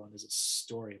I feel alone is a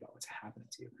story about what's happening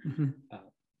to you,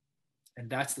 and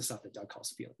that's the stuff that Doug calls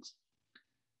feelings.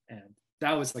 And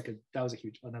that was a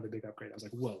another big upgrade. I was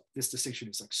like, whoa, this distinction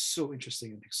is like so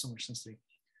interesting and makes so much sense to me.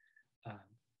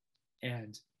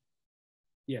 And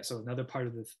yeah, so another part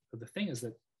of the thing is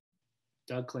that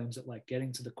Doug claims that like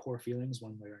getting to the core feelings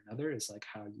one way or another is like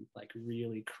how you like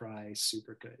really cry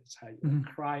super good. It's how you like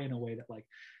cry in a way that like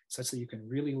such that you can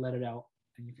really let it out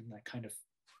and you can like kind of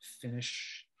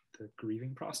finish the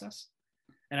grieving process.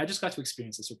 And I just got to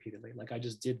experience this repeatedly. Like I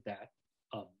just did that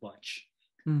a bunch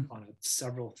on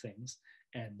several things,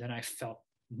 and then I felt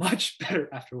much better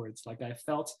afterwards. Like I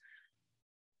felt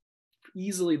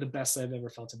easily the best I've ever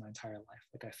felt in my entire life.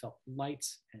 Like I felt light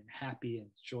and happy and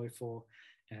joyful,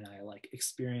 and I like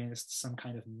experienced some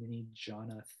kind of mini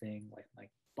jhana thing. Like my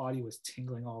body was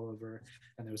tingling all over,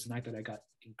 and there was a night that I got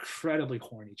incredibly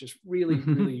horny, just really,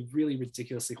 really, really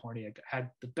ridiculously horny. I had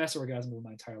the best orgasm of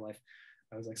my entire life.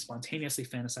 I was like spontaneously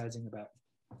fantasizing about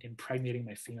impregnating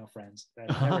my female friends. That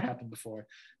had never happened before.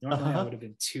 Normally it would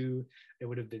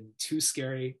have been too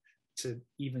scary to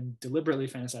even deliberately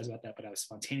fantasize about that, but I was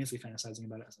spontaneously fantasizing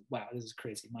about it. I was like, wow, this is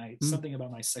crazy. Something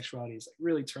about my sexuality is like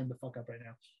really turned the fuck up right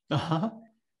now.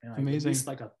 And I released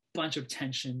like a bunch of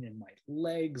tension in my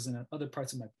legs and other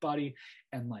parts of my body.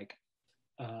 And like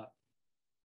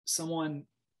someone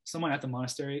at the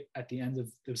monastery at the end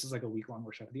of, this is like a week-long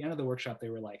workshop. At the end of the workshop, they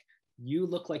were like, "You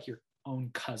look like your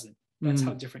own cousin." That's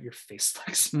how different your face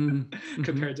looks Mm-hmm.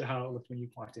 compared to how it looked when you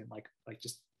walked in. Like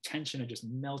just tension had just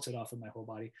melted off of my whole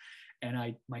body,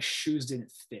 and my shoes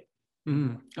didn't fit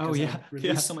anymore Oh because yeah. I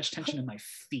released so much tension in my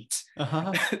feet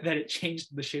Uh-huh. that it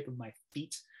changed the shape of my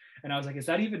feet. And I was like, is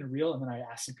that even real? And then I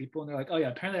asked some people, and they're like, oh yeah,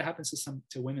 apparently that happens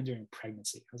to women during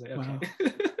pregnancy. I was like, okay.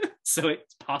 Wow. So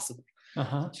it's possible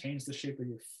to change the shape of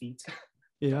your feet.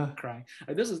 Yeah. Crying.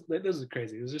 This is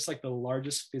crazy. It was just like the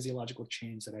largest physiological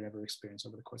change that I'd ever experienced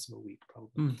over the course of a week,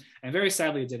 probably. And very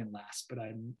sadly, it didn't last. But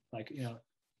I'm like,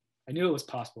 I knew it was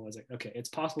possible. I was like, okay, it's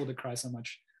possible to cry so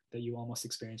much that you almost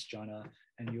experience jhana,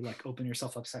 and you like open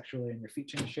yourself up sexually, and your feet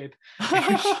change shape.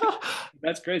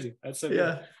 That's crazy. That's so good.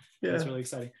 Yeah. That's really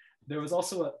exciting. There was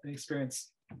also an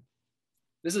experience.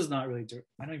 This is not really.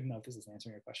 I don't even know if this is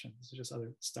answering your question. This is just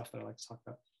other stuff that I like to talk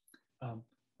about.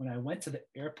 When I went to the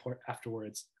airport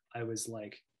afterwards, I was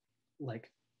like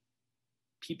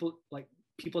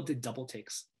people did double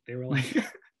takes. They were like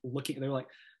looking. They were like,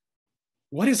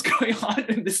 "What is going on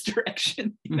in this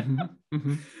direction?" And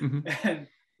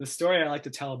the story I like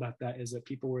to tell about that is that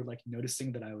people were like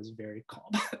noticing that I was very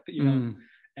calm,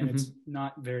 and it's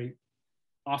not very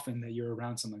often that you're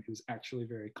around someone who's actually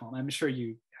very calm. I'm sure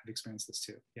you have experienced this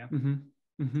too. Yeah.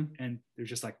 And they're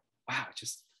just like, wow, it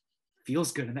just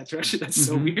feels good in that direction. That's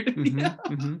so weird.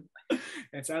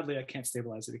 And sadly, I can't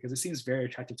stabilize it because it seems very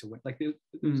attractive to women. Like it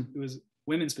was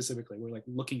women specifically were like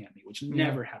looking at me, which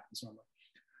never happens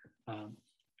normally.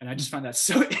 And I just found that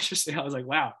so interesting. I was like,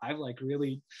 wow, I'm like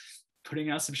really putting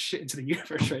out some shit into the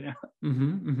universe right now.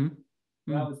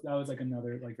 That was like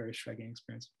another like very striking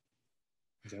experience.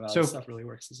 Wow, so this stuff really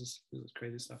works. This is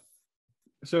crazy stuff.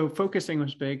 So focusing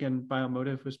was big and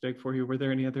biomotive was big for you. Were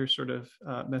there any other sort of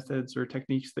methods or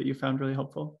techniques that you found really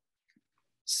helpful?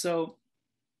 So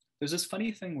there's this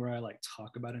funny thing where I like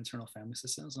talk about internal family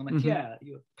systems. I'm like, yeah,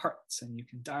 you have parts and you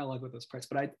can dialogue with those parts,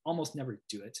 but I almost never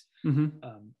do it.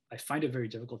 I find it very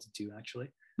difficult to do actually.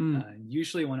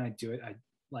 Usually when I do it,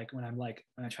 when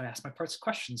I try to ask my parts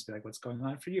questions, be like, what's going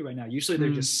on for you right now? Usually they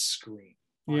just scream.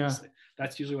 Honestly.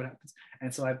 That's usually what happens.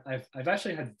 And so I've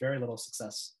actually had very little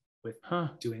success with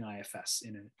doing IFS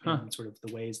in sort of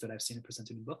the ways that I've seen it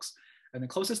presented in books. And the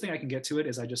closest thing I can get to it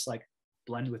is I just like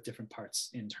blend with different parts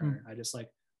in turn. I just like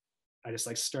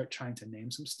start trying to name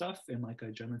some stuff in like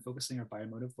a German focusing or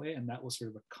biomotive way, and that will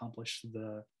sort of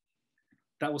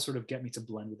that will sort of get me to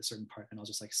blend with a certain part, and I'll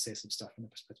just like say some stuff from the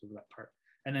perspective of that part,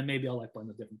 and then maybe I'll like blend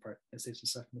with a different part and say some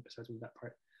stuff from the perspective of that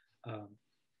part.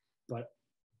 But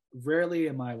rarely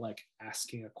am I like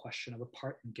asking a question of a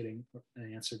part and getting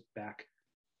an answer back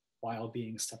while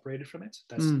being separated from it.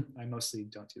 I mostly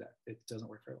don't do that. It doesn't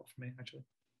work very well for me, actually.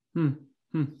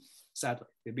 Sadly,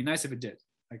 it'd be nice if it did.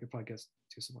 I could probably do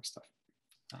some more stuff.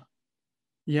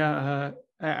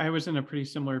 I was in a pretty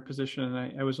similar position,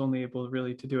 and I was only able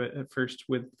really to do it at first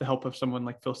with the help of someone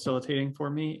like facilitating for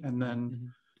me, and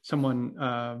then someone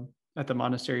at the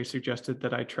monastery suggested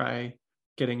that I try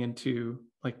getting into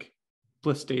like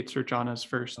bliss states or jhanas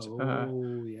first,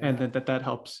 and then that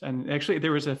helps. And actually,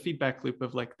 there was a feedback loop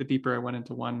of like the deeper I went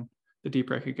into one, the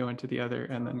deeper I could go into the other,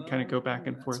 and then kind of go back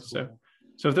and forth. Cool.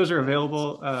 So if those are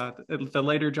available, the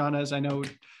later jhanas, I know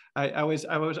I was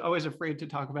always afraid to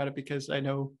talk about it because I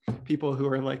know people who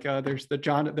are like, there's the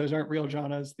jhana, those aren't real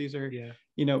jhanas. These are,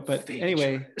 but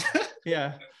anyway,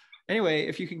 Anyway,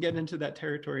 if you can get into that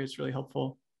territory, it's really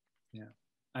helpful. Yeah,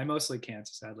 I mostly can't,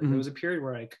 sadly. There was a period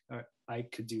where I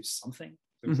could do something.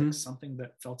 There was like something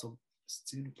that felt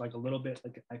like a little bit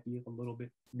like I'd be a little bit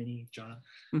mini jhana,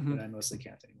 but I mostly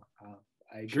can't anymore.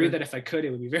 I agree that if I could,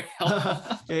 it would be very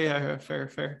helpful. yeah, fair.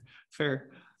 So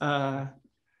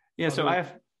I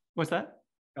have, what's that?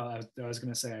 I was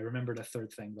going to say, I remembered a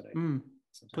third thing that I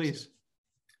please.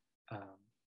 Do,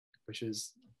 which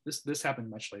is, this happened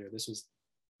much later. This was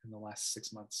in the last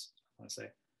 6 months, I want to say.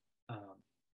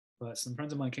 But some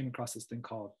friends of mine came across this thing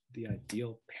called the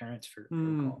ideal parent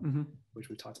protocol, which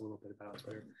we talked a little bit about on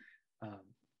Twitter,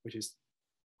 which is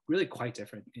really quite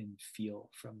different in feel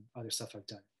from other stuff I've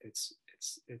done. It's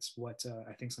what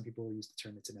I think some people use the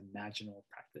term, it's an imaginal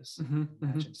practice,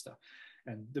 imagine stuff.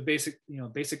 And the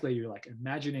basically you're like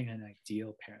imagining an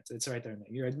ideal parent. It's right there.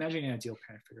 You're imagining an ideal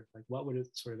parent figure. Like what would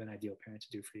sort of an ideal parent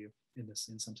to do for you in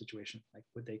some situation? Like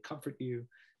would they comfort you?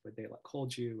 Would they like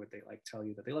hold you? Would they like tell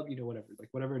you that they love you? Whatever. Like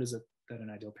whatever it is that an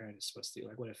ideal parent is supposed to do.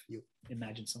 Like what if you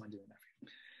imagine someone doing that for you?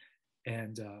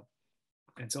 And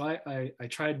so I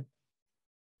tried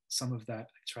some of that.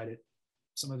 I tried it,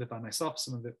 some of it by myself,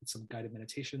 some of it with some guided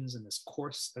meditations and this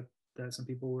course that some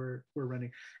people were running.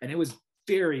 And it was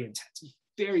very intense,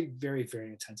 very, very, very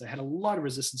intense. I had a lot of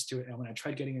resistance to it. And when I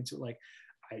tried getting into it,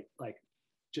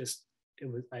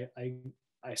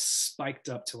 I spiked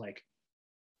up to like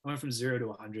I went from 0 to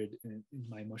 100 in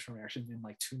my emotional reaction in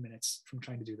like 2 minutes from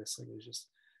trying to do this. Like it was just,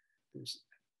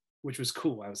 which was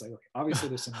cool. I was like, okay, obviously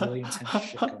there's some really intense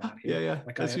shit going on here. Yeah.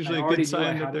 Like That's I usually a already good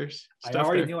sign that there's I stuff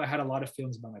already there. knew I had a lot of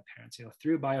feelings about my parents. You know,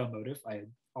 through biomotive, I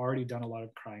had already done a lot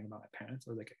of crying about my parents.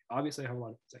 I was like, obviously I have a lot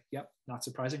of, it's like, yep, not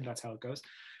surprising. That's how it goes.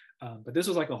 But this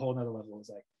was like a whole nother level. It was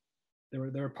like,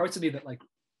 there were parts of me that like,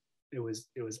 it was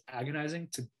agonizing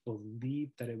to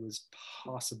believe that it was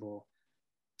possible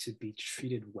to be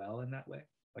treated well in that way.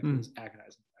 Like it was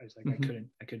agonizing. I was like, I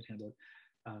couldn't handle it.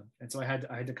 And so I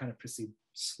had to kind of proceed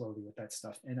slowly with that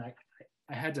stuff. And I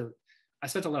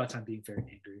spent a lot of time being very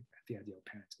angry at the ideal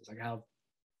parent. It was like, how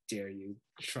dare you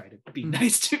try to be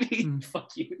nice to me? Fuck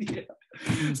you. Yeah.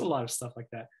 It's a lot of stuff like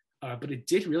that. But it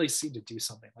did really seem to do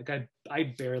something. Like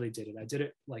I barely did it. I did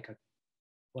it like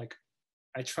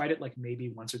I tried it like maybe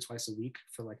once or twice a week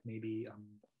for like maybe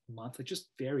a month, like just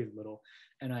very little.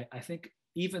 And I think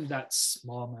even that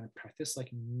small amount of practice like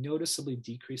noticeably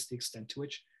decreased the extent to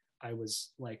which I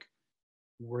was like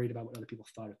worried about what other people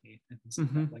thought of me and things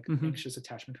like that, like anxious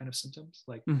attachment kind of symptoms.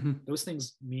 Like those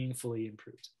things meaningfully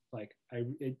improved. Like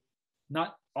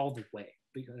not all the way,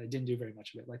 because I didn't do very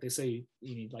much of it. Like they say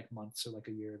you need like months or like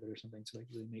a year of it or something to like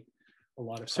really make a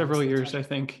lot of several years, I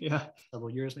think. Yeah.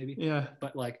 Several years maybe. Yeah.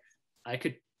 But like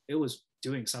it was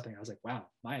doing something. I was like, wow,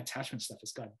 my attachment stuff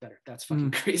has gotten better. That's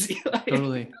fucking crazy. Like,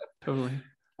 totally.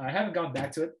 I haven't gone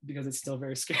back to it because it's still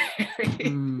very scary.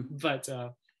 But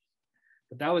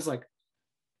that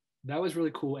was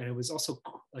really cool. And it was also,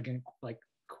 again, like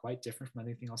quite different from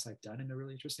anything else I've done in a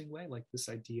really interesting way. Like this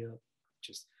idea of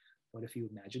just, what if you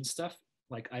imagine stuff?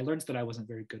 Like I learned that I wasn't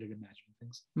very good at imagining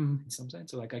things in some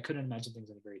sense. So like I couldn't imagine things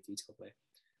in a very detailed way.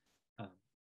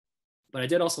 But I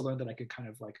did also learn that I could kind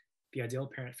of like, the ideal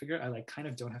parent figure, I like kind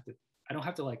of I don't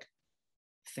have to like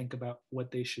think about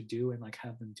what they should do and like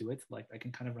have them do it. Like I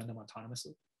can kind of run them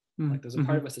autonomously. Like there's a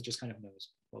part of us that just kind of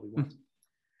knows what we want,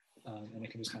 and it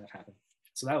can just kind of happen.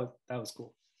 So that was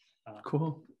cool.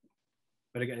 Cool.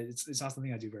 But again, it's not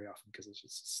something I do very often because it's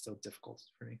just still difficult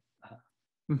for me.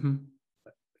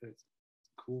 But it's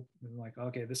cool. I'm like,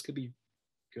 okay, this could be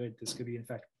good. This could be, in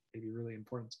fact, maybe really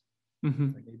important.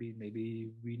 Like maybe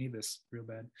we need this real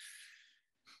bad.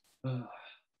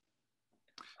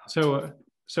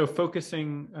 So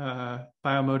focusing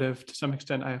biomotive, to some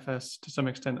extent IFS, to some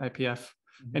extent IPF,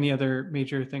 any other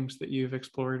major things that you've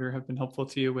explored or have been helpful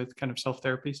to you with kind of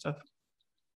self-therapy stuff?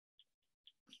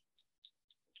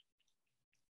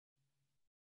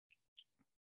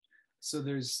 So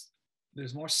there's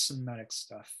more somatic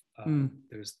stuff.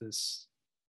 There's this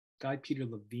guy, Peter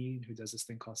Levine, who does this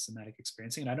thing called somatic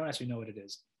experiencing, and I don't actually know what it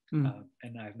is. And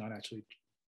I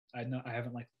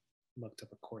haven't like looked up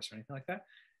a course or anything like that.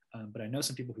 But I know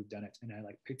some people who've done it, and I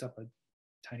like picked up a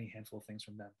tiny handful of things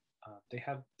from them.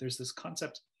 There's this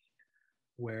concept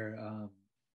where,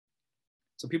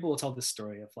 so people will tell this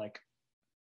story of like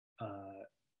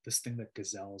this thing that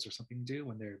gazelles or something do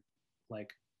when they're like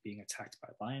being attacked by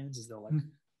lions, is they'll like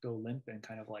go limp and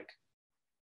kind of like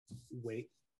wait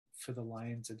for the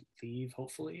lion to leave,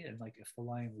 hopefully. And like if the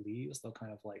lion leaves, they'll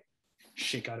kind of like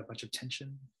shake out a bunch of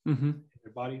tension in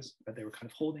their bodies that they were kind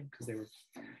of holding because they were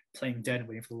playing dead and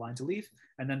waiting for the lion to leave,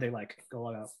 and then they like go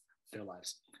about their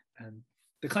lives. And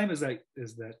the claim is that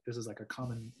this is like a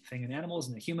common thing in animals,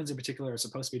 and that humans in particular are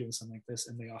supposed to be doing something like this,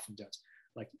 and they often don't.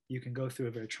 Like you can go through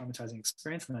a very traumatizing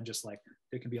experience, and then just like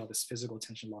there can be all this physical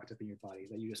tension locked up in your body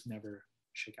that you just never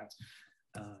shake out.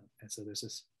 And so there's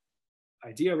this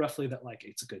idea roughly that like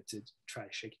it's good to try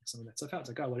shaking some of that stuff out. It's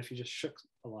like, oh, what if you just shook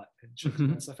a lot and shook some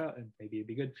of that stuff out, and maybe it'd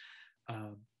be good.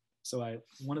 So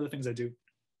one of the things I do,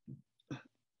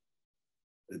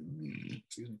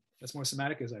 excuse me, that's more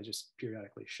somatic, is I just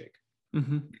periodically shake.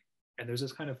 And there's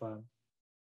this kind of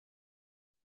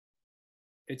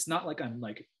it's not like I'm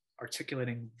like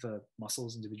articulating the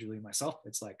muscles individually myself.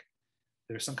 It's like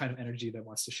there's some kind of energy that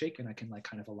wants to shake, and I can like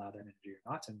kind of allow that energy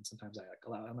or not. And sometimes I like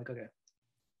allow it. I'm like, okay.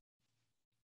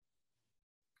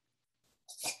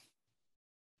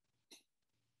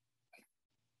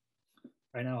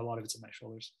 Right now, a lot of it's in my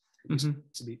shoulders. It used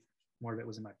to be more of it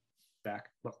was in my back.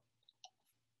 Well,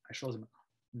 my shoulders and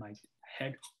my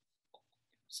head.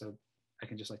 So I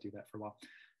can just like do that for a while.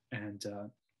 And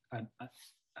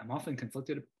I'm often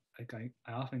conflicted. Like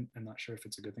I often am not sure if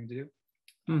it's a good thing to do,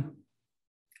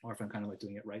 or if I'm kind of like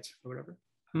doing it right or whatever.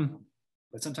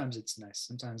 But sometimes it's nice.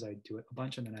 Sometimes I do it a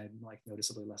bunch, and then I'm like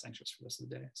noticeably less anxious for the rest of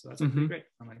the day. So that's like pretty great.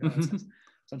 I'm like, oh, that's nice.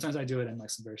 Sometimes I do it, and like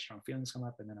some very strong feelings come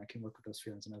up, and then I can work with those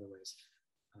feelings in other ways.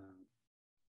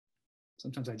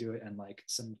 Sometimes I do it, and like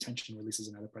some tension releases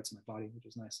in other parts of my body, which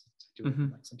is nice. I do it,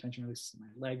 and like some tension releases in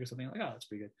my leg or something. Like, oh, that's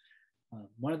pretty good.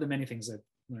 One of the many things that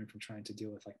learned from trying to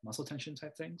deal with like muscle tension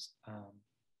type things,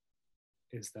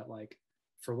 is that like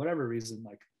for whatever reason,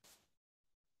 like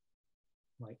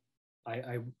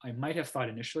I might have thought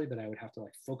initially that I would have to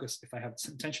like focus if I have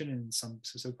some tension in some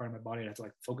specific part of my body, I'd have to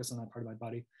like focus on that part of my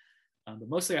body. But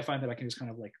mostly I find that I can just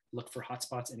kind of like look for hot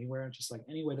spots anywhere, just like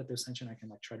any way that there's tension, I can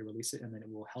like try to release it, and then it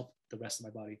will help the rest of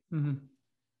my body.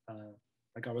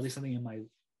 Like I'll release something in my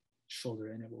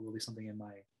shoulder and it will release something in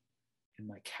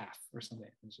my calf or something.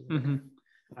 Like,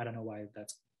 I don't know why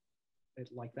that's it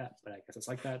like that, but I guess it's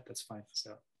like that. That's fine.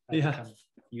 So I've become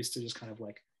used to just kind of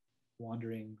like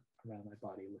wandering around my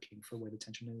body looking for where the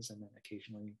tension is, and then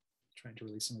occasionally trying to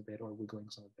release some of it or wiggling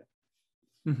some of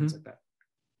it, things like that.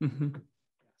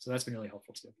 So that's been really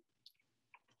helpful too.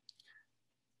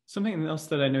 Something else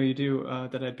that I know you do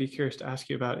that I'd be curious to ask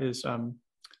you about is,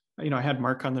 I had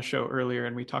Mark on the show earlier,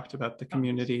 and we talked about the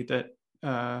community that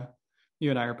you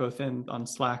and I are both in on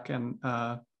Slack, and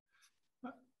that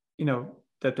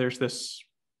there's this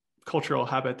cultural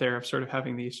habit there of sort of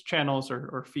having these channels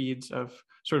or feeds of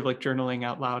sort of like journaling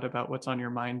out loud about what's on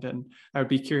your mind. And I would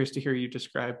be curious to hear you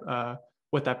describe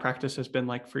what that practice has been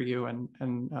like for you,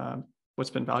 and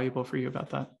what's been valuable for you about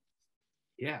that.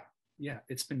 Yeah,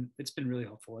 it's been really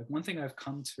helpful. Like one thing I've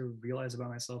come to realize about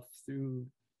myself through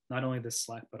not only this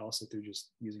Slack, but also through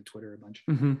just using Twitter a bunch,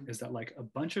 is that like a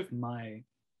bunch of my, I'm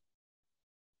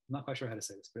not quite sure how to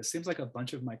say this, but it seems like a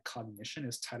bunch of my cognition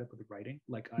is tied up with writing.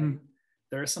 Like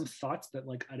there are some thoughts that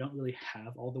like I don't really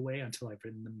have all the way until I've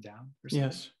written them down or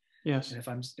something. Yes. And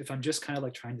if I'm just kind of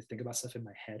like trying to think about stuff in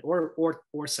my head or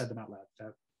said them out loud,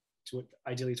 that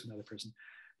ideally to another person,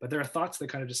 but there are thoughts that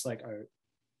kind of just like are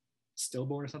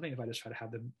stillborn or something. If I just try to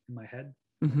have them in my head,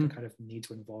 I kind of need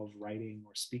to involve writing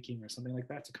or speaking or something like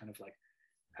that to kind of like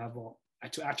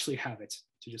to actually have it,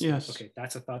 to just like, okay,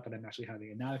 that's a thought that I'm actually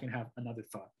having, and now I can have another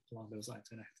thought along those lines,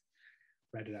 and I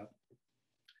write it out.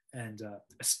 And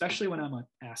especially when I'm on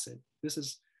acid, this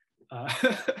is I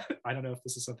don't know if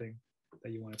this is something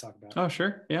that you want to talk about. Oh,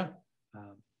 sure. Yeah.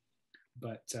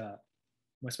 But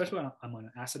especially when I'm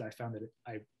on acid, I found that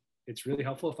it's really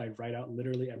helpful if I write out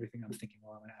literally everything I'm thinking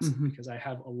while I'm on acid, because I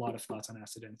have a lot of thoughts on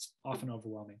acid and it's often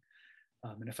overwhelming.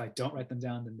 And if I don't write them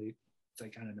down, then I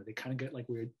don't know, they kind of get like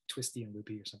weird, twisty and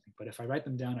loopy or something. But if I write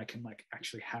them down, I can like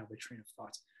actually have a train of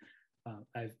thoughts.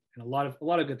 And a lot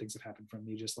of good things have happened from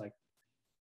me just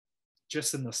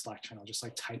in the Slack channel, just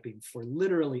like typing for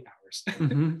literally hours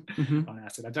on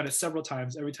acid. I've done it several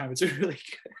times. Every time it's really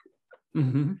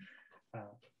good.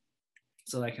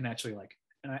 So I can actually like,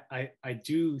 and I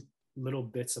do little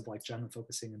bits of like general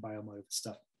focusing and biomotive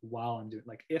stuff while I'm doing,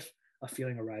 like if a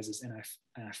feeling arises and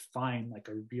I find like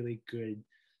a really good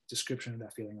description of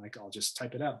that feeling, like I'll just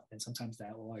type it out, and sometimes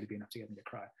that will already be enough to get me to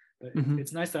cry. But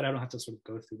it's nice that I don't have to sort of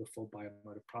go through the full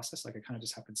biomotive process. Like it kind of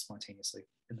just happens spontaneously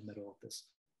in the middle of this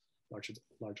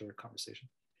larger conversation.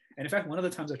 And in fact, one of the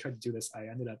times I tried to do this,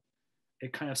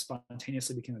 it kind of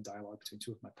spontaneously became a dialogue between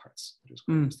two of my parts, which was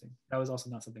quite interesting. That was also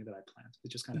not something that I planned.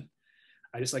 It just kind of,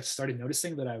 I just like started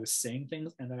noticing that I was saying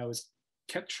things, and that I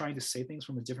kept trying to say things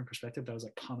from a different perspective. That I was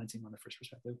like commenting on the first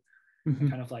perspective, and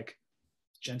kind of like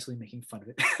gently making fun of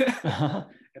it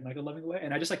in like a loving way.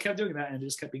 And I just like kept doing that, and it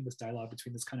just kept being this dialogue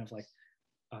between this kind of like,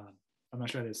 I'm not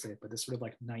sure how to say it, but this sort of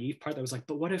like naive part that was like,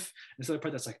 but what if, this other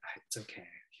part that's like, it's okay.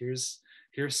 Here's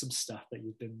some stuff that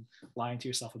you've been lying to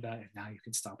yourself about, and now you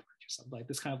can stop lying to yourself. Like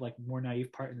this kind of like more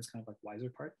naive part and this kind of like wiser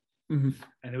part. And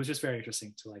it was just very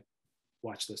interesting to like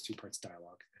watch those two parts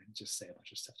dialogue and just say a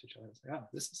bunch of stuff to each other. I was like, oh,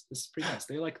 this is pretty nice.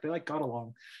 They like got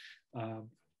along.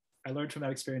 I learned from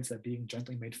that experience that being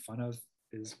gently made fun of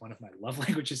is one of my love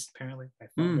languages. Apparently, I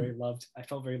felt very loved. I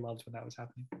felt very loved when that was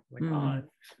happening. Like,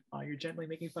 oh, you're gently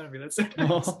making fun of me. That's so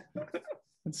nice.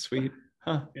 That's sweet.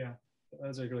 Huh. Yeah, that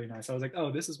was like really nice. I was like,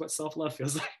 oh, this is what self-love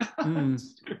feels like. That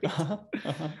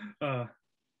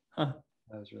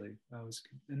was good.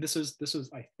 And this was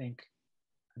I think,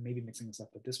 I may be mixing this up,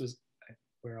 but this was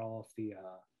where all of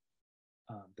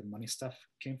the money stuff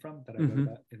came from that I wrote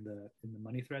about in the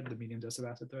money thread, the medium dose of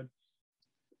acid thread,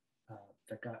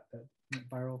 that went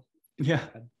viral. Yeah,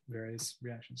 had various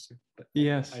reactions to. But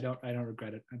yes, I don't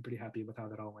regret it. I'm pretty happy with how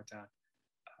that all went down.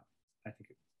 I think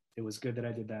it was good that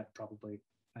I did that. Probably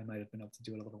I might have been able to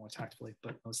do it a little more tactfully,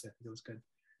 but mostly I think it was good.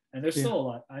 And there's still a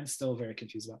lot. I'm still very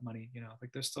confused about money.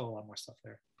 Like there's still a lot more stuff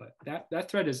there. But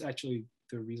that thread is actually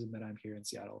the reason that I'm here in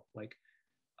Seattle. Like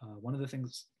one of the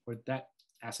things, or that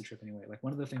acid trip anyway, like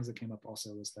one of the things that came up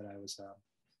also was that I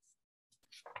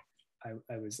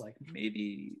was like,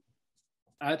 maybe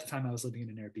at the time I was living in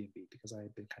an Airbnb because I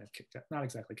had been kind of kicked out, not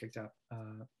exactly kicked out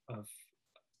of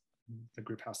the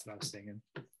group house that I was staying in.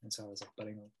 And so I was like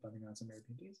butting on some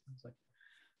Airbnbs. I was like,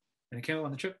 and it came up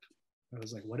on the trip. I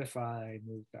was like, what if I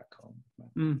moved back home?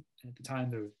 Mm. And at the time,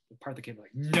 the part that came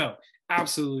like, no,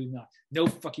 absolutely not. No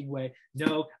fucking way.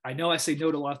 No, I know I say no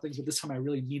to a lot of things, but this time I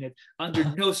really mean it. Under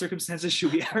no circumstances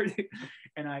should we ever do.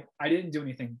 And I didn't do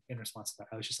anything in response to that.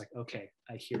 I was just like, okay,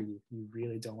 I hear you. You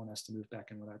really don't want us to move back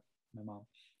in with my mom.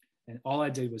 And all I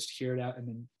did was hear it out, and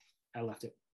then I left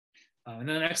it. And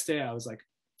then the next day I was like,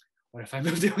 what if I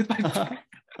moved in with my parents?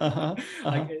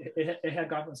 Like it had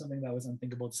gone from something that was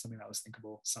unthinkable to something that was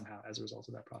thinkable somehow as a result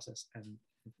of that process. And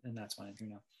that's why I'm here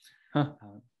now.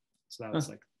 So that was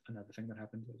like another thing that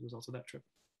happened as a result of that trip.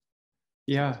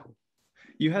 Yeah. So cool.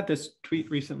 You had this tweet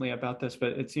recently about this,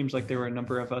 but it seems like there were a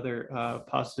number of other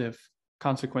positive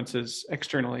consequences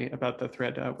externally about the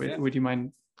thread. Would you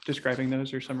mind describing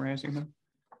those or summarizing them?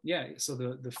 Yeah. So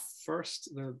the first,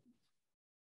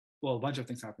 well, a bunch of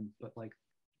things happened, but like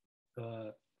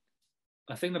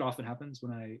a thing that often happens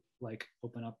when I like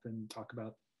open up and talk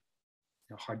about,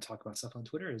 hard to talk about stuff on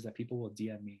Twitter is that people will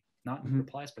DM me, not in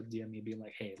replies, but DM me being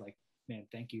like, hey, like, man,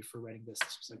 thank you for writing this.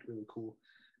 This was like really cool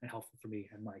and helpful for me.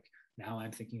 And like, now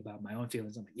I'm thinking about my own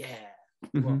feelings. I'm like, yeah,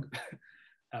 you're welcome.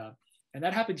 And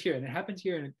that happened here. And it happened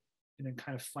here in a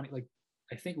kind of funny, like,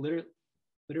 I think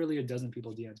literally a dozen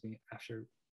people DM'd me after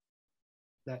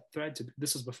that thread.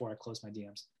 This was before I closed my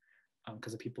DMs.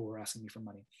 Because the people were asking me for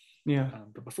money. Yeah.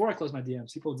 But before I closed my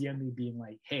DMs, people DM me being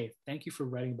like, hey, thank you for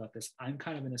writing about this. I'm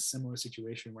kind of in a similar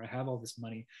situation where I have all this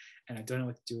money and I don't know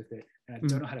what to do with it. And I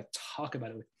don't know how to talk about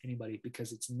it with anybody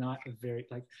because it's not a very,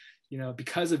 like,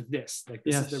 because of this. Like,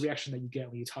 this is the reaction that you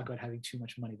get when you talk about having too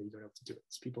much money that you don't know what to do with.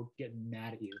 It's people getting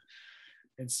mad at you.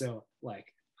 And so, like,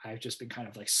 I've just been kind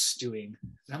of like stewing.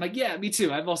 And I'm like, yeah, me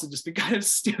too. I've also just been kind of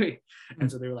stewing.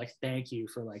 And so they were like, thank you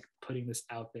for like putting this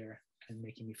out there and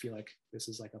making me feel like this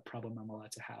is like a problem I'm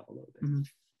allowed to have a little bit.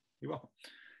 You're welcome.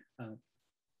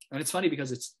 And it's funny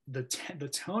because it's the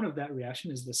tone of that reaction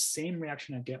is the same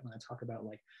reaction I get when I talk about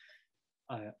like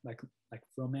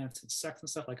romance and sex and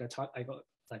stuff. Like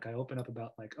I open up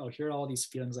about like, oh, here are all these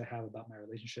feelings I have about my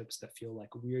relationships that feel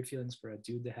like weird feelings for a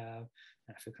dude to have,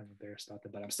 and I feel kind of embarrassed about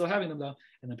them, but I'm still having them though.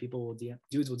 And then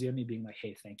dudes will DM me being like,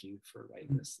 hey, thank you for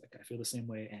writing this. Like, I feel the same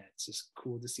way, and it's just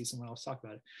cool to see someone else talk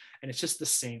about it. And it's just the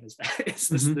same as that. It's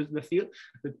this,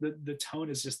 the tone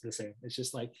is just the same. It's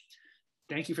just like,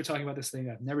 thank you for talking about this thing.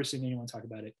 I've never seen anyone talk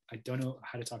about it. I don't know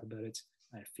how to talk about it.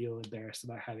 I feel embarrassed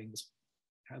about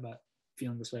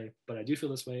feeling this way, but I do feel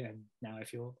this way, and now I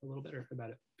feel a little better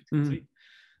about it. That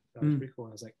was pretty cool.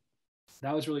 And I was like,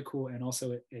 that was really cool. And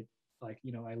also it like,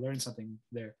 I learned something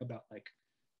there about like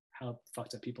how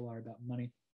fucked up people are about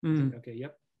money. Like, okay,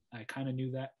 yep, I kind of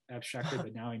knew that abstractly,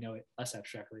 but now I know it less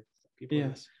abstractly. People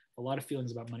have a lot of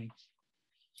feelings about money.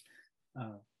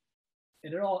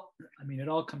 And it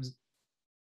all comes,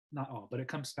 not all, but it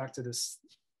comes back to this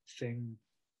thing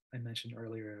I mentioned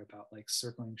earlier about like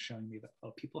circling, showing me that,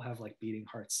 oh, people have like beating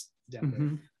hearts down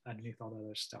there underneath all the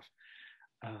other stuff.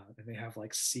 And they have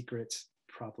like secret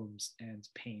problems and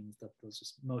pains that they'll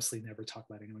just mostly never talk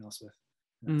about anyone else with.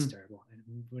 And that's terrible.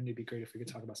 And wouldn't it be great if we could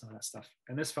talk about some of that stuff?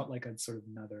 And this felt like a sort of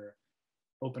another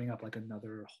opening up, like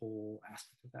another whole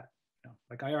aspect of that.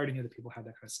 Like I already knew that people had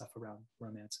that kind of stuff around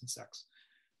romance and sex,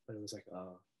 but it was like,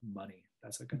 money.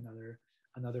 That's like another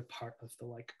part of the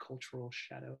like cultural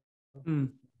shadow.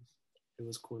 It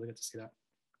was cool to get to see that.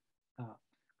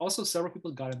 Also, several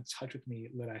people got in touch with me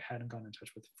that I hadn't gotten in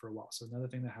touch with for a while. So another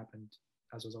thing that happened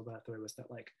as a result of that thread was that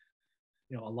like,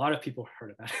 a lot of people heard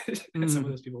about it. And some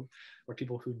of those people were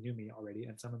people who knew me already,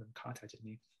 and some of them contacted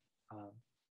me.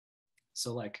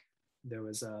 So like there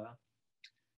was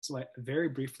so I very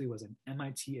briefly was an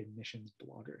MIT admissions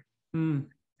blogger.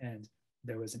 And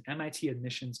there was an MIT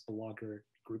admissions blogger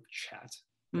group chat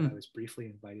that I was briefly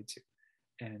invited to.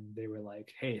 And they were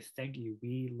like, hey, thank you.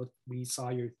 We saw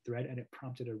your thread, and it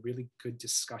prompted a really good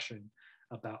discussion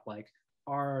about like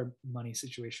our money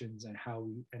situations and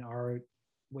and our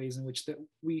ways in which that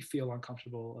we feel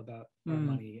uncomfortable about our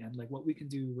money and like what we can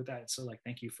do with that. So like,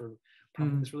 thank you for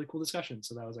prompting this really cool discussion.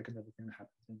 So that was like another thing that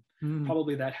happened. And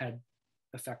probably that had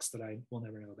effects that I will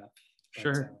never know about.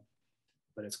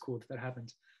 But it's cool that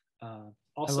happened.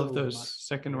 Also, I love those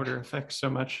second order effects so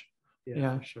much.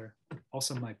 Yeah, for sure.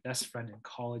 Also, my best friend in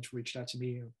college reached out to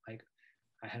me. Like,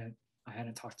 I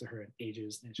hadn't talked to her in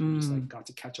ages, and she just like got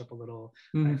to catch up a little.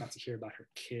 I got to hear about her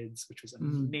kids, which was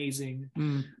amazing.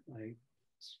 Like,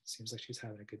 seems like she's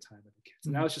having a good time with the kids,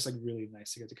 and that was just like really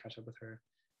nice to get to catch up with her.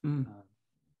 And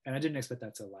I didn't expect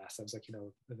that to last. I was like,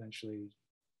 eventually,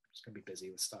 I'm just gonna be busy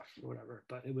with stuff or whatever.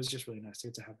 But it was just really nice to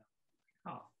get to have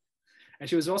that. And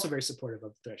she was also very supportive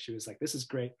of the thread. She was like, "This is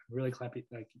great. I'm really happy.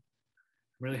 Like,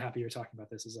 really happy you're talking about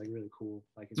this. It's like really cool.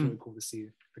 Like it's really cool to see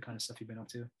the kind of stuff you've been up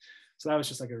to. So that was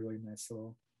just like a really nice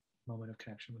little moment of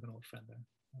connection with an old friend there.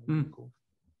 Really cool.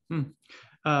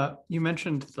 You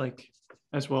mentioned like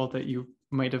as well that you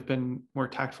might have been more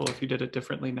tactful if you did it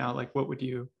differently now. Like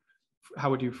how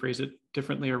would you phrase it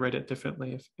differently or write it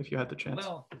differently if you had the chance?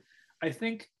 Well, I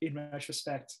think in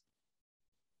retrospect,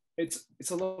 it's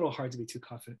a little hard to be too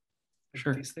confident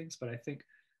in these things, but I think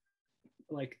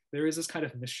like there is this kind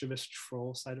of mischievous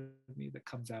troll side of me that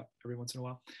comes out every once in a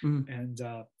while. And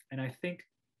I think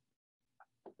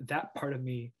that part of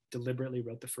me deliberately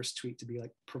wrote the first tweet to be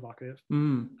like provocative.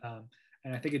 And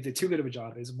I think it did too good of a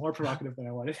job. It was more provocative than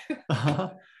I wanted.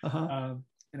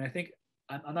 And I think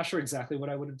I'm not sure exactly what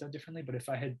I would have done differently, but if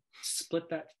I had split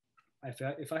that,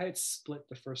 if I had split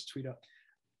the first tweet up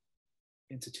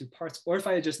into two parts, or if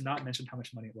I had just not mentioned how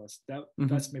much money it was,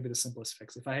 that's maybe the simplest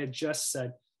fix. If I had just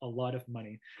said a lot of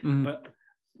money, but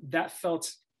that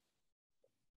felt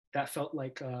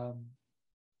like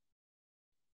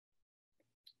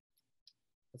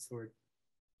what's the word?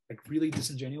 Like really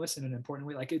disingenuous in an important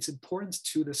way. Like it's important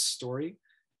to the story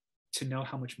to know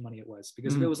how much money it was,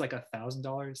 because if it was like $1,000,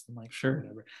 then like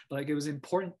whatever. But like it was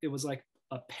important. It was like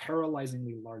a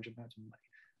paralyzingly large amount of money.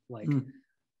 Like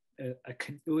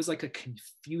it was like a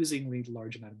confusingly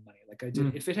large amount of money. Like I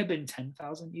did, if it had been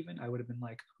 10,000 even, I would have been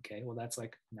like, okay, well that's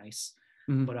like nice.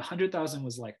 But 100,000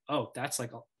 was like, oh, that's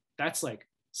like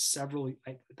several.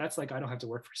 That's like I don't have to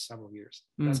work for several years.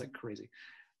 That's like crazy.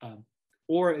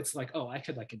 Or it's like, oh, I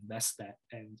could like invest that,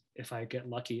 and if I get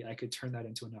lucky, I could turn that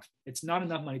into enough. It's not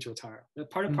enough money to retire.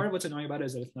 Part of what's annoying about it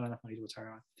is that it's not enough money to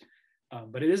retire on,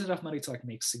 but it is enough money to like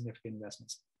make significant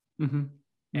investments.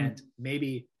 And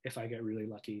maybe if I get really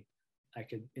lucky, I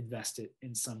could invest it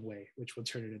in some way, which will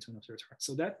turn it into enough to retire.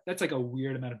 So that's like a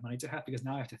weird amount of money to have, because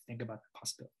now I have to think about the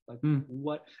possibility. Like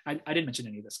what I didn't mention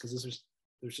any of this because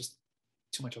there's just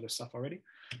too much other stuff already,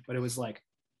 but it was like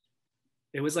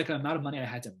an amount of money I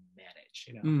had to manage,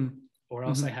 you know, or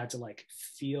else I had to like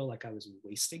feel like I was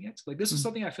wasting it. Like this is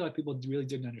something I feel like people really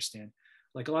didn't understand.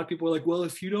 Like a lot of people were like, well,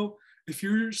 if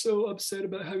you're so upset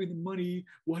about having the money,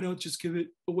 why don't just give it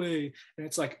away? And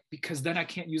it's like, because then I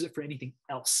can't use it for anything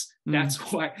else. That's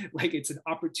why, like, it's an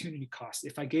opportunity cost.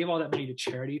 If I gave all that money to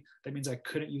charity, that means I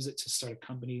couldn't use it to start a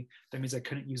company. That means I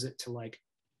couldn't use it to like,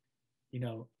 you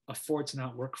know, afford to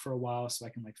not work for a while so I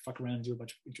can like fuck around and do a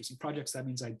bunch of interesting projects. That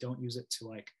means I don't use it to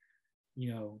like,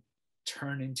 you know,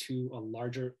 turn into a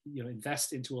larger, you know,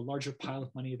 invest into a larger pile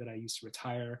of money that I used to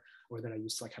retire, or that I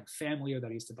used to like have a family, or that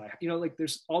I used to buy, you know, like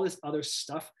there's all this other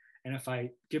stuff. And if I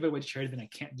give it away to charity, then I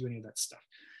can't do any of that stuff.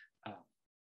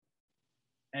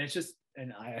 And it's just,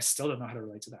 and I still don't know how to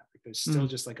relate to that. Like there's still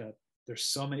just like there's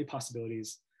so many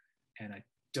possibilities, and I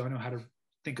don't know how to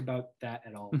think about that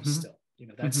at all still. You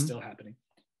know, that's still happening.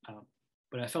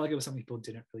 But I felt like it was something people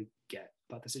didn't really get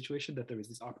about the situation, that there was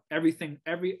this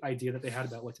every idea that they had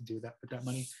about what to do with that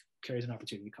money carries an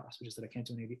opportunity cost, which is that I can't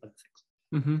do any of the other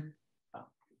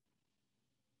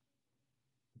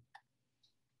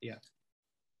things.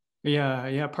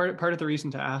 Yeah. Part of the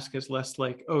reason to ask is less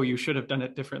like, oh, you should have done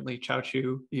it differently,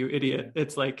 Qiaochu, you idiot.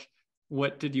 It's like,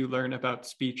 what did you learn about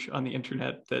speech on the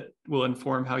internet that will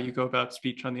inform how you go about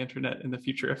speech on the internet in the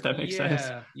future, if that makes sense?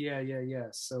 Yeah.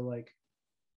 So like,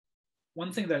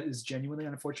 one thing that is genuinely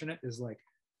unfortunate is like,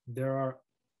 there are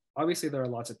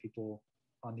lots of people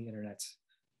on the internet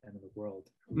and in the world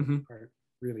who are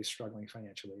really struggling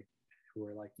financially, who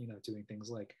are like, you know, doing things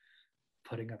like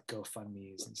putting up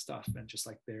GoFundMes and stuff and just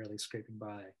like barely scraping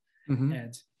by.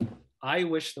 And I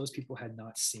wish those people had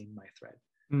not seen my thread.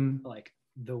 Like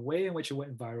the way in which it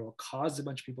went viral caused a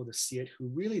bunch of people to see it who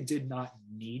really did not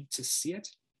need to see it.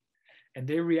 And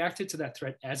they reacted to that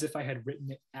thread as if I had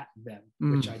written it at them,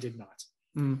 which I did not.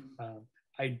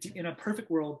 In a perfect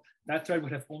world, that thread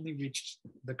would have only reached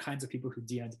the kinds of people who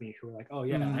DM'd me, who were like, oh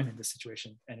yeah, I'm in this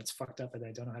situation and it's fucked up and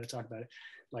I don't know how to talk about it.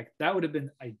 Like that would have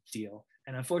been ideal.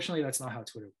 And unfortunately, that's not how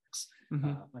Twitter works.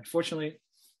 Unfortunately,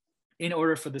 in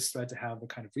order for this thread to have the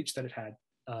kind of reach that it had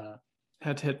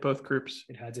to hit both groups.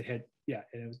 It had to hit,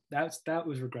 and that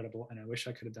was regrettable. And I wish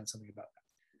I could have done something about that.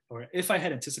 Or if I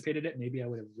had anticipated it, maybe I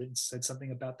would have said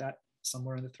something about that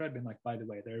somewhere in the thread, been like, by the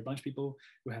way, there are a bunch of people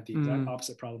who have the exact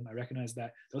opposite problem. I recognize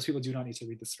that. Those people do not need to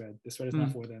read this thread. This thread is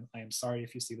not for them. I am sorry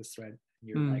if you see this thread and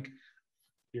you're like,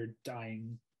 your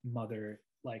dying mother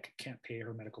like can't pay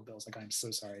her medical bills. Like, I'm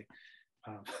so sorry.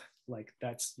 Like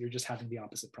you're just having the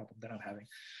opposite problem that I'm having.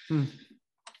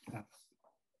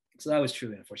 So that was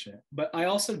truly unfortunate. But I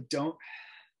also don't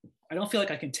feel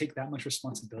like I can take that much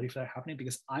responsibility for that happening,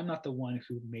 because I'm not the one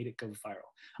who made it go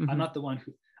viral. I'm not the one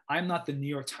I'm not the New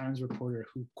York Times reporter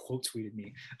who quote tweeted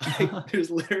me. Like,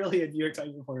 there's literally a New York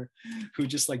Times reporter who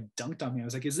just like dunked on me. I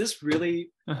was like, is this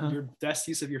really your best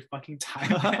use of your fucking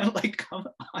time, man? Like, come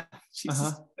on,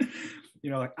 Jesus. You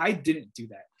know, like I didn't do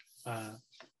that.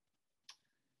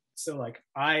 So like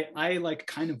I like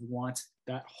kind of want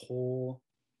that whole,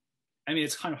 I mean,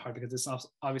 it's kind of hard because it's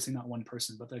obviously not one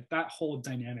person, but like that whole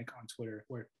dynamic on Twitter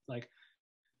where like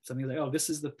something like, oh, this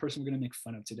is the person we're going to make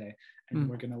fun of today. And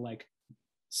we're going to like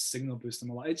signal boost them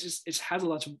a lot. It has a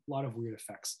lot of weird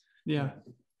effects. Yeah.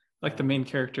 Like the main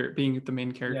character, being the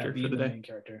main character for the day. Main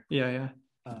character. Yeah.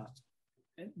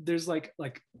 There's like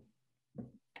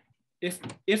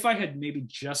if I had maybe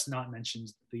just not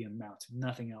mentioned the amount,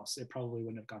 nothing else, it probably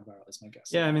wouldn't have gone viral, is my guess.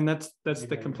 Yeah, I mean that's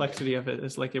the complexity of it,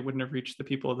 is like it wouldn't have reached the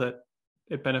people that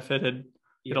it benefited.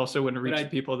 It also wouldn't have reached the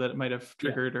people that it might have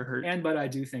triggered or hurt. But I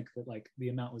do think that like the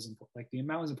amount was important. Like the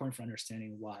amount was important for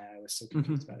understanding why I was so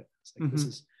confused about it. It's like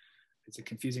it's a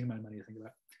confusing amount of money to think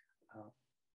about.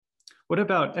 What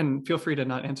about, and feel free to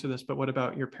not answer this, but what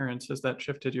about your parents? Has that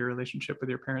shifted your relationship with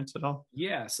your parents at all?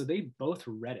 Yeah, so they both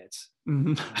read it.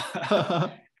 And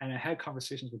I had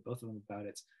conversations with both of them about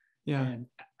it. Yeah. And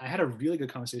I had a really good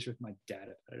conversation with my dad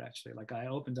about it, actually. Like I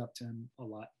opened up to him a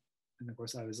lot. And of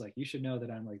course I was like, you should know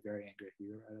that I'm like very angry at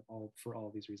you for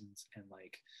all these reasons. And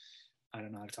like, I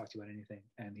don't know how to talk to you about anything.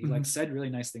 And he like said really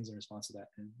nice things in response to that.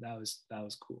 And that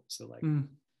was cool. So like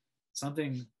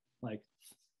something like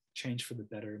changed for the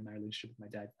better in my relationship with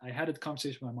my dad. I had a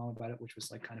conversation with my mom about it, which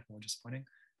was like kind of more disappointing,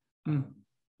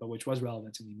 but which was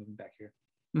relevant to me moving back here.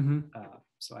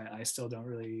 So I still don't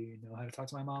really know how to talk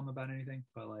to my mom about anything,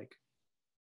 but like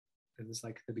it was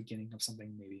like the beginning of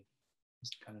something maybe.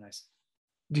 It's kind of nice.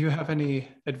 Do you have any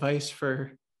advice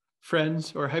for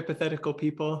friends or hypothetical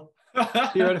people,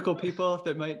 theoretical people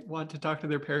that might want to talk to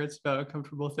their parents about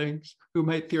uncomfortable things who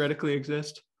might theoretically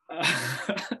exist?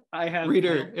 I have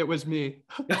reader. It was me.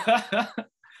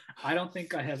 I don't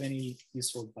think I have any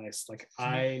useful advice. Like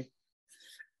I'm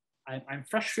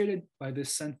frustrated by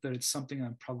this sense that it's something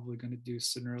I'm probably going to do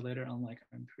sooner or later. I'm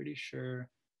pretty sure it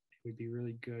would be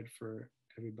really good for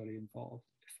everybody involved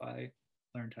if I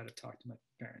learned how to talk to my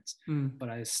parents. But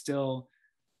I still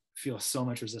feel so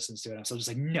much resistance to it. I'm still just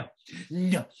like, no.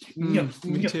 Me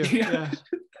too. Yeah.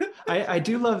 I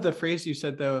do love the phrase you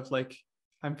said though of like,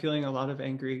 I'm feeling a lot of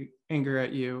anger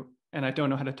at you and I don't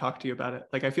know how to talk to you about it.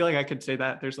 Like, I feel like I could say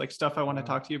that there's like stuff I want to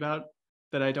talk to you about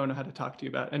that I don't know how to talk to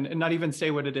you about, and not even say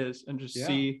what it is and just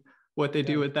see what they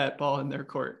do with that ball in their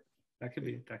court. That could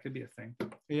be a thing.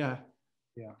 Yeah.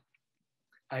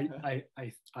 I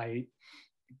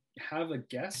have a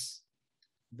guess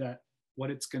that what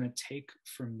it's going to take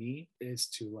for me is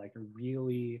to like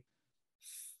really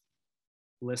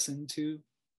listen to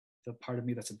the part of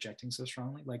me that's objecting so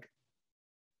strongly. Like,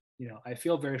 you know, I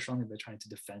feel very strongly they're trying to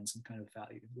defend some kind of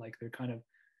value. Like they're kind of,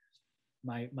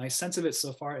 my sense of it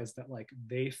so far is that like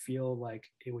they feel like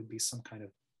it would be some kind of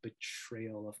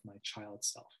betrayal of my child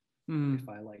self if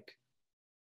I like.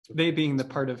 They being the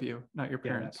part of you, not your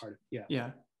parents.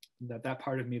 That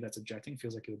part of me that's objecting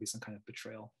feels like it would be some kind of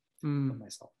betrayal of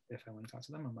myself if I want to talk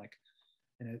to them. I'm like,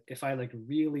 and if I like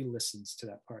really listens to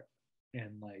that part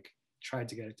and like tried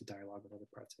to get it to dialogue with other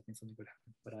parts, I think something would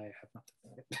happen, but I have not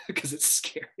done it because it's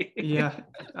scary.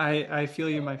 I feel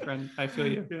you, my friend. I feel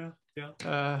you.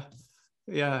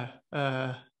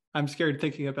 I'm scared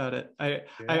thinking about it.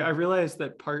 I realize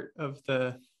that part of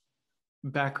the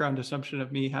background assumption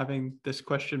of me having this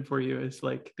question for you is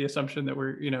like the assumption that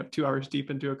we're 2 hours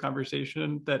deep into a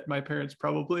conversation that my parents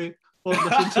probably won't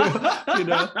listen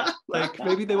to. Like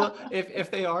maybe they will.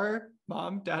 If they are,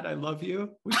 Mom, Dad, I love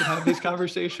you, we can have these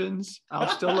conversations, I'll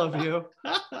still love you.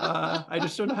 I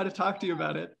just don't know how to talk to you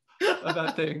about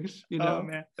things, Oh,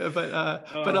 man. but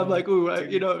I'm like,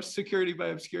 ooh, security by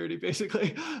obscurity,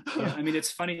 basically. I mean,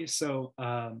 it's funny. So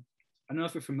I don't know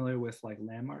if you're familiar with like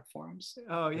landmark forums.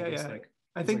 Oh yeah. Like,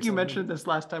 I think you mentioned this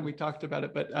last time we talked about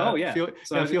it, but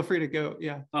feel free to go.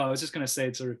 I was just gonna say,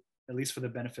 it's sort of, at least for the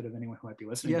benefit of anyone who might be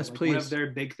listening. Yes, like, please. One of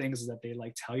their big things is that they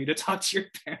like tell you to talk to your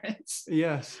parents.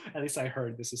 Yes. At least I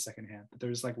heard this is secondhand. But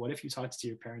there's like, what if you talked to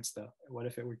your parents though? What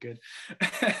if it were good?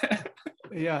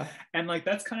 Yeah. And like,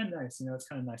 that's kind of nice. It's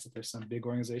kind of nice that there's some big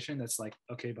organization that's like,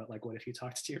 okay, but like, what if you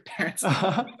talked to your parents?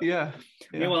 Yeah.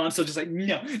 Well, I'm still just like,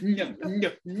 no.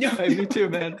 Hey, me too,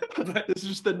 man. This is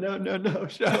just the no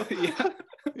show.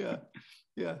 Yeah.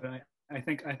 But I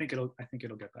think it'll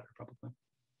get better probably.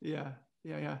 Yeah.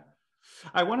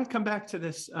 I want to come back to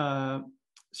this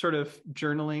sort of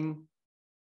journaling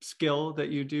skill that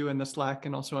you do in the Slack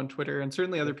and also on Twitter, and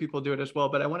certainly other people do it as well.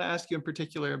 But I want to ask you in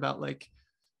particular about like,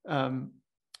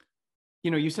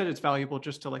 you said it's valuable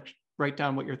just to like write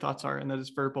down what your thoughts are and that it's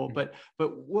verbal. But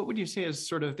what would you say is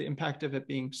sort of the impact of it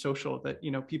being social, that,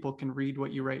 you know, people can read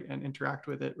what you write and interact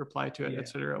with it, reply to it,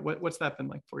 etc.? What's that been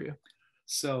like for you?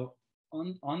 So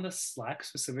on the Slack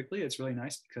specifically, it's really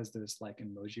nice because there's like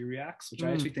emoji reacts, which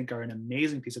I actually think are an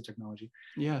amazing piece of technology.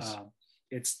 Yes.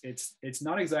 It's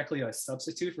not exactly a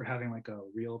substitute for having like a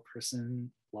real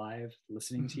person live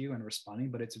listening to you and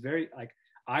responding, but it's very like,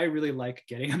 I really like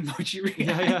getting emoji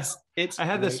reacts. Yeah. I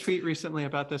had this tweet recently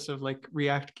about this, of like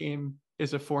React game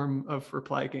is a form of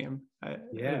reply game. I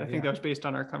think that was based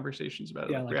on our conversations about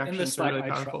it. Yeah, like in the Slack, really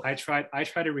I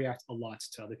try to react a lot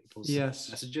to other people's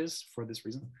messages for this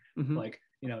reason. Like,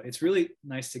 you know, it's really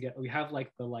nice to get. We have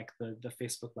like the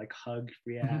Facebook like hug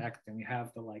react, and we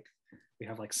have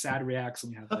like sad reacts,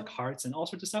 and we have like hearts and all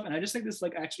sorts of stuff. And I just think this is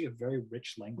like actually a very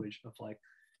rich language of like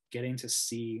getting to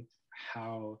see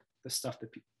how the stuff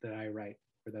that I write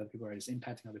or that other people write is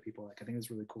impacting other people. Like, I think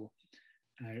it's really cool.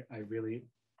 And I really,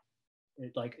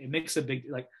 it makes a big,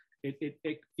 like,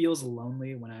 it feels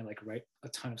lonely when I like write a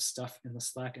ton of stuff in the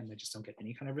Slack and I just don't get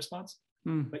any kind of response.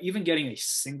 But even getting a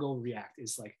single react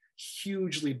is like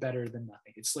hugely better than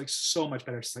nothing. It's like so much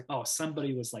better. It's like, oh,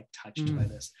 somebody was like touched by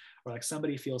this, or like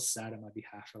somebody feels sad on my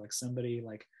behalf, or like somebody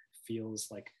like feels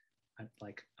like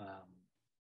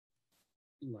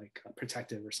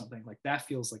protective or something. Like that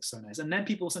feels like so nice. And then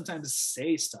people sometimes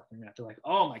say stuff and they're like,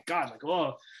 oh my god, they're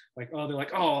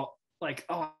like, oh,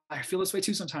 I feel this way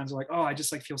too sometimes. Or like, oh, I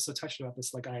just like feel so touched about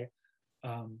this. Like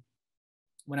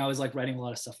when I was like writing a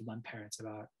lot of stuff with my parents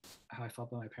about how I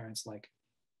felt about my parents, like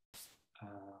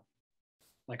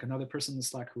another person in the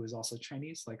Slack who is also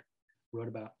Chinese, like wrote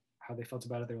about how they felt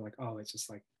about it. They were like, oh, it's just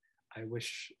like, I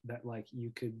wish that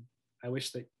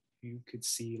you could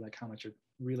see like how much you're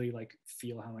really like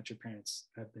feel how much your parents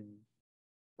have been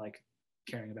like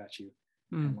caring about you.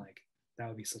 And like, that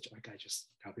would be such like, I just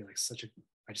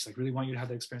like really want you to have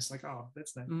that experience. Like, oh,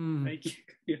 that's nice. Thank you.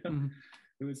 You know?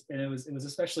 It was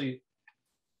especially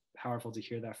powerful to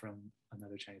hear that from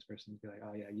another Chinese person, to be like,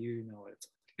 oh yeah, you know what it's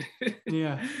like.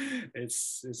 Yeah.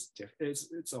 It's different.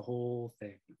 It's a whole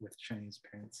thing with Chinese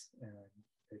parents, and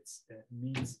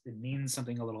it means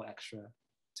something a little extra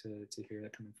to hear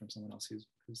that coming from someone else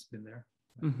who's been there.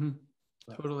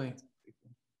 Totally.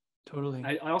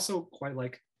 I also quite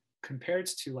like, compared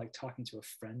to like talking to a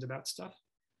friend about stuff,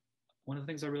 one of the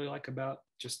things I really like about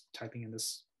just typing in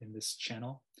this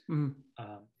channel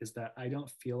is that I don't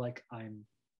feel like I'm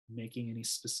making any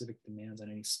specific demands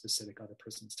on any specific other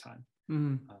person's time.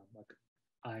 Like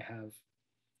I have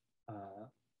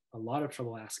a lot of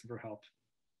trouble asking for help,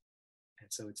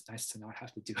 and so it's nice to not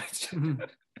have to do it.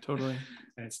 Totally.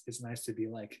 And it's nice to be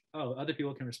like, oh, other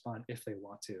people can respond if they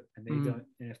want to, and they don't.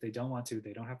 And if they don't want to,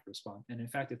 they don't have to respond. And in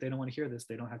fact, if they don't want to hear this,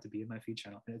 they don't have to be in my feed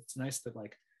channel. And it's nice that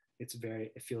like it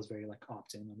feels very like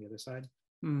opt-in on the other side,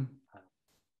 and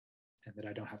that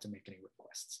I don't have to make any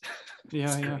requests.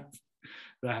 Yeah.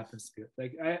 That happens to be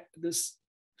like this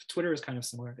Twitter is kind of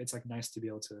similar. It's like nice to be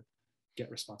able to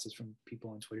get responses from people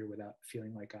on Twitter without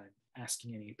feeling like I'm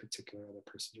asking any particular other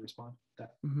person to respond.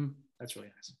 That's really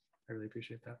nice. I really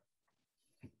appreciate that.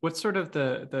 What's sort of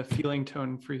the feeling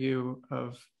tone for you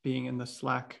of being in the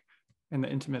Slack in the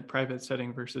intimate private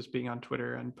setting versus being on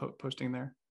Twitter and posting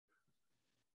there?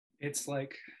 It's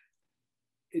like,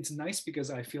 it's nice because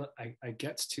I feel I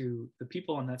get to, the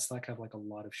people on that Slack have like a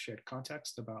lot of shared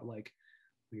context about like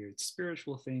weird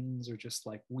spiritual things or just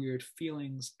like weird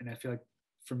feelings. And I feel like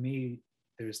for me,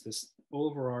 there's this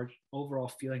overall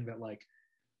feeling that like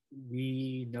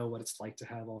we know what it's like to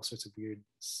have all sorts of weird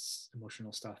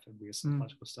emotional stuff and weird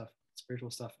psychological stuff,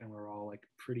 spiritual stuff, and we're all like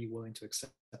pretty willing to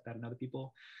accept that in other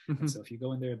people. And so if you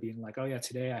go in there being like, oh yeah,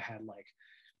 today I had like,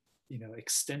 you know,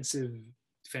 extensive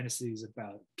fantasies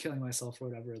about killing myself or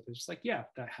whatever, they're just like, yeah,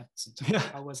 that happens sometimes.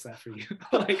 How was that for you?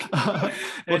 Like,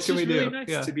 it's just really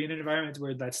nice to be in an environment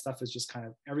where that stuff is just kind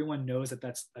of, everyone knows that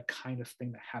that's a kind of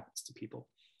thing that happens to people.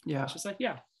 It's just like,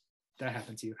 yeah, that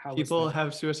happened to you. How people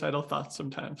have suicidal thoughts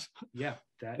sometimes.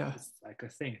 Is like a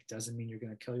thing. It doesn't mean you're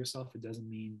going to kill yourself. It doesn't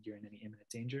mean you're in any imminent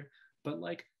danger. But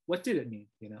like, what did it mean?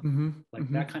 You know,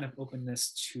 that kind of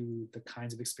openness to the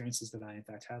kinds of experiences that I in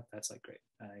fact have. That's like great.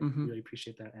 I really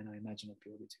appreciate that, and I imagine other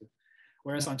people do too.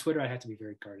 Whereas on Twitter, I had to be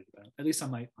very guarded about it. At least on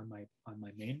my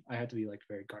main, I had to be like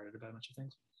very guarded about a bunch of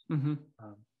things.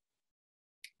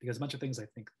 Because a bunch of things I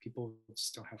think people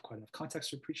just don't have quite enough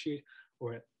context to appreciate,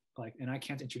 or like, and I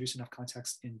can't introduce enough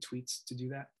context in tweets to do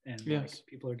that. And like,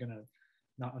 people are gonna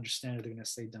not understand it. They're gonna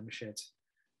say dumb shit.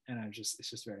 And it's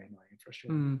just very annoying and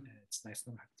frustrating. And it's nice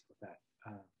to not have to deal with that.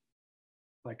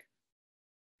 Like,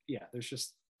 yeah, there's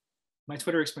just, my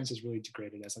Twitter experience is really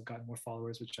degraded as I've gotten more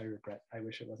followers, which I regret. I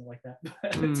wish it wasn't like that.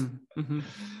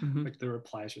 Like the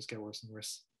replies just get worse and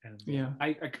worse. And Yeah.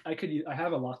 I could use, I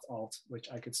have a locked alt, which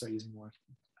I could start using more.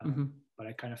 But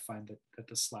I kind of find that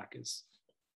the Slack is,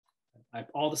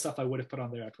 all the stuff I would have put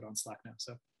on there, I put on Slack now.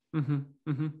 So.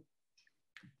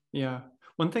 Yeah.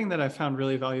 One thing that I found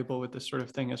really valuable with this sort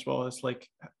of thing as well is like,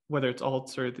 whether it's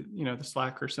alts or the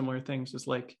Slack or similar things, is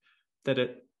like that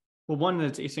it, well, one, that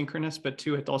it's asynchronous, but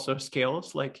two, it also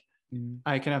scales. Like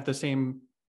I can have the same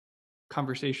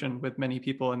conversation with many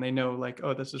people and they know like,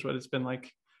 oh, this is what it's been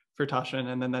like for Tasshin.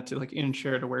 And then that's like in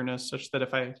shared awareness, such that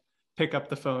if I pick up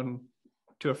the phone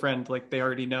to a friend, like they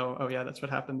already know, oh yeah, that's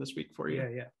what happened this week for you.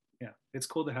 Yeah. It's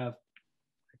cool to have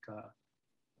like,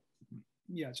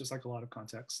 it's just like a lot of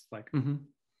context. Like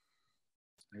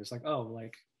there's like, oh,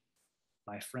 like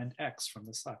my friend X from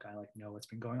the Slack, I like know what's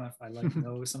been going on. I like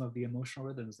know some of the emotional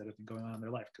rhythms that have been going on in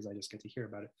their life because I just get to hear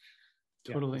about it.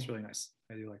 Totally. It's really nice.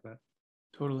 I do like that.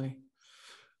 Totally.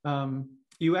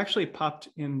 You actually popped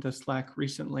in the Slack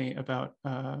recently about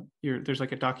there's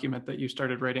like a document that you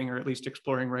started writing, or at least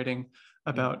exploring writing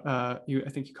about I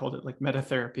think you called it like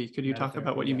metatherapy. Could you talk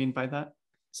about what you mean by that?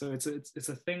 So it's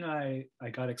a thing I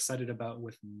got excited about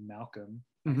with Malcolm.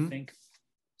 I think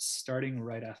starting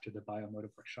right after the biomotive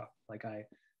workshop. Like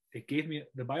the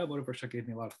biomotive workshop gave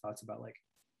me a lot of thoughts about like,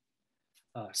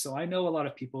 so I know a lot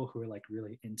of people who are like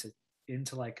really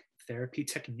into like therapy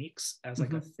techniques as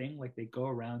like a thing. Like they go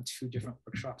around to different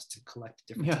workshops to collect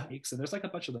different techniques, and there's like a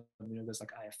bunch of them. There's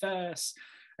like IFS,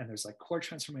 and there's like core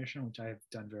transformation, which I've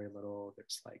done very little.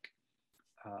 There's like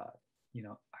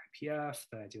IPF,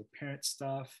 the ideal parent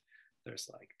stuff. There's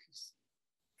like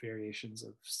variations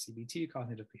of CBT,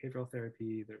 cognitive behavioral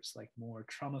therapy. There's like more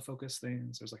trauma focused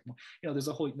things. There's like more, there's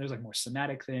like more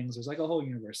somatic things. There's like a whole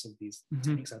universe of these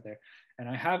techniques out there. And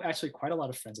I have actually quite a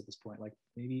lot of friends at this point, like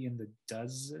maybe in the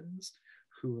dozens,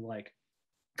 who like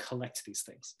collect these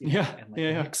things, and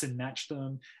like mix and match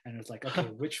them. And it's like, okay,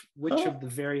 which of the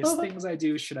various things I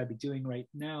do should I be doing right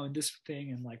now in this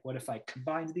thing? And like, what if I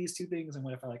combined these two things? And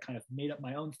what if I like kind of made up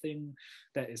my own thing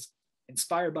that is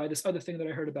inspired by this other thing that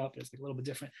I heard about, but it's like a little bit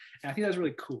different. And I think that's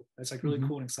really cool. That's like really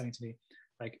cool and exciting to me.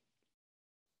 Like,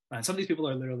 and some of these people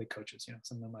are literally coaches,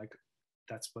 some of them like,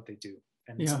 that's what they do.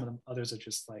 And some of them, others are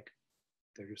just like,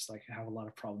 they're just like have a lot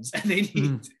of problems and they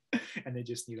need, and they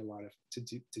just need a lot of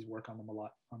to work on them a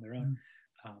lot on their own.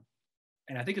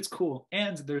 And I think it's cool.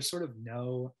 And there's sort of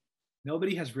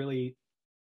nobody has really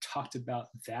talked about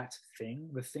that thing,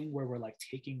 the thing where we're like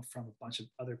taking from a bunch of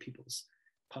other people's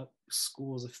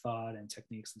schools of thought and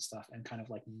techniques and stuff, and kind of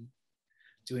like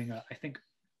doing I think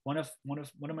one of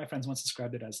my friends once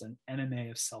described it as an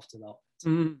MMA of self-development.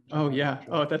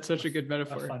 That's such a good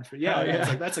metaphor.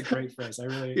 That's a great phrase. I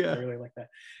really like that.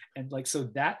 And like, so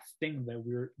that thing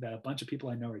that a bunch of people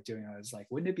I know are doing, I was like,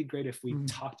 wouldn't it be great if we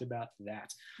talked about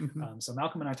that? So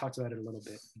Malcolm and I talked about it a little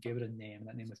bit, gave it a name, and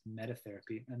that name was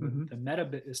Metatherapy. And the meta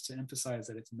bit is to emphasize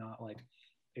that it's not like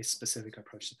a specific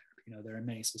approach to therapy. There are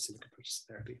many specific approaches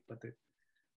to therapy,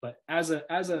 but as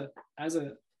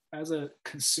a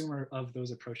consumer of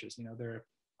those approaches, there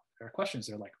are questions.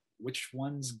 They're like, which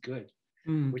one's good?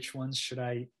 Which ones should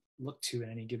I look to at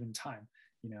any given time?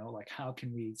 Like, how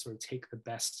can we sort of take the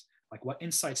best, like what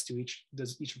insights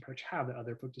does each approach have that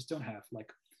other approaches don't have?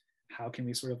 Like, how can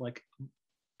we sort of like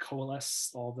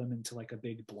coalesce all of them into like a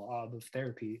big blob of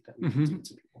therapy that we can do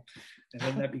to people? And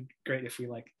then that'd be great if we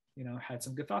like, had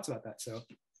some good thoughts about that.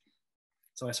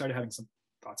 So I started having some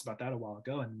thoughts about that a while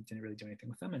ago and didn't really do anything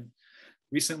with them. And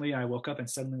recently I woke up and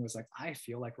suddenly was like, I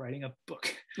feel like writing a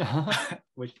book,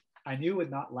 which I knew would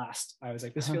not last. I was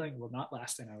like, this feeling will not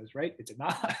last. And I was right. It did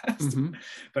not last.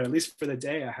 But at least for the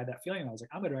day I had that feeling. And I was like,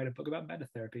 I'm going to write a book about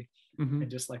metatherapy and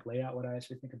just like lay out what I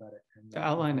actually think about it. And the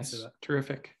outline is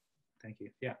terrific. Thank you.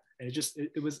 Yeah. And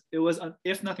it was,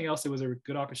 if nothing else, it was a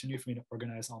good opportunity for me to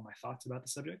organize all my thoughts about the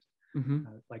subject.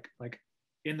 Like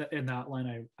in the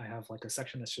outline, I have like a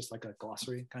section that's just like a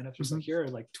glossary, kind of just like, here are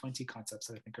like 20 concepts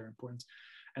that I think are important.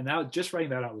 And now just writing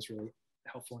that out was really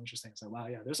helpful and interesting. So wow,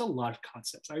 yeah, there's a lot of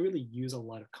concepts. I really use a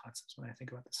lot of concepts when I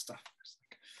think about this stuff. There's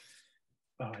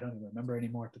like, I don't even remember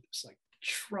anymore, but there's like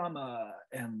trauma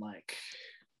and like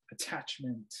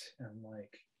attachment and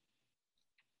like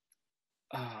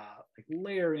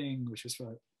layering, which is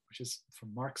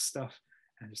from Mark's stuff,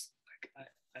 and just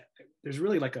like there's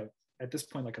really like at this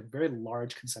point like a very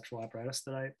large conceptual apparatus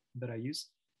that I use,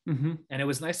 and it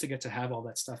was nice to get to have all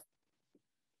that stuff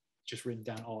just written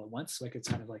down all at once, so I could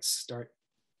kind of like start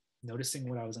noticing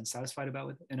what I was unsatisfied about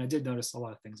with it. And I did notice a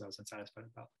lot of things I was unsatisfied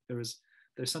about. There's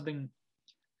something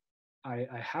I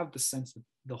have the sense that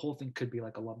the whole thing could be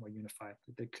like a lot more unified,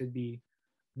 that there could be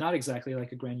not exactly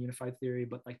like a grand unified theory,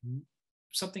 but like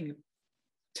something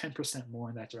 10% more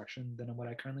in that direction than what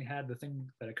I currently had. The thing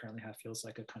that I currently have feels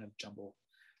like a kind of jumble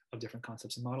of different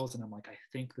concepts and models. And I'm like, I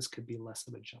think this could be less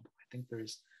of a jumble. I think there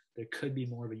could be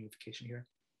more of a unification here.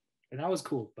 And that was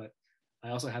cool, but I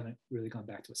also haven't really gone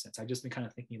back to it since. I've just been kind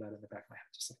of thinking about it in the back of my head,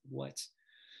 just like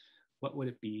what would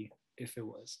it be if it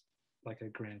was like a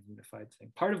grand unified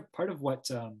thing? Part of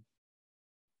what's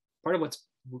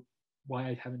why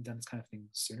I haven't done this kind of thing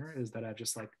sooner is that I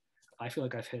feel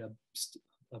like I've hit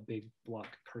a big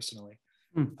block personally,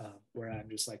 where I'm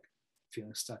just like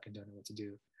feeling stuck and don't know what to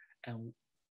do. And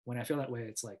when I feel that way,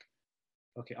 it's like,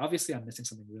 okay, obviously I'm missing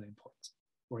something really important,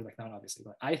 or like not obviously,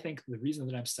 but I think the reason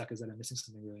that I'm stuck is that I'm missing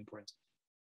something really important.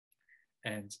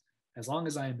 And as long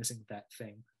as I am missing that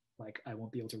thing, like I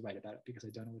won't be able to write about it because I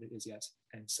don't know what it is yet.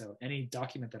 And so any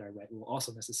document that I write will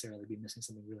also necessarily be missing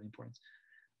something really important,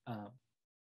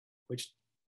 which,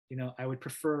 I would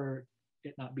prefer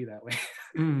it not be that way.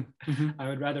 Mm-hmm. I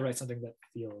would rather write something that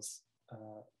feels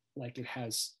like it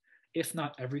has, if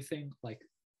not everything, like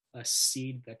a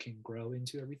seed that can grow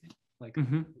into everything, like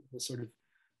the sort of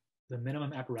the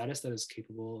minimum apparatus that is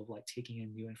capable of like taking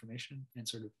in new information and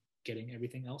sort of getting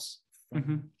everything else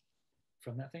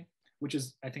from that thing, which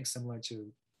is, I think, similar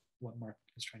to what Mark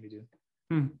is trying to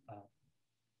do.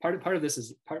 Part of this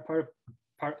is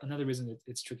another reason that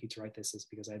it's tricky to write this is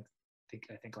because I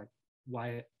think like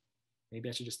why maybe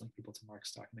I should just link people to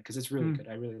Mark's document because it's really good.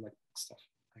 I really like stuff.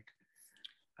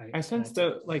 Like I sense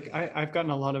that like I've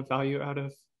gotten a lot of value out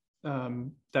of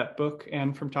that book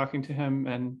and from talking to him,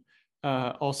 and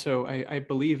also I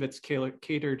believe it's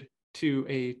catered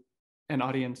to an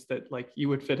audience that like you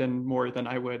would fit in more than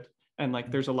I would, and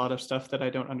like there's a lot of stuff that I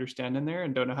don't understand in there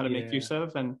and don't know how to make use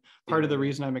of, and part of the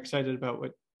reason I'm excited about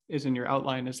what is in your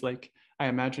outline is like I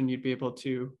imagine you'd be able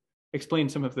to explain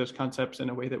some of those concepts in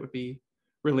a way that would be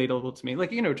relatable to me.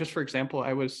 Like, just for example,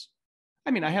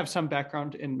 I have some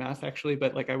background in math actually,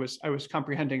 but like I was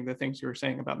comprehending the things you were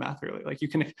saying about math earlier. Like you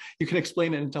can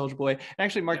explain it in an intelligible way. And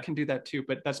actually Mark can do that too,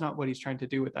 but that's not what he's trying to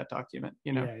do with that document,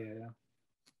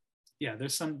 Yeah,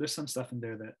 there's some stuff in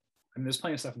there that, there's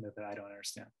plenty of stuff in there that I don't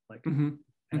understand. Like,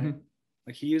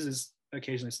 like he uses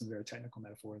occasionally some very technical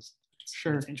metaphors.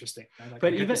 Sure. It's interesting.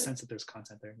 But I get the sense that there's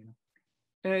content there,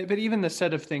 But even the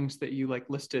set of things that you like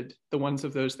listed, the ones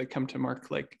of those that come to Mark,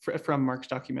 like from Mark's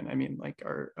document,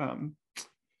 are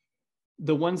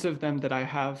the ones of them that I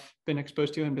have been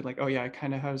exposed to and been like, oh yeah, I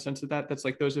kind of have a sense of that. That's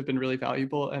like, those have been really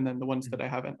valuable. And then the ones that I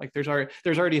haven't, like there's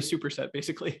already a superset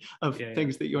basically of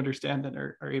things that you understand and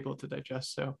are able to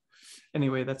digest. So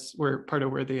anyway, that's part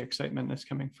of where the excitement is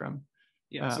coming from.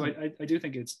 Yeah, so I do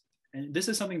think and this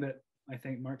is something that I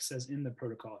think Mark says in the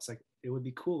protocol. It's like, it would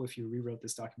be cool if you rewrote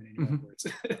this document in your own words.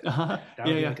 That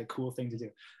would be like a cool thing to do.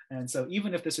 And so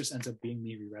even if this just ends up being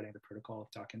me rewriting the protocol,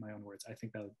 talking in my own words, I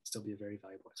think that would still be a very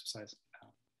valuable exercise.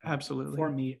 Absolutely.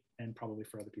 For me and probably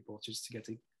for other people, just to get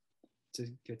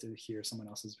to hear someone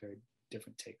else's very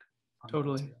different take on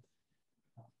totally.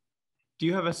 Do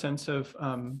you have a sense of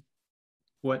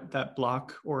what that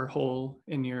block or hole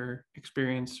in your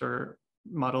experience or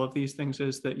model of these things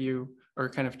is that you are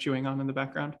kind of chewing on in the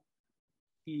background?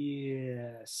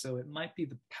 Yeah, so it might be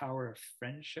the power of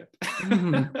friendship.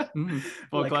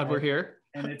 Well, glad we're here.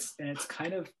 And it's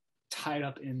kind of tied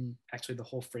up in actually the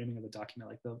whole framing of the document.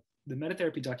 Like the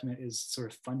Metatherapy document is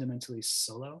sort of fundamentally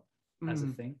solo as a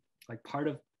thing. Like part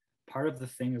of the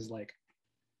thing is like,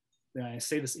 and I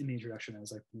say this in the introduction, I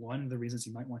was like, one of the reasons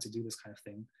you might want to do this kind of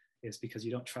thing is because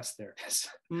you don't trust therapists,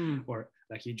 or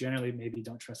like you generally maybe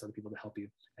don't trust other people to help you,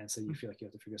 and so you feel like you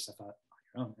have to figure stuff out on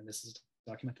your own. And this is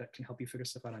a document that can help you figure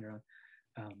stuff out on your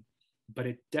own. But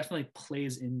it definitely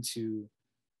plays into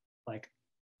like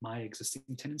my existing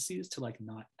tendencies to like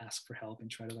not ask for help and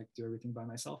try to like do everything by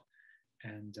myself.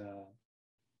 And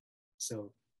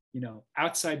so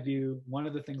outside view, one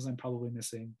of the things I'm probably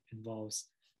missing involves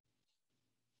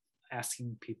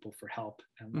asking people for help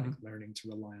and like learning to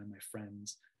rely on my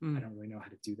friends. I don't really know how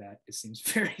to do that. It seems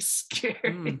very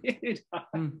scary.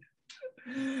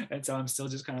 And so I'm still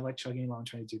just kind of like chugging along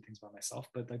trying to do things by myself,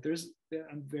 but like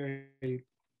I'm very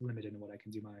limited in what I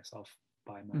can do myself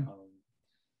by my own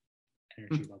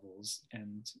energy levels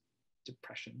and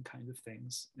depression kind of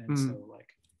things. And so like,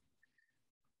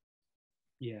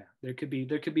 yeah, there could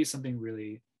be something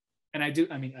really, and I do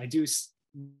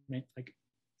like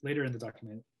later in the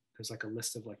document, there's like a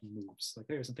list of like moves. Like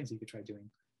there are some things you could try doing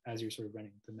as you're sort of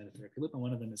running the Metatherapy loop. And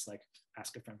one of them is like,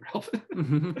 ask a friend for help.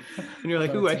 And you're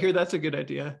like, ooh, I hear that's a good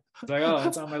idea. It's like, oh,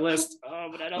 it's on my list. Oh,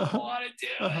 but I don't want to do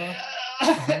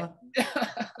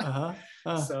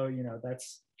it. So,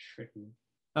 that's tricky.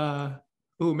 Oh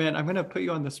man, I'm going to put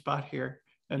you on the spot here.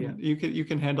 and you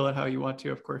can handle it how you want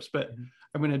to, of course, but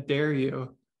I'm going to dare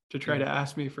you to try to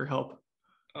ask me for help.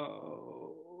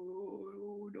 Oh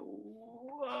no.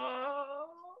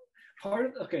 Part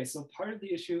of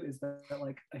the issue is that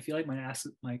like I feel like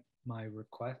my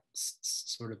requests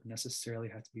sort of necessarily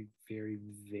have to be very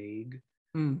vague.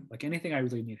 Like anything I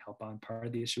really need help on, part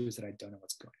of the issue is that I don't know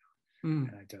what's going on,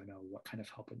 and I don't know what kind of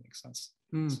help would make sense.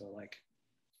 So like,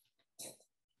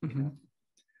 you know,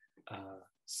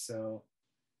 so.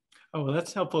 Oh, well,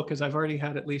 that's helpful because I've already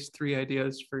had at least 3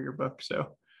 ideas for your book,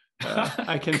 so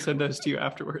I can send those to you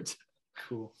afterwards.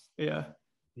 Cool. Yeah.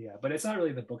 Yeah, but it's not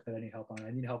really the book that I need help on.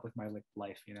 I need help with my like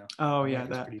life, you know. Oh, my yeah, life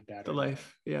that pretty bad the right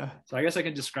life. now. Yeah. So I guess I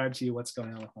can describe to you what's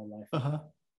going on with my life.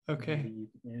 Okay.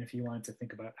 And if you wanted to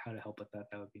think about how to help with that,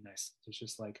 that would be nice. It's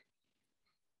just like,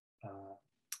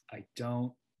 I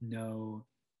don't know.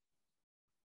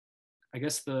 I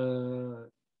guess the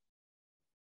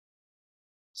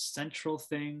central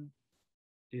thing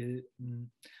is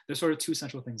there's sort of 2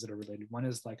 central things that are related. One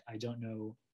is like I don't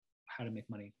know how to make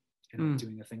money and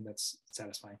doing a thing that's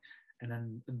satisfying, and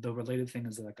then the related thing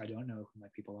is that like I don't know who my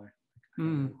people are. Like, I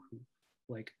don't know who,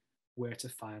 like where to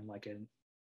find like an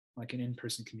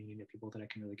in-person community of people that I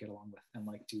can really get along with and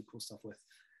like do cool stuff with.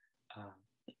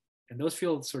 And those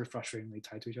feel sort of frustratingly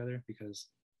tied to each other because,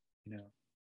 you know,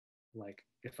 like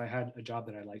if I had a job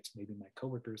that I liked, maybe my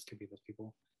coworkers could be those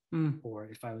people. Or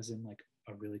if I was in like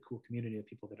a really cool community of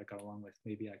people that I got along with,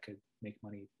 maybe I could make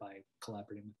money by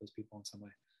collaborating with those people in some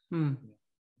way. You know?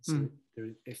 So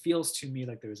it feels to me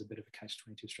like there is a bit of a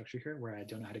catch-22 structure here where I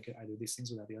don't know how to get either of these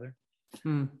things without the other.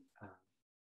 And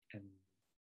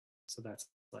so that's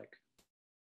like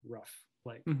rough.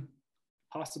 Like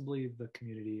possibly the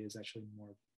community is actually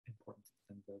more important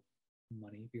than the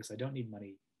money because I don't need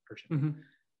money urgently.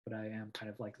 But I am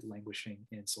kind of like languishing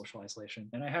in social isolation,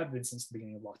 and I have been since the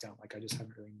beginning of lockdown. Like I just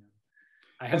haven't really known.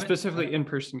 And specifically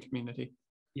in-person community.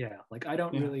 Yeah, like I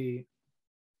don't really.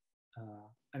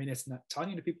 I mean, it's not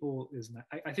talking to people is not.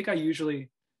 I think I'm usually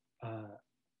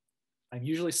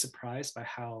surprised by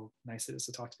how nice it is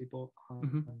to talk to people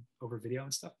over video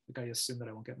and stuff. Like I assume that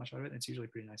I won't get much out of it, and it's usually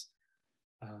pretty nice.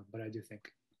 But I do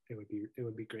think it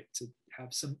would be great to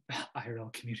have some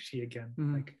IRL community again.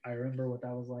 Like I remember what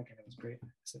that was like, and it was great.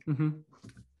 And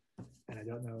I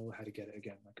don't know how to get it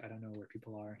again. Like I don't know where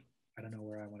people are. I don't know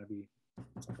where I want to be.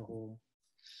 It's like a whole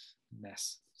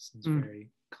mess. It seems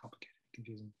very complicated,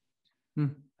 confusing.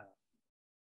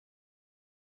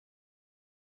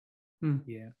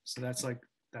 Yeah. So that's like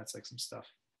some stuff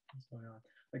that's going on.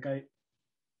 Like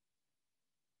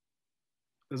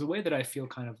there's a way that I feel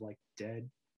kind of like dead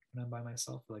when I'm by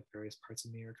myself. Like various parts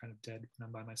of me are kind of dead when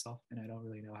I'm by myself, and I don't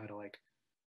really know how to like.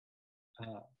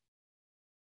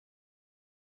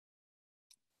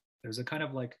 There's a kind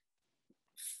of like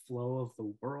flow of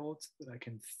the world that I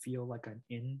can feel like I'm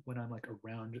in when I'm like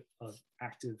around an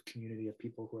active community of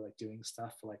people who are like doing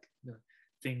stuff. Like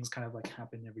things kind of like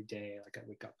happen every day. Like I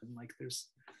wake up and like there's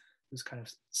this kind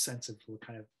of sense of we're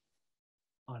kind of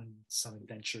on some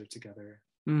adventure together.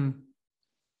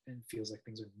 And feels like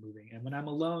things are moving. And when I'm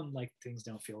alone, like things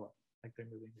don't feel like they're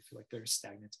moving. They feel like they're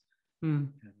stagnant.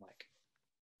 And like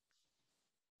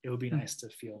it would be nice to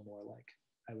feel more like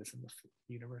I was in the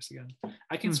universe again.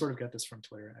 I can sort of get this from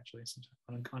Twitter actually.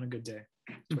 Sometimes on a good day,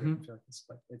 Twitter can feel like this,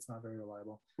 but it's not very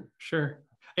reliable. Sure.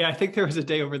 Yeah, I think there was a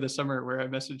day over the summer where I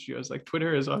messaged you. I was like,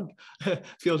 Twitter is on,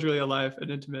 feels really alive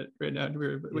and intimate right now. And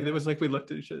it was like we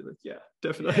looked at each other like, yeah,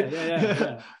 definitely.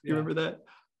 Yeah. You remember that?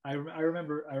 I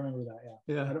remember that.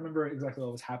 Yeah. I don't remember exactly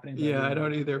what was happening. Yeah, I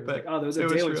don't either. But like, there was a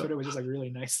day where Twitter was just like really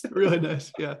nice. Really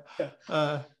nice. Yeah.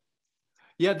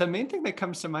 Yeah. The main thing that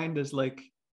comes to mind is like,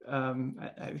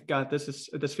 God, this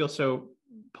feels so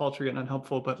paltry and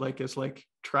unhelpful, but like is like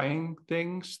trying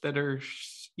things that are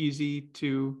easy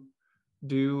to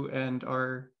do and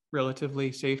are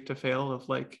relatively safe to fail. Of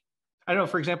like, I don't know.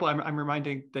 For example, I'm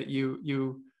reminding that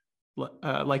you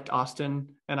liked Austin,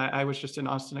 and I was just in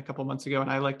Austin a couple months ago,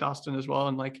 and I liked Austin as well.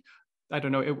 And like, I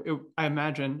don't know. I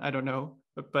imagine, I don't know,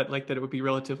 but like that it would be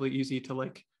relatively easy to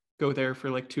like go there for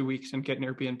like 2 weeks and get an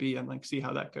Airbnb and like see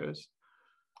how that goes.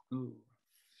 Ooh.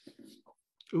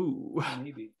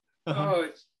 Maybe. Oh,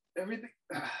 everything.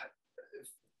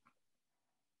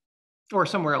 Or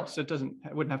somewhere else. It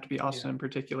wouldn't have to be Austin in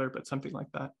particular, but something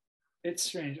like that. It's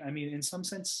strange. I mean, in some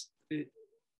sense, it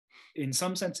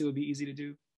would be easy to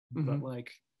do, but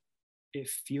like, it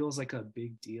feels like a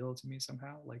big deal to me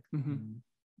somehow. Like,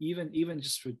 even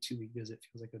just for a 2-week visit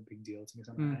feels like a big deal to me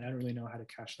somehow. And I don't really know how to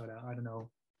cash that out. I don't know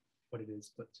what it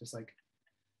is, but just like,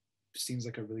 seems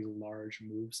like a really large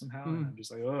move somehow. And I'm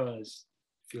just like, oh, it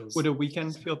feels. Would a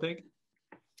weekend feel big?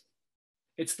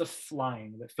 it's the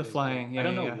flying that The feels flying. good. Yeah. I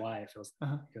don't Yeah, know yeah. why it feels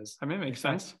because I mean, it makes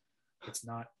sense. it's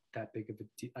not that big of a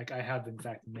deal. Like I have in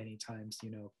fact many times,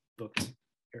 booked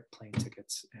airplane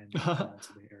tickets and gone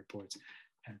to the airports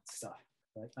and stuff.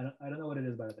 But I don't know what it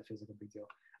is about it that feels like a big deal.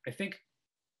 I think,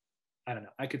 I don't know.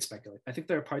 I could speculate. I think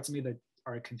there are parts of me that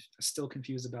are still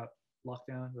confused about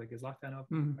lockdown. Like, is lockdown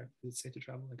open? Is it safe to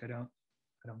travel? Like, I don't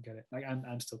get it. Like,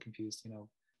 I'm still confused.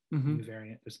 New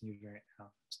variant. There's a new variant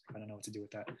now. I don't know what to do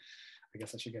with that. I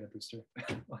guess I should get a booster.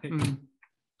 But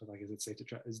like, is it safe to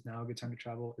travel? Is now a good time to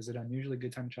travel? Is it unusually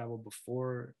good time to travel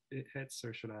before it hits,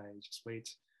 or should I just wait?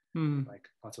 Like,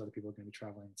 lots of other people are going to be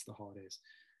traveling. It's the holidays.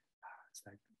 It's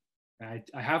like,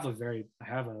 I have a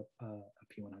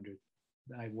P100.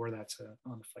 I wore that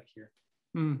on the flight here.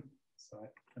 So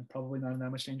I'm probably not in that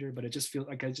much danger, but it just feels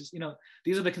like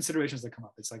these are the considerations that come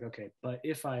up. It's like, okay, but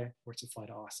if I were to fly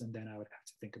to Austin, then I would have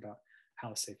to think about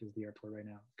how safe is the airport right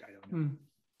now. I don't know.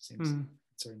 Seems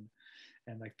uncertain.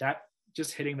 And like that,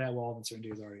 just hitting that wall of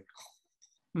uncertainty is already,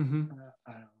 I don't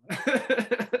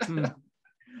know.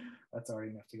 That's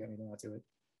already enough to get me to not do it,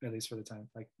 at least for the time.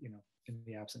 Like, in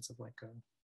the absence of like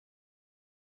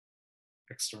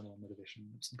external motivation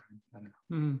of some kind. I don't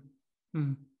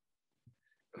know.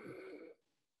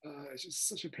 It's just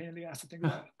such a pain in the ass to think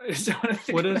about.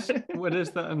 What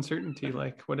is the uncertainty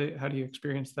like? How do you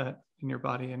experience that in your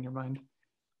body and your mind?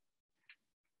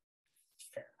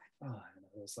 Fair. I don't know.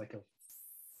 It's like a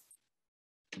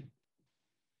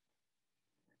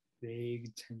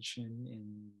vague tension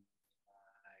in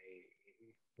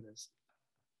my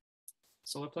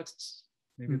solar plexus,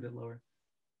 maybe a bit lower,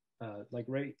 like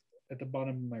right at the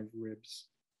bottom of my ribs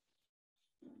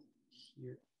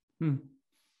here, and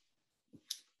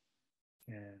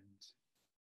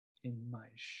in my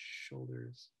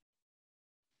shoulders,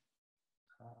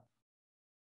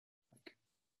 like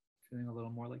feeling a little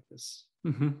more like this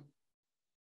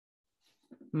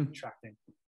contracting.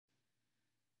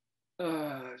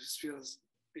 It just feels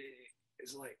big.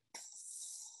 It's like,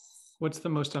 what's the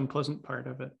most unpleasant part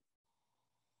of it?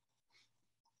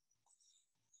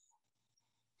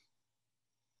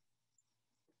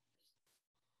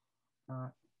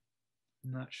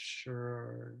 I'm not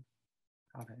sure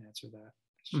how to answer that.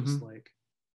 It's just like,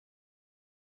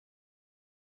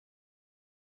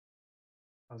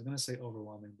 I was going to say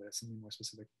overwhelming, but it's something more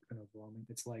specific than overwhelming.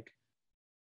 It's like,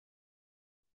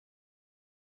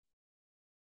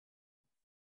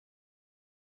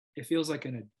 it feels like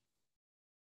an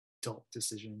adult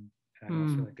decision, and I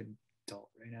don't feel like an adult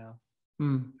right now. I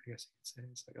guess you could say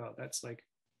it's like, oh, that's like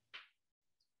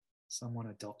someone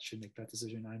adult should make that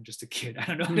decision. I'm just a kid. I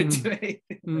don't know how to do anything.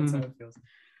 That's how it feels.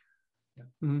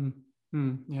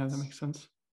 Yeah, that makes sense.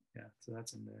 Yeah, so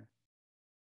that's in there.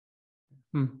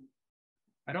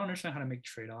 I don't understand how to make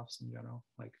trade-offs in general.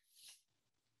 Like,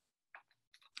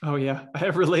 oh yeah, I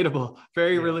have relatable,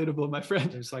 very relatable, my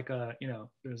friend. There's like a,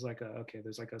 there's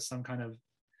some kind of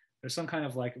like some kind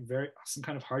of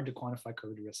hard to quantify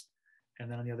code risk. And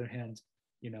then on the other hand,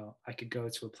 I could go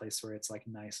to a place where it's like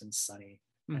nice and sunny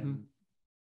and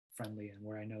friendly, and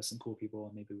where I know some cool people,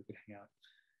 and maybe we could hang out.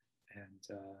 And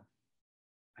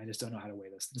I just don't know how to weigh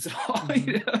those things at all.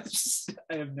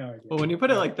 I have no idea. Well, when you put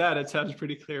it like that, it sounds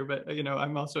pretty clear. But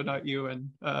I'm also not you, and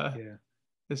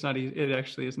it's not easy. It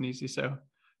actually isn't easy. So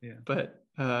but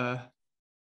the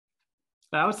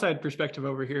outside perspective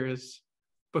over here is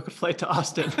book a flight to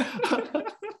Austin.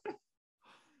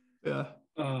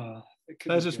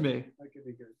 That's just me. That could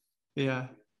be good. Yeah.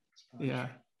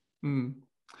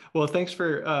 Well, thanks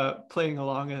for playing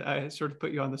along. I sort of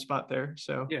put you on the spot there.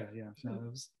 So no, it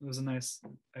was a nice.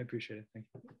 I appreciate it. Thank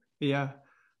you. Yeah.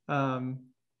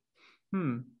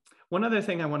 One other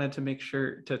thing I wanted to make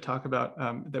sure to talk about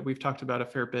that we've talked about a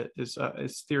fair bit is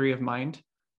theory of mind.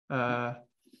 Yeah.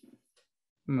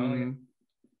 Do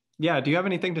you have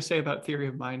anything to say about theory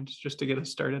of mind, just to get us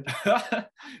started?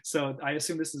 So I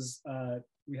assume this is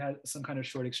we had some kind of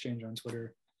short exchange on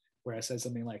Twitter where I said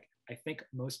something like, I think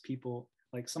most people,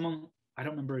 like someone, I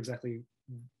don't remember exactly,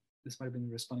 this might have been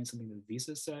responding to something that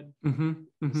Visa said. It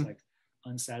was like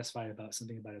unsatisfied about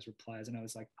something about his replies, and I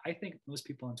was like, I think most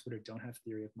people on Twitter don't have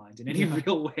theory of mind in any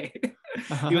real way.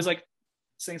 He was like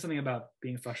saying something about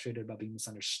being frustrated about being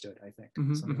misunderstood, I think,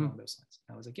 something along those lines.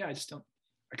 And I was like, yeah, I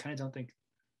kind of don't think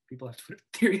people have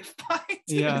theory of mind.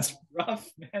 It's rough,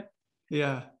 man.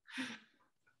 Yeah.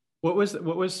 What was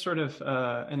sort of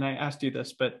and I asked you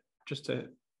this, but just to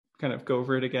kind of go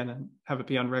over it again and have it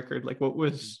be on record, like what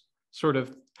was sort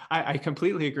of, I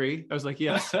completely agree. I was like,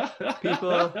 yes,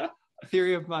 people,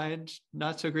 theory of mind,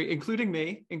 not so great, including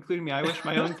me. I wish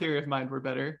my own theory of mind were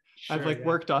better. I've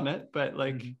worked on it, but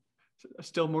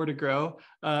still more to grow.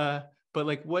 but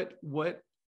like what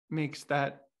makes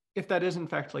that, if that is in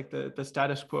fact like the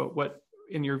status quo, what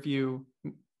in your view,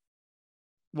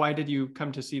 why did you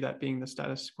come to see that being the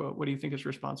status quo? What do you think is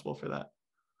responsible for that?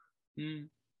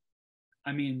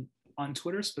 I mean, on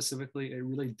Twitter specifically, it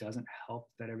really doesn't help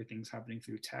that everything's happening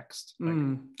through text.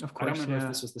 Like, of course, I don't remember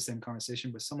if this was the same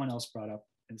conversation, but someone else brought up,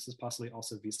 and this is possibly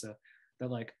also Visa, that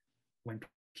like when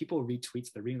people read tweets,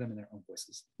 they're reading them in their own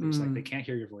voices. It's like they can't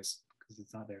hear your voice because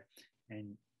it's not there.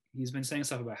 And he's been saying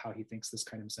stuff about how he thinks this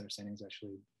kind of misunderstanding is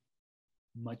actually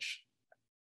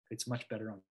it's much better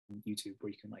on YouTube,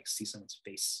 where you can like see someone's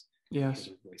face, hear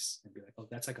their voice, and be like, oh,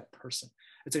 that's like a person.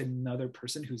 It's another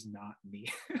person who's not me.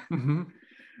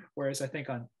 Whereas I think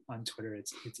on Twitter,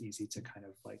 it's easy to kind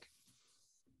of like,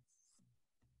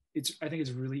 I think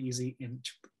it's really easy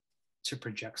to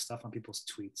project stuff on people's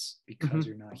tweets because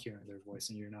you're not hearing their voice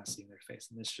and you're not seeing their face,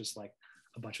 and it's just like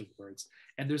a bunch of words.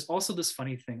 And there's also this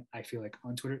funny thing I feel like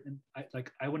on Twitter, and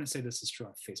I wouldn't say this is true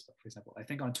on Facebook, for example. I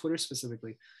think on Twitter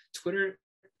specifically, Twitter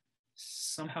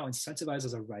somehow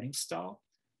incentivizes a writing style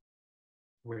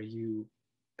where you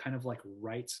kind of like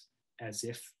write as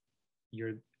if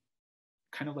you're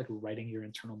kind of like writing your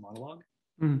internal monologue.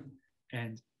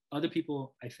 And other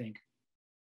people, I think,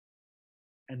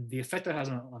 and the effect that has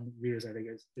on readers, I think,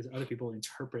 is other people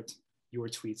interpret your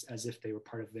tweets as if they were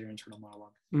part of their internal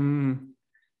monologue.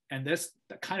 And that's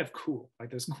kind of cool. Like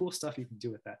there's cool stuff you can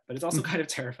do with that, but it's also kind of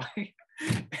terrifying.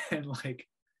 And like,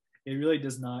 it really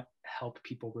does not help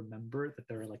people remember that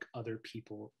there are like other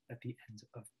people at the end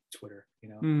of Twitter, you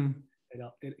know?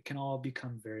 It can all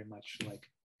become very much like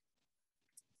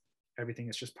everything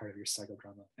is just part of your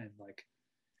psychodrama. And like,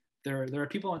 there are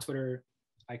people on Twitter,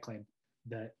 I claim,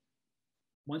 that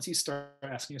once you start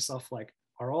asking yourself, like,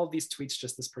 are all of these tweets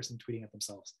just this person tweeting at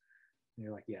themselves? And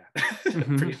you're like, yeah,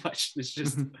 pretty much. It's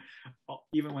just,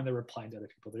 even when they're replying to other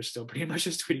people, they're still pretty much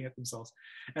just tweeting at themselves.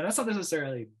 And that's not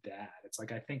necessarily bad. It's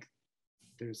like, I think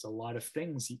there's a lot of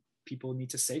things people need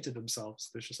to say to themselves.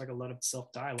 There's just like a lot of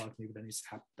self-dialogue maybe that needs to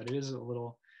happen. But it is a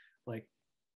little, like,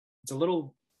 it's a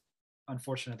little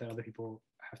unfortunate that other people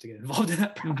have to get involved in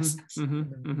that process.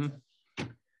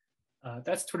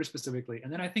 That's Twitter specifically.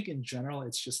 And then I think in general,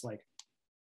 it's just like,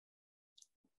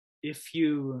 if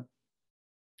you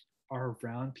are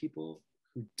around people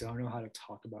who don't know how to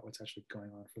talk about what's actually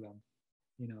going on for them,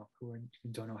 you know, who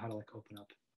don't know how to like open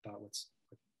up about what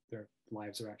their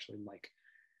lives are actually like,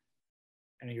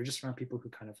 and you're just around people who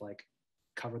kind of like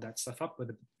cover that stuff up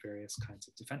with various kinds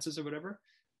of defenses or whatever,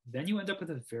 then you end up with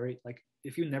a very, like,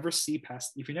 if you never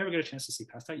get a chance to see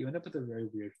past that, you end up with a very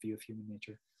weird view of human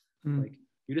nature. Like,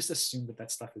 you just assume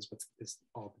that stuff is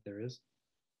all that there is.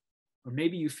 Or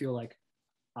maybe you feel like,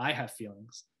 I have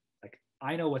feelings, like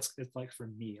I know what it's like for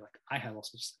me, like I have all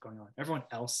sorts of stuff going on. Everyone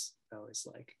else though is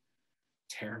like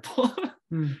terrible.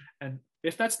 And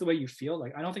if that's the way you feel,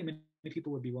 like I don't think many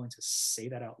people would be willing to say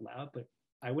that out loud, but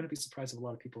I wouldn't be surprised if a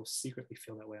lot of people secretly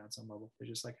feel that way on some level. They're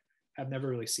just like, have never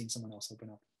really seen someone else open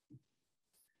up,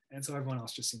 and so everyone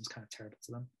else just seems kind of terrible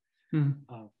to them.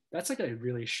 That's like a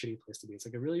really shitty place to be. It's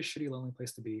like a really shitty, lonely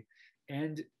place to be,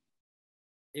 and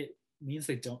it means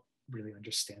they don't really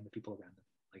understand the people around them.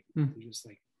 Like they just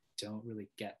like don't really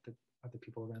get that other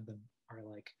people around them are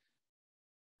like,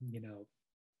 you know,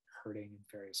 hurting in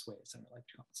various ways, and like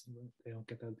they don't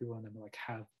get that people around them like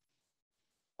have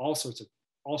all sorts of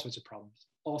problems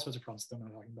that they're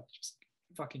not talking about. It's just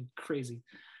like fucking crazy.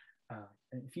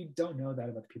 And if you don't know that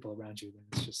about the people around you, then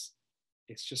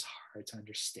it's just hard to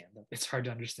understand them. It's hard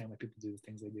to understand why people do the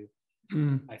things they do.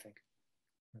 I think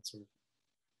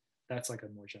that's like a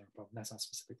more general problem. That's not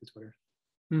specific to Twitter.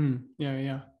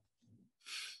 Yeah.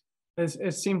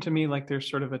 It seemed to me like there's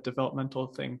sort of a developmental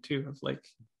thing too, of like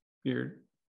you're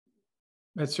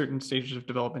at certain stages of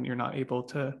development, you're not able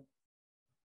to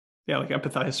like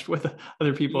empathize with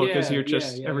other people because you're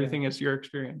just everything is your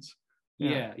experience.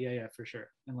 Yeah, for sure.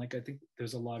 And like I think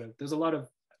there's a lot of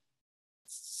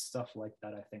stuff like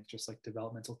that. I think just like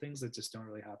developmental things that just don't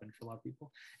really happen for a lot of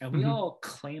people, and we all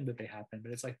claim that they happen,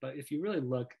 but it's like, but if you really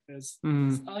look, it's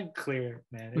unclear,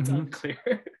 man. It's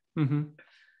unclear.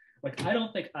 Like I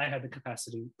don't think I had the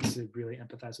capacity to really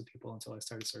empathize with people until I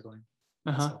started circling.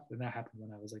 So, and that happened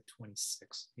when I was like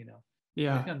 26, you know.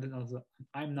 Yeah.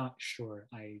 I'm not sure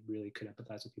I really could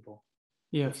empathize with people.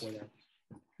 Before that.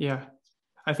 Yeah.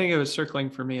 I think it was circling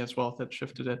for me as well that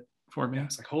shifted it for me. Yeah,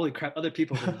 it's like, holy crap, other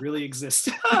people that really exist.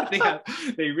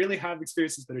 they really have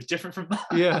experiences that are different from mine.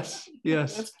 Yes.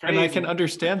 And I can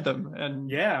understand them. And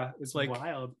yeah, it's like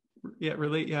wild. Yeah,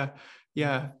 really.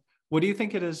 Yeah. What do you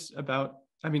think it is about?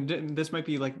 I mean, this might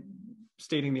be like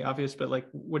stating the obvious, but like,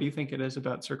 what do you think it is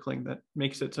about circling that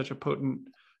makes it such a potent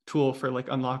tool for like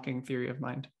unlocking theory of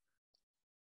mind?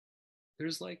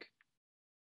 there's like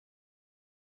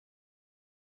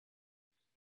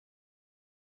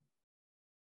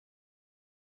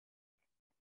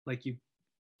you,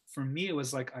 for me it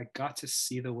was like I got to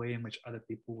see the way in which other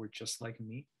people were just like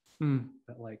me.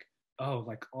 That like, oh,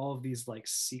 like all of these like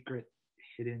secret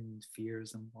hidden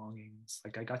fears and longings,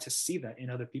 like I got to see that in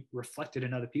other people, reflected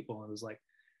in other people. And it was like,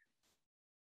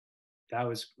 I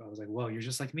was like, whoa, you're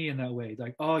just like me in that way.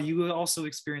 Like, oh, you also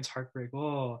experience heartbreak.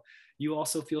 Oh, you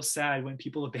also feel sad when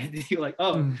people abandon you. Like,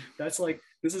 oh, that's like,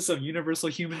 this is some universal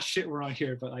human shit we're on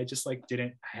here. But I just like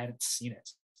I hadn't seen it.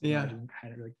 Yeah.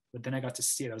 Like, but then I got to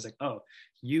see it. I was like, oh,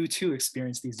 you too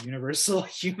experience these universal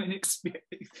human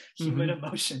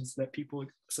emotions that people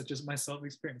such as myself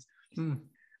experience. And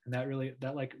that really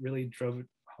drove it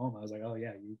home. I was like, oh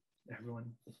yeah,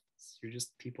 you're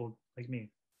just people like me.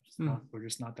 We're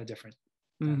just not that different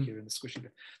down here in the squishy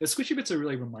bit. The squishy bits are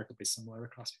really remarkably similar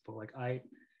across people. Like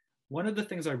one of the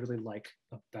things I really like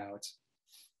about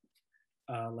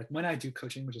like when I do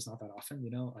coaching, which is not that often,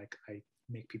 like I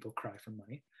make people cry for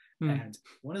money. And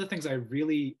one of the things I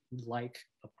really like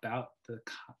about the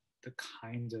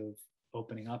kind of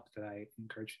opening up that I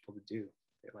encourage people to do,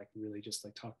 they like really just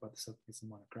like talk about the stuff that makes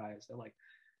them want to cry, is that like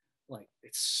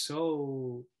it's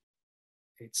so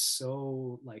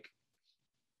like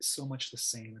so much the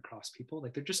same across people.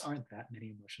 Like there just aren't that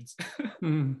many emotions.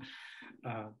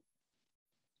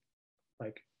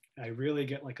 Like I really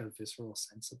get like a visceral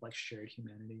sense of like shared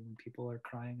humanity when people are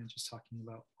crying and just talking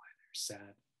about why they're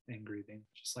sad and grieving.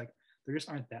 Just like there just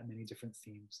aren't that many different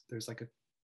themes. There's like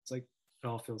it's like it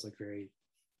all feels like very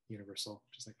universal.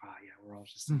 Just like, yeah, we're all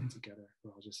just in it together.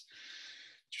 We're all just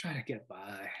trying to get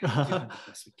by, doing the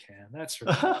best we can. That's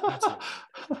right.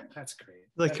 That's great.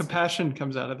 Like compassion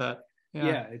comes out of that.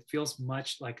 Yeah, it feels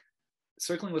much like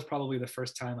circling was probably one of the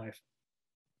first times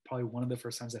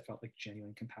I felt like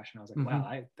genuine compassion. I was like,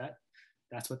 wow,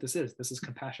 that's what this is. This is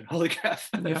compassion. Holy crap.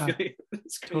 Yeah,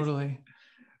 totally.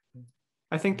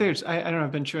 I think there's, I don't know,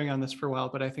 I've been chewing on this for a while,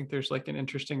 but I think there's like an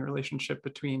interesting relationship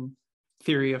between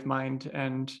theory of mind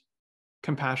and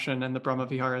compassion, and the Brahma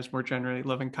Viharas more generally,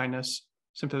 loving kindness,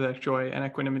 sympathetic joy, and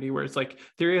equanimity, where it's like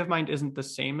theory of mind isn't the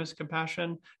same as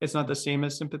compassion. It's not the same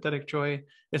as sympathetic joy.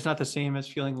 It's not the same as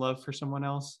feeling love for someone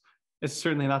else. It's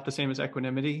certainly not the same as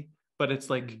equanimity, but it's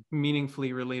like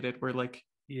meaningfully related, where like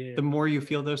the more you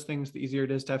feel those things, the easier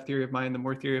it is to have theory of mind. The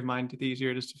more theory of mind, the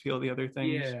easier it is to feel the other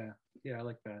things. Yeah, I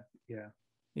like that.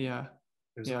 Yeah.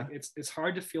 There's like it's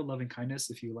hard to feel loving kindness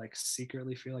if you like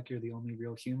secretly feel like you're the only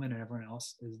real human and everyone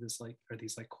else is are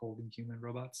these like cold and human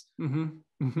robots. And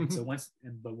so once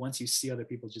you see other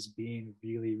people just being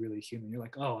really, really human, you're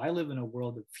like, oh, I live in a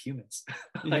world of humans.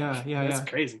 Like, that's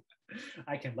crazy.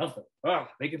 I can love them. Oh,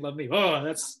 they can love me. Oh,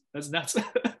 that's nuts.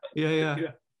 Yeah.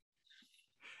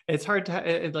 It's hard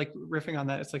to like riffing on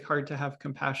that. It's like hard to have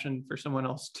compassion for someone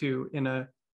else too in a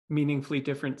meaningfully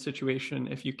different situation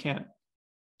if you can't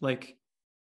like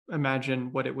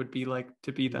imagine what it would be like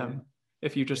to be them.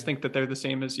 If you just think that they're the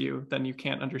same as you, then you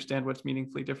can't understand what's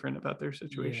meaningfully different about their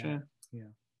situation.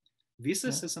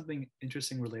 Visa says something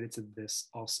interesting related to this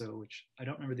also, which I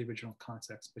don't remember the original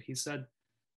context, but he said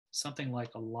something like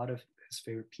a lot of his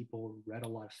favorite people read a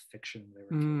lot of fiction when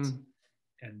they were kids.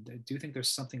 And I do think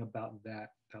there's something about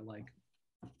that like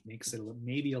makes it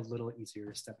maybe a little easier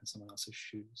to step in someone else's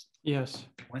shoes. Yes.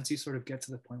 Once you sort of get to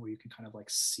the point where you can kind of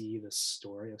like see the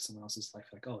story of someone else's life,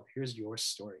 like, oh, here's your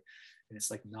story. And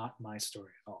it's like not my story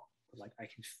at all. But like I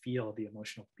can feel the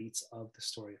emotional beats of the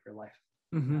story of your life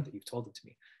now that you've told it to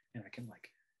me. And I can like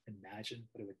imagine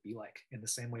what it would be like in the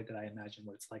same way that I imagine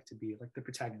what it's like to be like the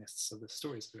protagonists of the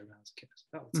stories that are around as a kid.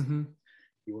 So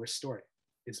your story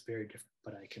is very different,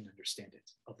 but I can understand it.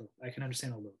 I can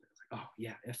understand a little bit. It's like, oh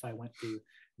yeah, if I went through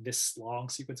this long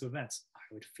sequence of events, I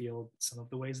would feel some of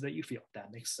the ways that you feel.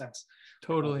 That makes sense.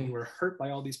 Totally. You were hurt by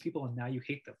all these people and now you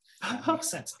hate them. That makes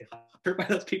sense. If I'm hurt by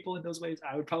those people in those ways,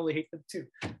 I would probably hate them too.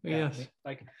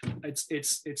 Like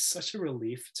it's such a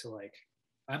relief to like,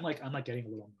 I'm getting a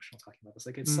little emotional talking about this.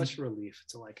 Like it's such a relief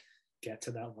to like get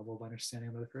to that level of understanding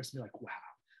of another person. Be like, wow,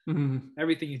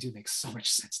 everything you do makes so much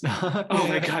sense now. Oh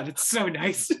my God, it's so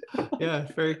nice. Yeah,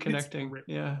 very connecting.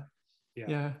 Yeah.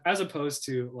 As opposed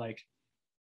to like,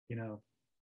 you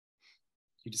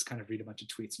just kind of read a bunch of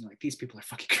tweets and you're like, these people are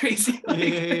fucking crazy. Like,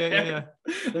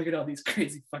 look at all these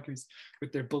crazy fuckers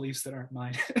with their beliefs that aren't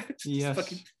mine.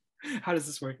 How does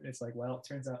this work? And it's like, well, it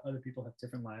turns out other people have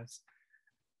different lives.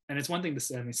 And it's one thing to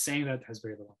say, I mean, saying that has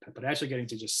very little impact, but actually getting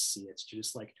to just see it, to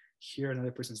just like hear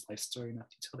another person's life story enough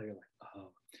detail, you're like,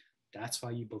 oh, that's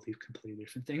why you believe completely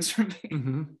different things from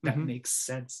me. That makes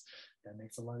sense. That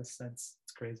makes a lot of sense.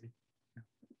 It's crazy.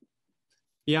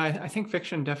 Yeah, I think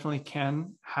fiction definitely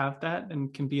can have that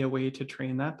and can be a way to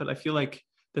train that. But I feel like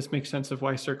this makes sense of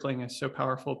why circling is so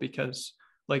powerful, because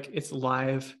like it's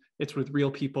live, it's with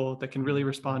real people that can really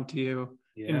respond to you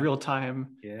in Yeah, real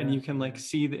time. And yeah, you can like yeah,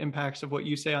 see the impacts of what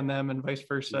you say on them and vice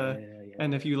versa. yeah, yeah,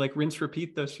 And if yeah. you like rinse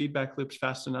repeat those feedback loops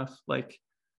fast enough, like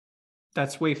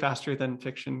that's way faster than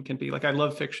fiction can be. Like I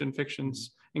love fiction. Mhm.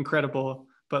 Fiction's incredible,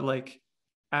 but like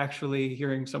actually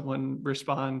hearing someone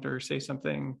respond or say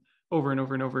something over and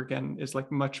over and over again is like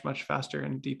much, much faster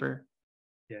and deeper.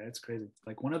 Yeah, it's crazy.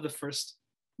 Like one of the first,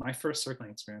 my first circling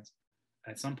experience,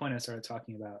 at some point I started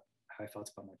talking about how I felt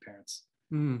about my parents.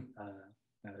 Mm,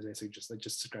 I was basically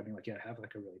just describing like, yeah, I have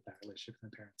like a really bad relationship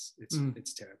with my parents. mm,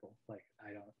 It's terrible. Like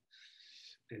I don't,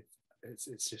 it,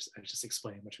 it's just, I was just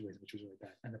explaining much of ways which was really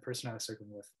bad. And the person I was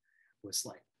circling with was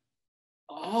like,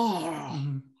 oh,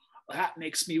 mm, that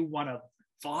makes me want to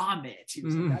vomit. He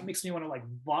was like, mm. that makes me want to like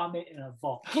vomit in a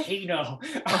volcano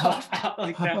Uh-huh.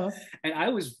 like that. Uh-huh. And I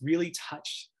was really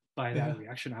touched by Yeah. that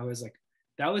reaction. I was like,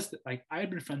 that was like, I had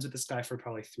been friends with this guy for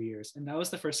probably 3 years. And that was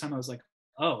the first time I was like,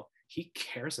 oh, he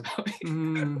cares about me.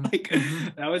 Mm, Like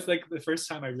mm, that was like the first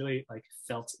time I really like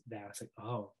felt that. I was like,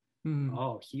 mm,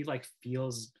 oh, he like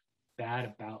feels bad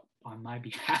about on my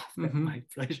behalf and mm. my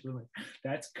relationship. Like,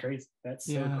 that's crazy. That's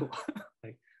so Yeah. cool.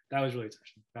 Like that was really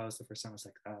touching. That was the first time I was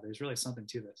like, oh, there's really something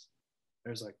to this.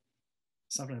 There's like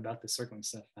something about this circling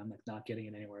stuff. I'm like not getting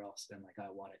it anywhere else. And like I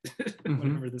want it. Mm-hmm.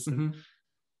 Whatever this is. Mm-hmm.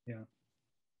 Yeah.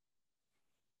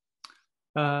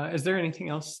 Is there anything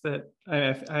else that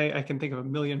I can think of a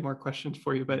million more questions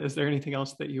for you, but is there anything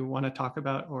else that you want to talk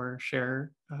about or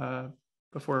share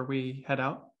before we head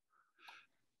out?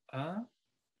 Uh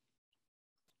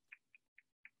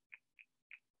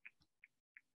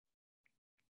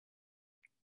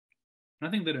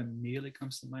Nothing that immediately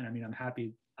comes to mind. I mean, I'm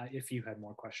happy if you had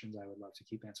more questions. I would love to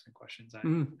keep answering questions.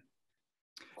 Mm.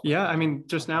 Yeah, I mean,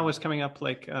 just now was Questions. coming up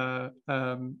like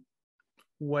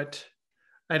what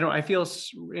I don't. I feel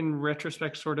in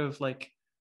retrospect sort of like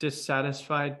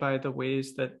dissatisfied by the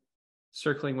ways that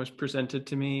circling was presented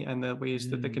to me and the ways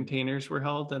that the Mm, containers were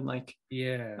held, and like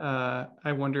yeah.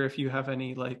 I wonder if you have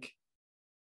any like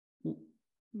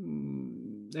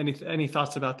any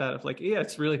thoughts about that of like, yeah,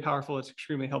 it's really powerful, it's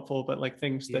extremely helpful, but like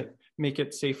things Yeah. that make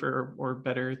it safer or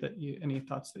better, that you, any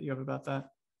thoughts that you have about that?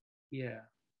 Yeah.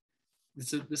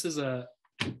 This is a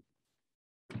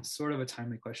sort of a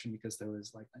timely question because there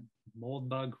was like a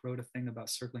Moldbug wrote a thing about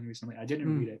circling recently. I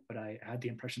didn't read Mm. it, but I had the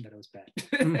impression that it was bad.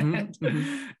 Mm-hmm,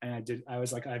 and, mm-hmm. I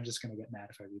was like, I'm just gonna get mad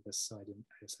if I read this. So I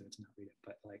decided to not read it.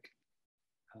 But like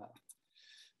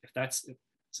if that's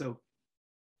so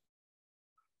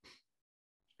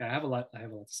yeah, I have a lot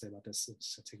to say about this.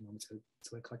 So take a moment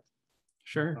to collect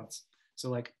Sure. thoughts. So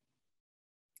like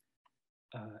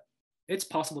it's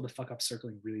possible to fuck up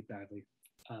circling really badly.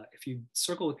 If you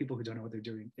circle with people who don't know what they're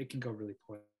doing, it can go really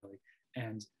poorly,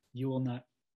 and you will not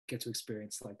get to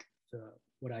experience like the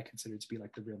what I consider to be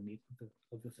like the real meat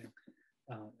of the thing.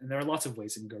 And there are lots of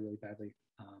ways it can go really badly.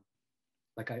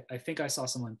 Like I think I saw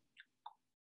someone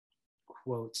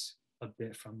quote a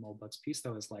bit from Moldbug's piece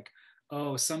that was like,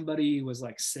 oh, somebody was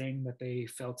like saying that they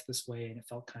felt this way and it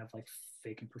felt kind of like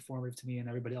fake and performative to me, and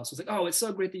everybody else was like, oh, it's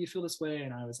so great that you feel this way,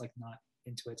 and I was like not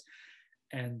into it.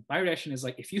 And my reaction is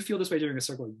like, if you feel this way during a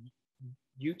circle,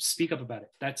 you speak up about it.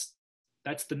 That's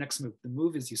the next move. The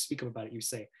move is you speak up about it. You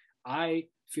say, I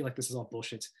feel like this is all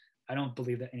bullshit. I don't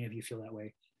believe that any of you feel that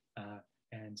way.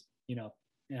 And you know,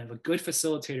 and a good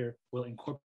facilitator will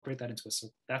incorporate that into a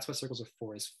circle. That's what circles are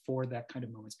for, is for that kind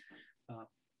of moments.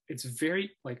 It's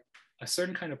very like a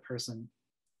certain kind of person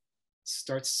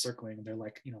starts circling and they're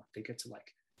like, you know, they get to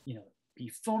like, you know,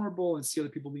 be vulnerable and see other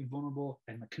people being vulnerable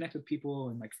and like connect with people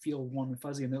and like feel warm and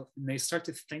fuzzy. And they start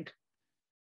to think,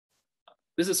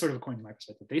 this is sort of according to my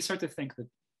perspective, they start to think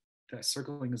that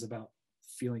circling is about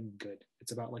feeling good.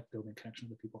 It's about like building connection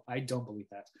with people. I don't believe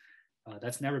that.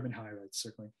 That's never been how I read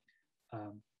circling.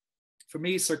 For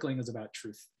me, circling is about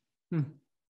truth. Mm.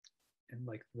 And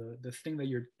like the thing that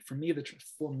you're, for me, the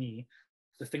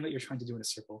thing that you're trying to do in a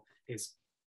circle is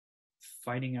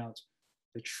finding out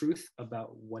the truth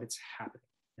about what is happening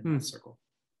in that Mm. circle.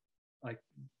 Like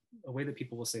a way that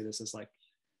people will say this is like,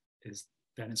 is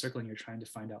that in circling you're trying to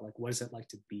find out like, what is it like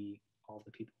to be all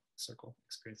the people in the circle,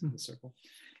 experiencing the circle.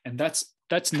 And that's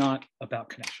not about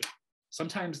connection.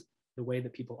 Sometimes the way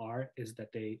that people are is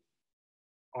that they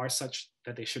are such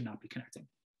that they should not be connecting.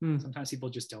 Mm. Sometimes people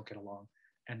just don't get along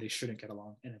and they shouldn't get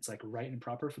along, and it's like right and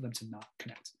proper for them to not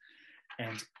connect.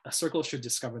 And a circle should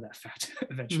discover that fact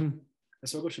eventually. Mm. The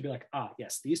circle should be like,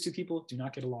 yes, these two people do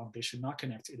not get along. They should not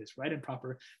connect. It is right and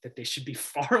proper that they should be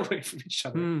far away from each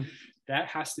other. That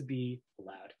has to be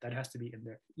allowed. That has to be in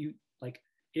there. You like,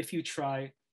 if you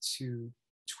try to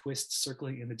twist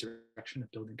circling in the direction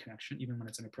of building connection, even when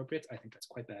it's inappropriate, I think that's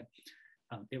quite bad.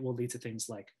 It will lead to things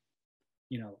like,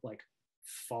 like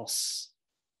false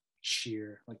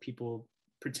cheer, like people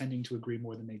pretending to agree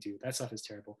more than they do. That stuff is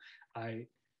terrible.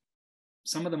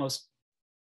 Some of the most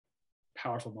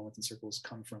powerful moments in circles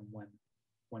come from when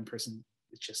one person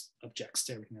just objects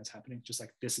to everything that's happening, just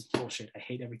like, this is bullshit, I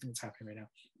hate everything that's happening right now.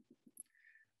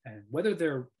 And whether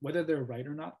they're right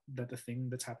or not that the thing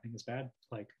that's happening is bad,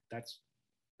 like that's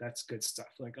good stuff.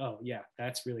 Like, oh yeah,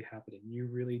 that's really happening. You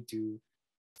really do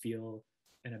feel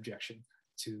an objection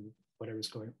to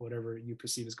whatever you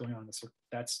perceive is going on in the circle.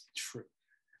 That's true.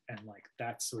 And like,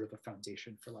 that's sort of a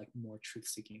foundation for like more truth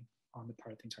seeking on the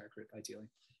part of the entire group, ideally.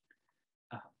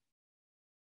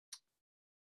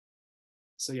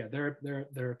 So yeah, there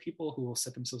are people who will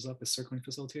set themselves up as circling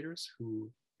facilitators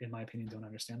who, in my opinion, don't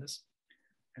understand this,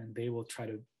 and they will try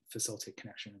to facilitate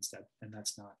connection instead. And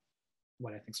that's not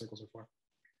what I think circles are for.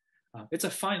 It's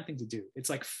a fine thing to do. It's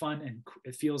like fun and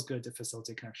it feels good to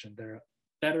facilitate connection. There are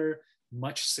better,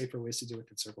 much safer ways to do it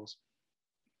than circles.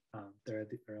 There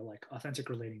are like authentic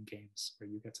relating games where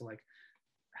you get to like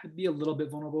be a little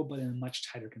bit vulnerable, but in a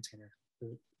much tighter container.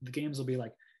 The games will be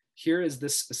like, here is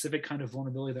this specific kind of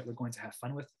vulnerability that we're going to have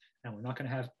fun with, and we're not going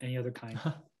to have any other kind.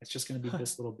 It's just going to be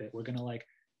this little bit. We're going to like,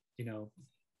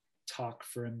 talk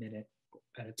for a minute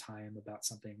at a time about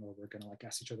something, or we're going to like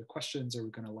ask each other questions, or we're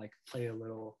going to like play a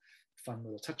little fun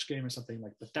little touch game or something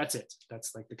like, but that's it.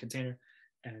 That's like the container.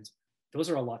 And those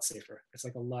are a lot safer. It's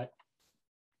like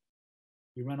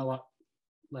you run a lot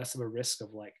less of a risk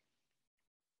of like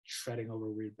treading over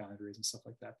weird boundaries and stuff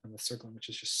like that than the circling, which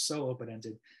is just so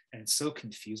open-ended and so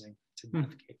confusing to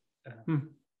navigate.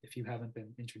 If you haven't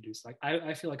been introduced, like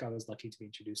I feel like I was lucky to be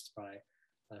introduced by,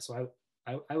 so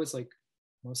I was like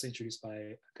mostly introduced by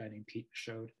a guy named Pete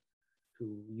Shode,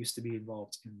 who used to be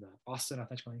involved in the Boston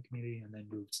authentic learning community and then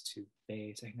moved to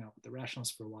Bay to hang out with the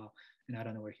rationalists for a while. And I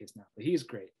don't know where he is now, but he's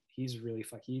great. He's really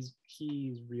he's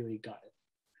really got it.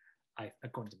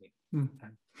 According to me,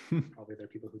 and probably there are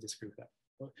people who disagree with that,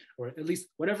 or at least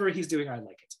whatever he's doing, I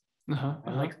like it.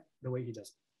 I like the way he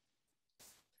does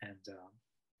it.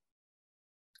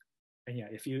 And yeah,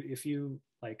 if you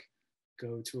like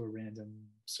go to a random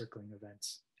circling event,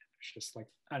 it's just like,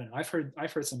 I don't know. I've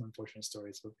heard some unfortunate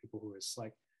stories of people who is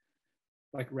like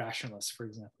rationalists, for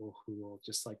example, who will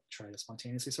just like try to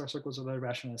spontaneously start circles with other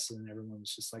rationalists, and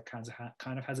everyone's just like kind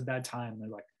of has a bad time, and they're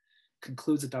like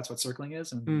concludes that that's what circling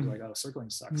is, and they're like, oh, circling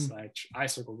sucks. I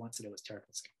circled once and it was terrible.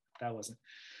 It's like, that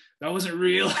wasn't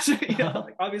real.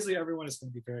 Like, obviously everyone is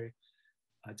going to be very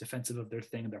defensive of their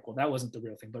thing, and they're, well, that wasn't the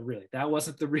real thing. But really, that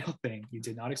wasn't the real thing. You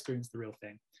did not experience the real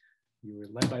thing. You were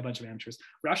led by a bunch of amateurs.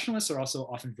 Rationalists are also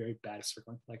often very bad at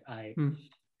circling. Like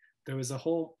there was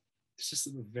it's just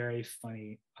a very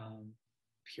funny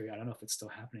period. I don't know if it's still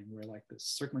happening, where like the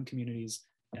circling communities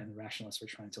and the rationalists were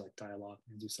trying to like dialogue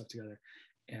and do stuff together.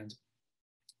 And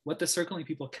what the circling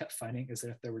people kept finding is that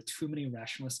if there were too many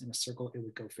rationalists in a circle, it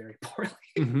would go very poorly.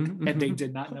 And they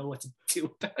did not know what to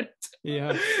do about it.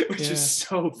 Which is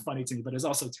so funny to me, but it's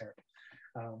also terrible.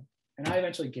 And I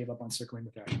eventually gave up on circling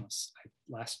with rationalists. I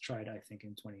last tried, I think,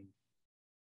 in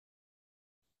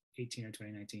 2018 or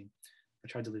 2019. I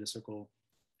tried to lead a circle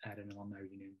at an alumni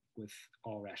reunion with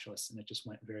all rationalists, and it just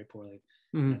went very poorly.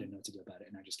 I didn't know what to do about it,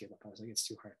 and I just gave up. I was like, it's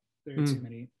too hard. There are too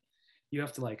many. You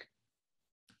have to like.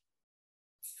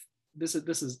 This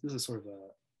is sort of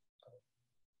a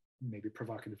maybe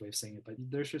provocative way of saying it, but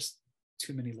there's just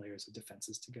too many layers of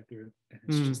defenses to get through, and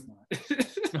it's just not.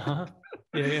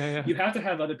 You have to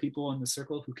have other people in the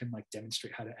circle who can like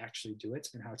demonstrate how to actually do it,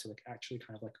 and how to like actually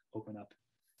kind of like open up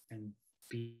and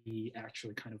be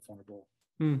actually kind of vulnerable.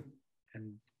 And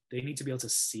they need to be able to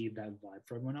see that vibe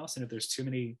for everyone else. And if there's too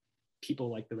many people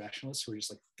like the rationalists who are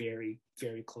just like very,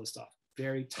 very closed off,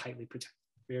 very tightly protected,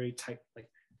 very tight, like,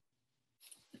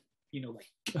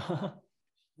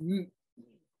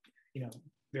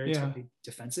 very tightly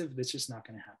defensive, that's just not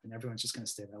going to happen. Everyone's just going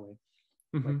to stay that way.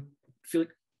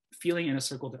 Like, feeling in a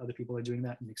circle that other people are doing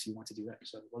that makes you want to do that.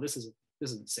 So, well, this isn't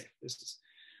safe. This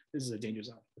is a danger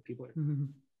zone. The people are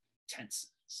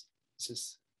tense. It's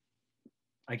just,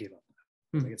 I gave up.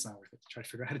 I was like, it's not worth it to try to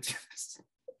figure out how to do this.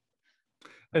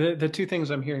 The two things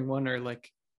I'm hearing, one are like,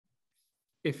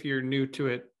 if you're new to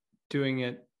it, doing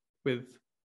it with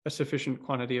a sufficient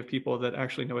quantity of people that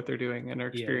actually know what they're doing and are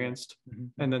experienced.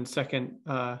 And then second,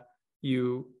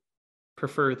 you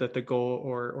prefer that the goal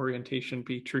or orientation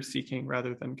be truth seeking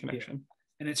rather than connection.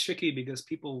 and it's tricky because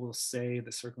people will say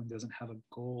the circling doesn't have a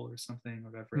goal or something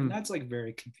or whatever, Mm. and that's like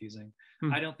very confusing.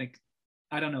 Mm.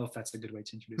 I don't know if that's a good way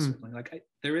to introduce circling. Like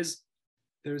there's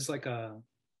like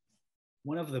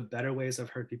one of the better ways I've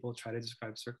heard people try to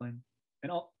describe circling,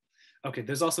 and okay,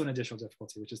 there's also an additional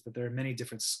difficulty, which is that there are many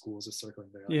different schools of circling.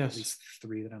 There are like at least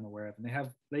 3 that I'm aware of, and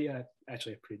they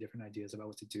actually have pretty different ideas about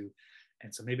what to do,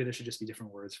 and so maybe there should just be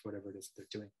different words for whatever it is that they're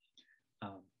doing.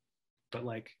 But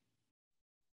like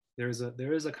there is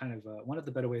a kind of one of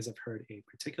the better ways I've heard a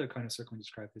particular kind of circling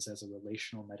described is as a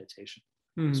relational meditation.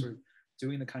 Sort of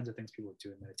doing the kinds of things people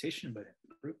do in meditation, but in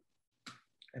a group.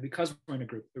 And because we're in a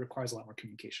group, it requires a lot more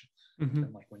communication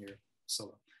than like when you're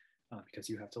solo, because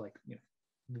you have to like, you know,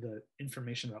 the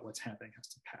information about what's happening has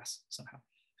to pass somehow.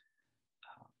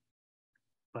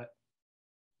 But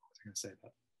what was I going to say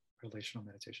about relational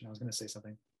meditation? I was going to say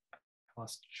something. I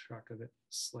lost track of it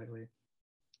slightly.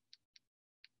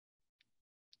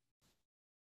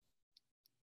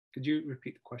 Could you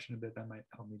repeat the question a bit? That might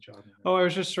help me jog. Oh, I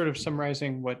was just sort of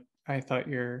summarizing what I thought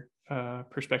your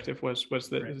perspective was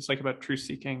that it's like about truth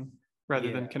seeking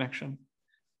rather than connection.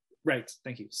 Right.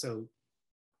 Thank you. So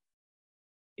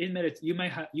in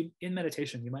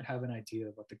meditation, you might have an idea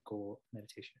of what the goal of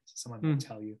meditation is. Someone might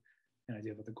tell you an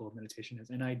idea of what the goal of meditation is.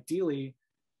 And ideally,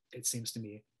 it seems to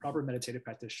me, proper meditative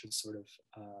practice should sort of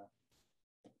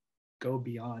go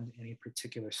beyond any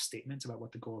particular statement about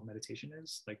what the goal of meditation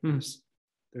is. Like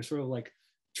there's sort of like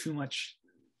too much,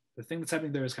 the thing that's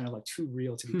happening there is kind of like too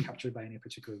real to be captured by any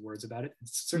particular words about it. And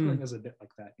circling is a bit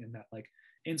like that, in that like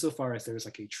insofar as there's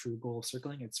like a true goal of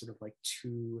circling, it's sort of like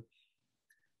too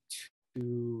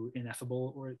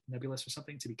ineffable or nebulous or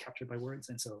something to be captured by words.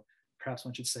 And so perhaps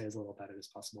one should say as little about it as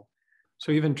possible.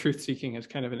 So even truth seeking is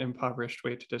kind of an impoverished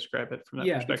way to describe it from that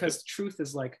perspective. Because truth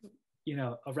is like, you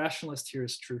know, a rationalist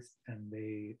hears truth and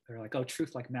they're like, oh,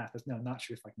 truth like math. No, not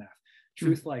truth like math.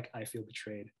 Truth like I feel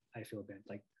betrayed, I feel abandoned,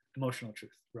 like emotional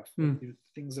truth, rough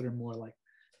things that are more like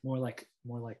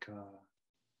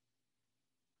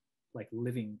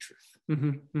living truth.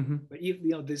 But you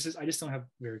know, this is, I just don't have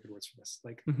very good words for this,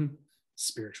 like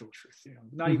spiritual truth. You know,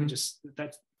 not even just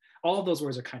that. All of those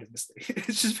words are kind of misleading.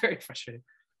 It's just very frustrating.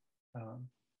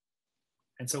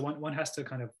 And so one has to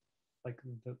kind of like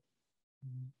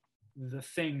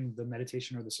the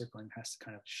meditation or the circling has to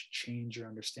kind of change your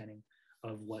understanding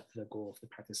of what the goal of the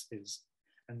practice is.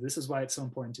 And this is why it's so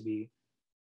important to be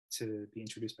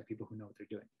introduced by people who know what they're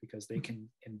doing, because they can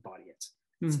embody it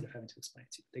instead of having to explain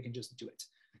it to you. They can just do it.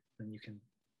 Then you can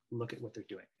look at what they're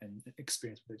doing and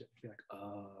experience what they're doing. Be like,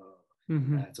 oh,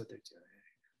 that's what they're doing.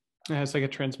 Yeah, it's like a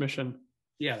transmission.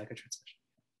 Yeah, like a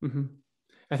transmission.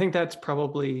 I think that's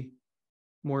probably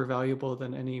more valuable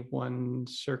than any one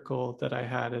circle that I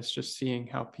had, is just seeing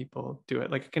how people do it.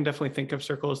 Like I can definitely think of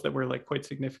circles that were like quite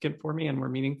significant for me and were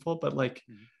meaningful, but like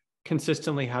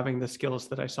consistently having the skills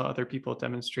that I saw other people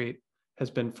demonstrate has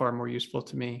been far more useful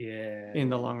to me in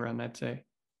the long run, I'd say.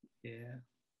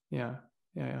 Yeah.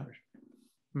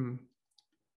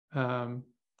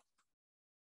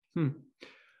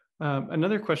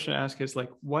 Another question to ask is like,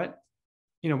 what,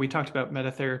 you know, we talked about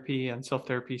metatherapy and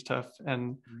self-therapy stuff,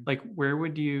 and like, where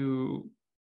would you,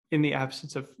 in the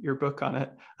absence of your book on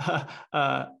it,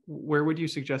 where would you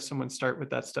suggest someone start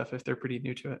with that stuff if they're pretty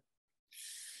new to it?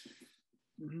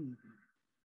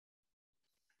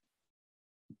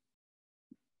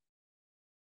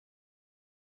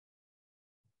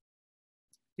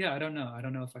 Yeah, I don't know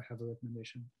if I have a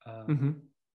recommendation.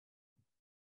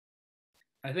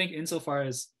 I think insofar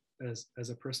as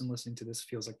a person listening to this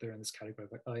feels like they're in this category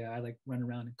of like, oh yeah, I like run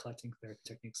around and collecting therapy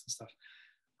techniques and stuff,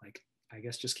 like I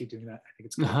guess just keep doing that. I think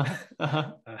it's good.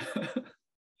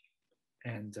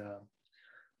 And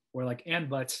or like,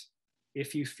 but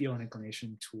if you feel an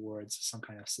inclination towards some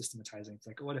kind of systematizing, it's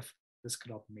like, what if this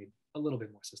could all be made a little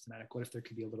bit more systematic? What if there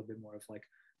could be a little bit more of like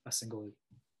a single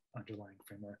underlying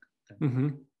framework?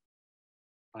 Then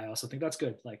I also think that's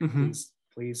good. Like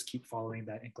please keep following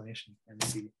that inclination and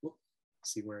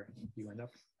see where you end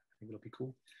up. I think it'll be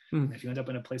cool. And if you end up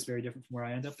in a place very different from where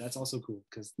I end up, that's also cool,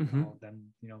 because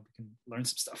then, you know, we can learn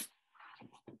some stuff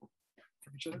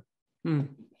from each other. I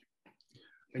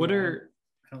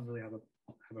don't really have a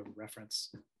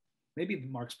reference. Maybe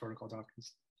Mark's protocol doc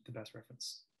is the best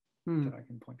reference that I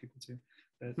can point people to.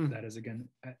 That is again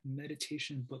at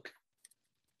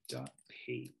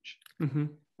meditationbook.page.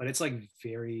 But it's like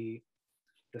the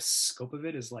scope of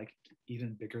it is like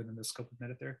even bigger than the scope of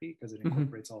metatherapy, because it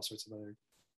incorporates all sorts of other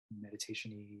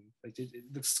meditation-y, like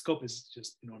the scope is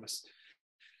just enormous.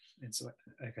 And so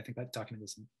I think that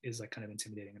document is like kind of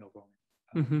intimidating and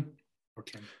overwhelming. Or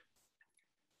can.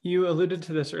 You alluded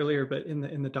to this earlier, but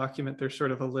in the document, there's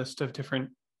sort of a list of different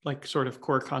like sort of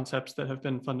core concepts that have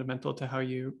been fundamental to how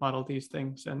you model these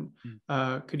things. And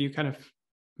could you kind of,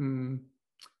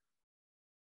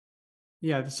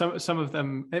 yeah, some of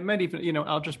them, it might even, you know,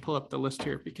 I'll just pull up the list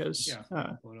here because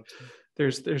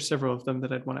there's several of them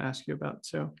that I'd want to ask you about.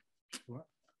 So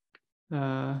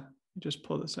just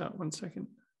pull this out 1 second.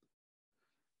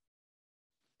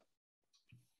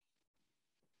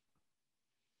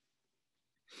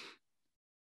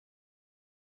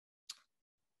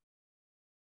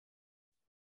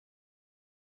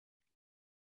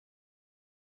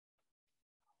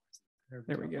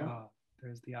 There we go. Oh,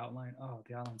 there's the outline. Oh,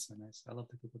 the outline's so nice. I love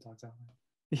the Google Docs outline.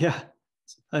 Yeah,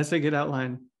 that's a good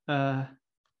outline. Let's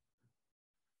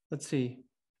see.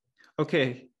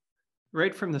 Okay,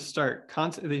 right from the start,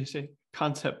 they say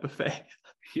concept buffet.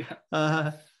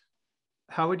 Yeah.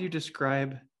 How would you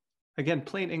describe, again,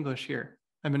 plain English here?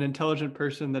 I'm an intelligent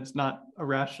person that's not a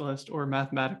rationalist or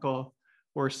mathematical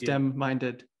or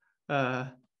STEM-minded,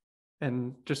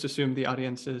 and just assume the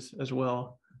audience is as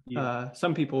well.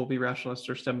 Some people will be rationalists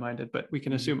or STEM-minded, but we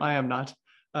can assume I am not.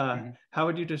 How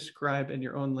would you describe in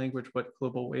your own language what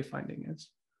global wayfinding is?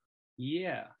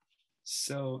 Yeah,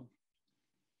 so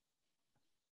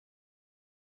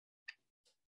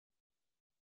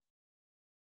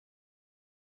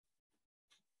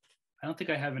I don't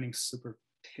think I have anything super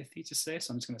pithy to say,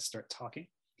 so I'm just going to start talking.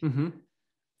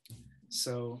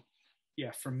 So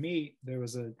yeah, for me, there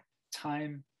was a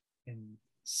time in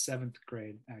 7th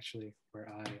grade actually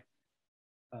where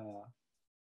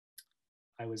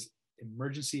I was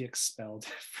emergency expelled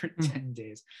for 10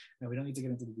 days. No, we don't need to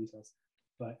get into the details,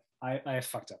 but I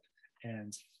fucked up,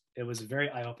 and it was a very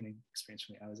eye-opening experience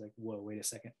for me. I was like, whoa, wait a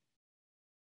second.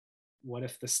 What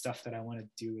if the stuff that I want to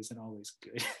do isn't always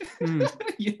good?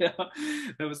 You know,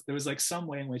 there was like some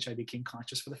way in which I became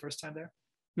conscious for the first time there.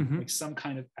 Like some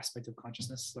kind of aspect of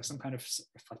consciousness, like some kind of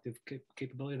reflective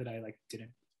capability that I like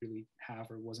didn't really have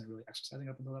or wasn't really exercising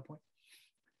up until that point.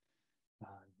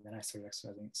 Then I started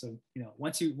exercising. So, you know,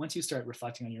 once you start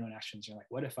reflecting on your own actions, you're like,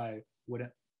 what if I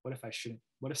shouldn't,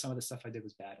 what if some of the stuff I did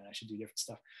was bad and I should do different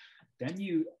stuff? Then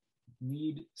you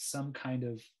need some kind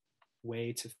of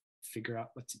way to figure out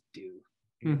what to do.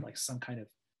 You need like some kind of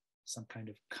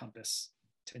compass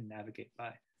to navigate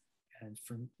by. And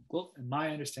from my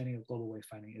understanding of global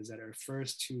wayfinding is that it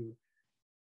refers to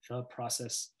the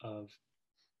process of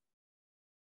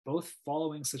both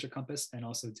following such a compass and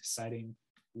also deciding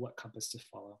what compass to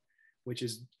follow, which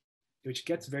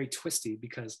gets very twisty,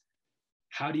 because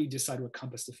how do you decide what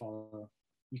compass to follow?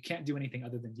 You can't do anything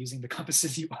other than using the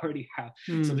compasses you already have.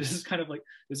 So this is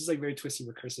like very twisty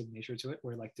recursive nature to it,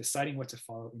 where like deciding what to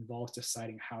follow involves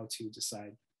deciding how to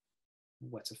decide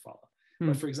what to follow.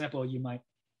 But for example, you might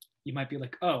be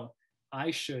like, oh,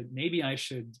 maybe I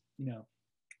should, you know,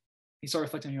 you start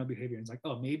reflecting on your own behavior and it's like,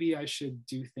 oh, maybe I should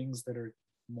do things that are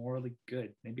morally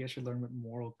good. Maybe I should learn what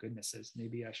moral goodness is.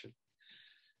 Maybe I should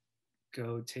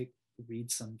go read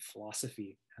some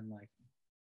philosophy and like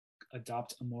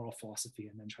adopt a moral philosophy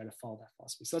and then try to follow that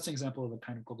philosophy. So that's an example of a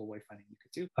kind of global wayfinding you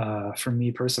could do. For me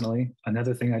personally,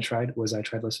 another thing I tried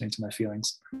listening to my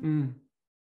feelings.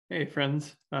 Hey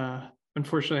friends,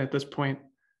 unfortunately at this point,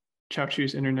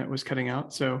 Qiaochu's internet was cutting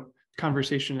out, so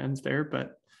conversation ends there,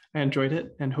 but I enjoyed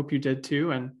it and hope you did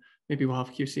too, and maybe we'll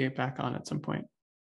have QC back on at some point.